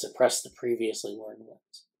that suppress the previously learned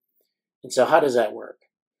ones. And so how does that work?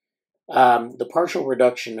 The partial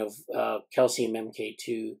reduction of calcium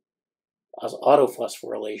MK2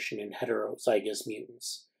 autophosphorylation in heterozygous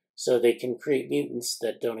mutants. So they can create mutants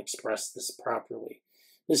that don't express this properly.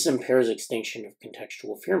 This impairs extinction of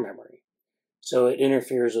contextual fear memory. So it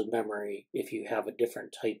interferes with memory if you have a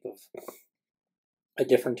different type of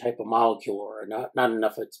molecule or not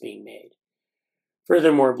enough of it's being made.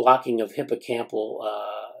 Furthermore, blocking of hippocampal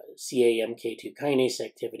CAMK2 kinase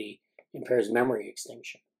activity impairs memory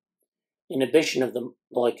extinction. Inhibition of the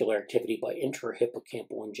molecular activity by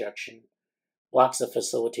intrahippocampal injection blocks the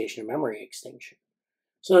facilitation of memory extinction.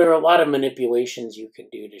 So there are a lot of manipulations you can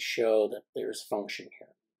do to show that there's function here.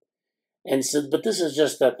 And so, but this is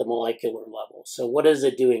just at the molecular level. So what is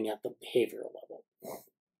it doing at the behavioral level?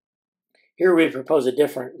 Here we propose a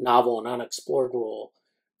different, novel, and unexplored role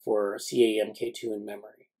for CAMK2 in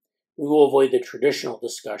memory. We will avoid the traditional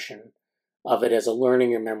discussion of it as a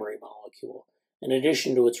learning or memory molecule, in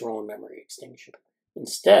addition to its role in memory extinction.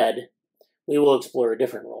 Instead, we will explore a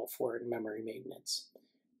different role for it in memory maintenance,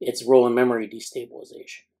 its role in memory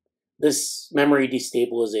destabilization. This memory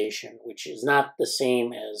destabilization, which is not the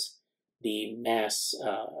same as the mass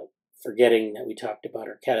forgetting that we talked about,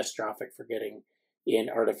 or catastrophic forgetting in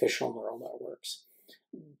artificial neural networks.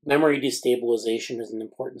 Memory destabilization is an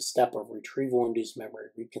important step of retrieval-induced memory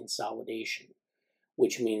reconsolidation,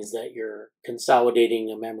 which means that you're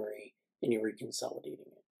consolidating a memory and you're reconsolidating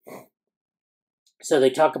it. So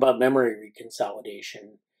they talk about memory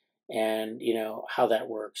reconsolidation and how that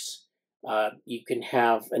works. You can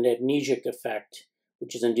have an amnesic effect,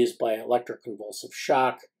 which is induced by electroconvulsive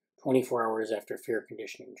shock 24 hours after fear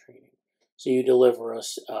conditioning training. So you deliver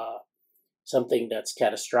us something that's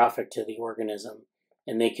catastrophic to the organism,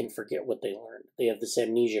 and they can forget what they learned. They have this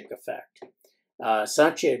amnesic effect.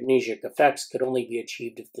 Such amnesic effects could only be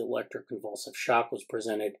achieved if the electroconvulsive shock was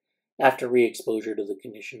presented after re-exposure to the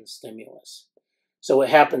conditioned stimulus. So what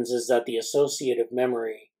happens is that the associative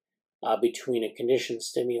memory between a conditioned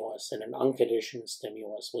stimulus and an unconditioned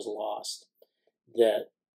stimulus was lost. That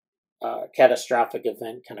catastrophic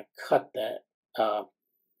event kind of cut that, kind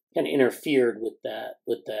of interfered with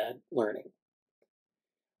that learning.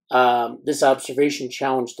 This observation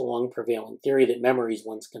challenged the long prevailing theory that memories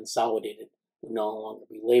once consolidated would no longer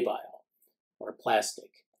be labile or plastic.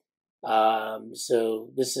 So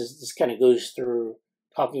this kind of goes through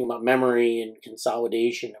talking about memory and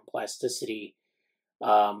consolidation and plasticity.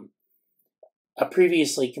 A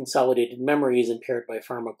previously consolidated memory is impaired by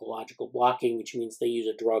pharmacological blocking, which means they use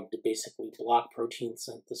a drug to basically block protein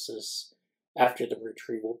synthesis after the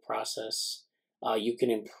retrieval process. You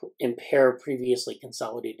can impair previously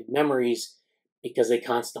consolidated memories because they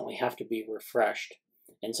constantly have to be refreshed,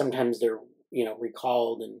 and sometimes they're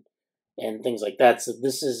recalled and things like that. So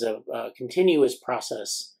this is a continuous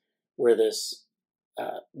process where this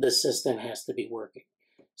system has to be working.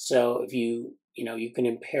 So if you can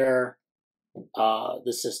impair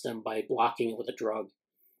the system by blocking it with a drug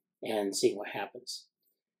and seeing what happens.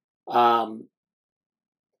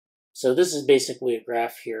 So this is basically a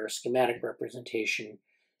graph here, a schematic representation.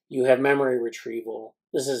 You have memory retrieval.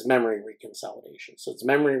 This is memory reconsolidation. So it's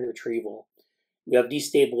memory retrieval. You have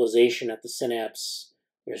destabilization at the synapse.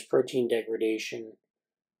 There's protein degradation.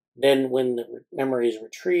 Then when the memory is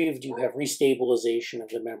retrieved, you have restabilization of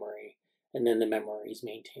the memory, and then the memory is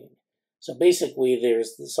maintained. So basically,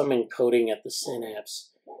 there's some encoding at the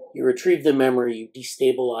synapse. You retrieve the memory, you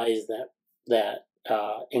destabilize that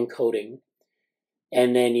encoding,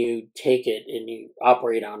 and then you take it and you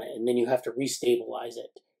operate on it, and then you have to restabilize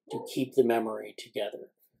it to keep the memory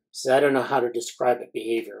together. So I don't know how to describe it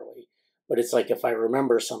behaviorally, but it's like if I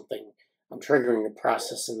remember something, I'm triggering a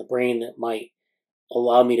process in the brain that might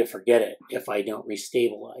allow me to forget it if I don't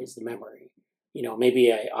restabilize the memory.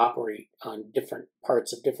 Maybe I operate on different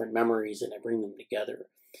parts of different memories and I bring them together.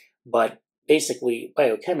 But basically,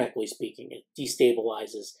 biochemically speaking, it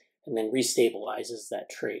destabilizes and then restabilizes that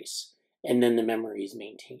trace, and then the memory is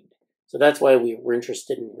maintained. So that's why we're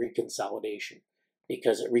interested in reconsolidation,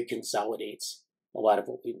 because it reconsolidates a lot of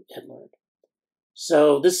what we had learned.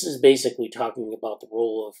 So this is basically talking about the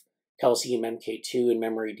role of calcium MK2 in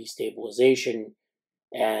memory destabilization,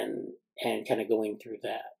 and kind of going through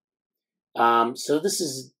that. So this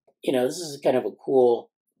is kind of a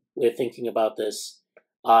cool way of thinking about this.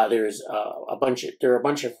 There are a bunch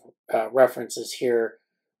of references here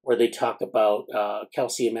where they talk about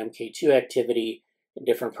calcium MK2 activity in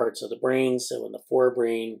different parts of the brain. So in the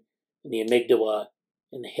forebrain, in the amygdala,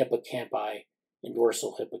 in the hippocampi, and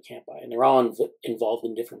dorsal hippocampi, and they're all involved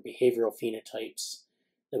in different behavioral phenotypes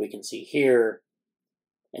that we can see here.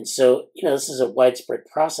 And so, this is a widespread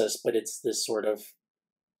process, but it's this sort of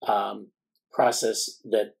process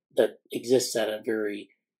that exists at a very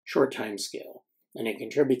short time scale, and it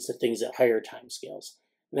contributes to things at higher time scales.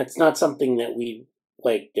 And it's not something that we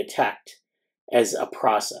detect as a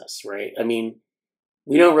process, right? I mean,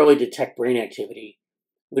 we don't really detect brain activity.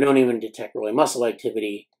 We don't even detect really muscle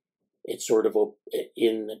activity. It's sort of,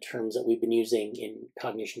 in the terms that we've been using in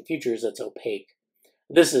cognition futures, that's opaque.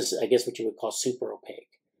 This is, I guess, what you would call super opaque.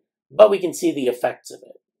 But we can see the effects of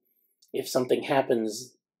it. If something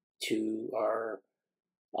happens to our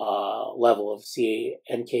level of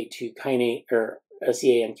CA-MK2 kinase, or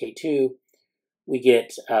CA-MK2, we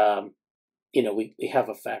get, we have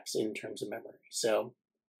effects in terms of memory. So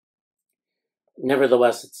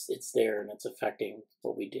nevertheless, it's there and it's affecting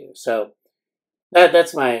what we do. So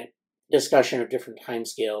that's my discussion of different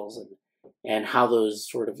timescales and how those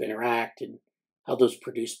sort of interact and how those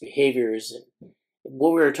produce behaviors. And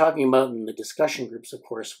what we were talking about in the discussion groups, of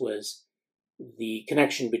course, was the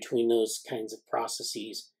connection between those kinds of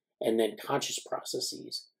processes and then conscious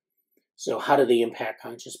processes. So how do they impact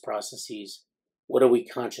conscious processes? What are we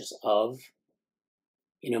conscious of?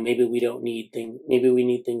 Maybe we don't need maybe we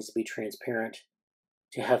need things to be transparent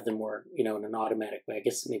to have them work, in an automatic way. I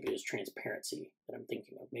guess maybe it was transparency that I'm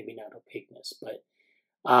thinking of, maybe not opaqueness. But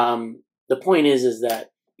the point is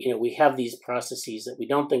that, we have these processes that we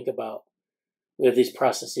don't think about. We have these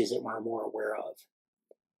processes that we're more aware of,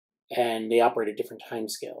 and they operate at different time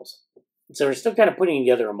scales. And so we're still kind of putting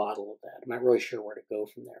together a model of that. I'm not really sure where to go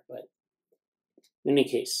from there, but in any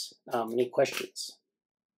case, any questions?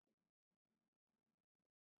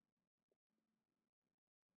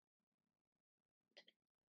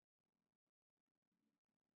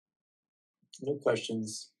 No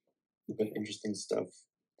questions, but interesting stuff.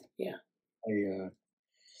 Yeah.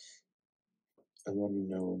 I want to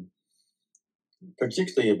know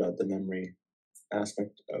particularly about the memory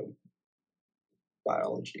aspect of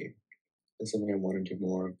biology. It's something I want to do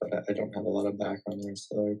more of, but I don't have a lot of background there,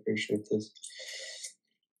 so I appreciate this.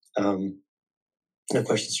 No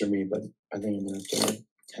questions for me, but I think I'm going to have to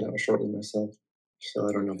head out shortly myself. So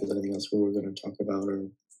I don't know if there's anything else we were going to talk about, or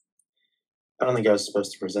I don't think I was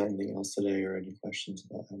supposed to present anything else today or any questions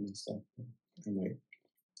about that and stuff. I might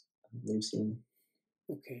leave soon.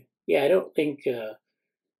 Okay. Yeah, I don't think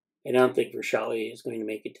Rashali is going to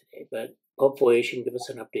make it today, but hopefully she can give us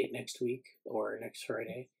an update next week or next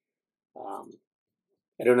Friday.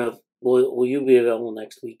 I don't know if will you be available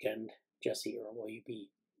next weekend, Jesse, or will you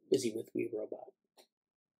be busy with WeRobot?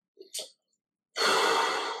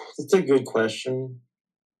 It's a good question.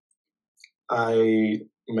 I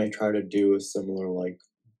may try to do a similar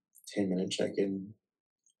 10-minute check-in.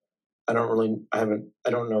 I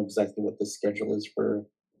don't know exactly what the schedule is for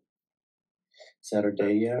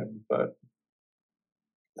Saturday yet, but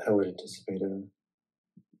I would anticipate a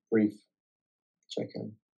brief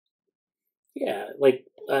check-in. Yeah,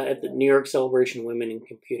 at the New York Celebration of Women in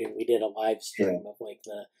Computing, we did a live stream of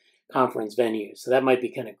the conference venue, so that might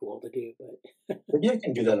be kind of cool to do. But maybe I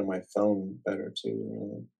can do that on my phone better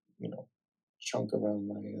too. Chunk around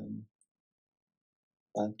my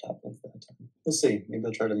laptop at that time. We'll see. Maybe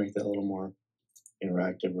I'll try to make that a little more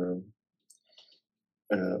interactive or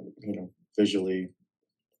visually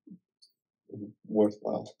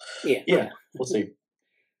worthwhile. Yeah, we'll see.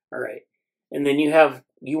 All right. And then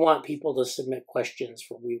you want people to submit questions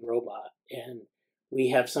for WeRobot, and we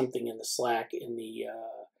have something in the Slack in the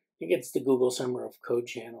I think it's the Google Summer of Code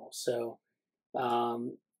channel. So let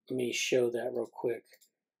me show that real quick.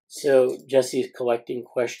 So Jesse's collecting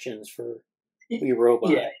questions for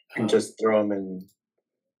WeRobot. Yeah, and just throw them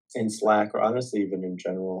in Slack, or honestly even in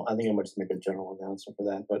general. I think I might just make a general announcement for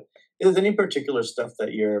that. But is there any particular stuff that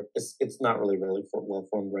it's not really well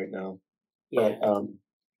formed right now? Yeah. But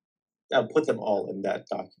I'll put them all in that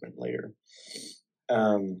document later.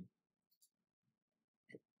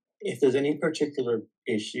 If there's any particular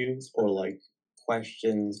issues or like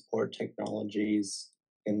questions or technologies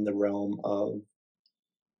in the realm of,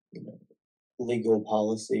 you know, legal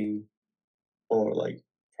policy or like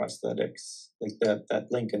prosthetics, like that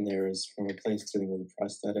link in there is from a place dealing with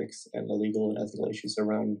prosthetics and the legal and ethical issues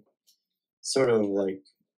around sort of like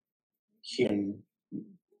human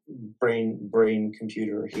brain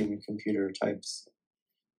computer, human computer types,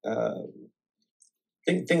 uh,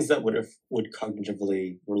 things that would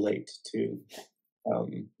cognitively relate to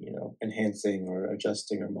enhancing or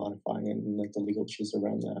adjusting or modifying, and like the legal issues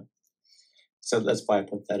around that. So that's why I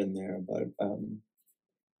put that in there. But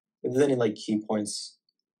if there's any like key points,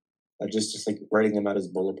 just like writing them out as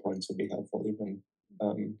bullet points would be helpful, even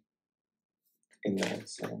in that.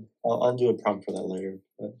 So I'll do a prompt for that later.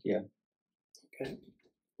 But yeah. Okay.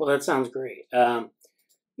 Well, that sounds great.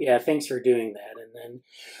 Yeah, thanks for doing that. And then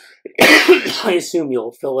I assume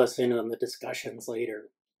you'll fill us in on the discussions later.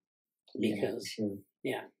 Because,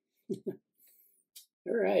 yeah.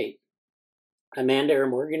 All right. Amanda or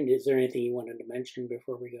Morgan, is there anything you wanted to mention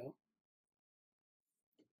before we go?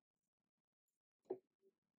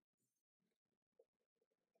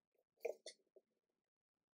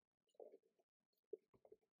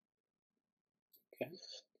 Okay.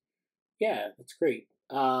 Yeah, that's great.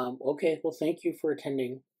 Okay, well, thank you for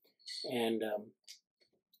attending, and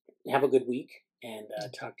have a good week, and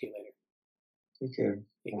talk to you later. Take care.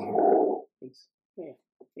 Take care. Thanks. Yeah,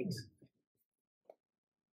 thanks.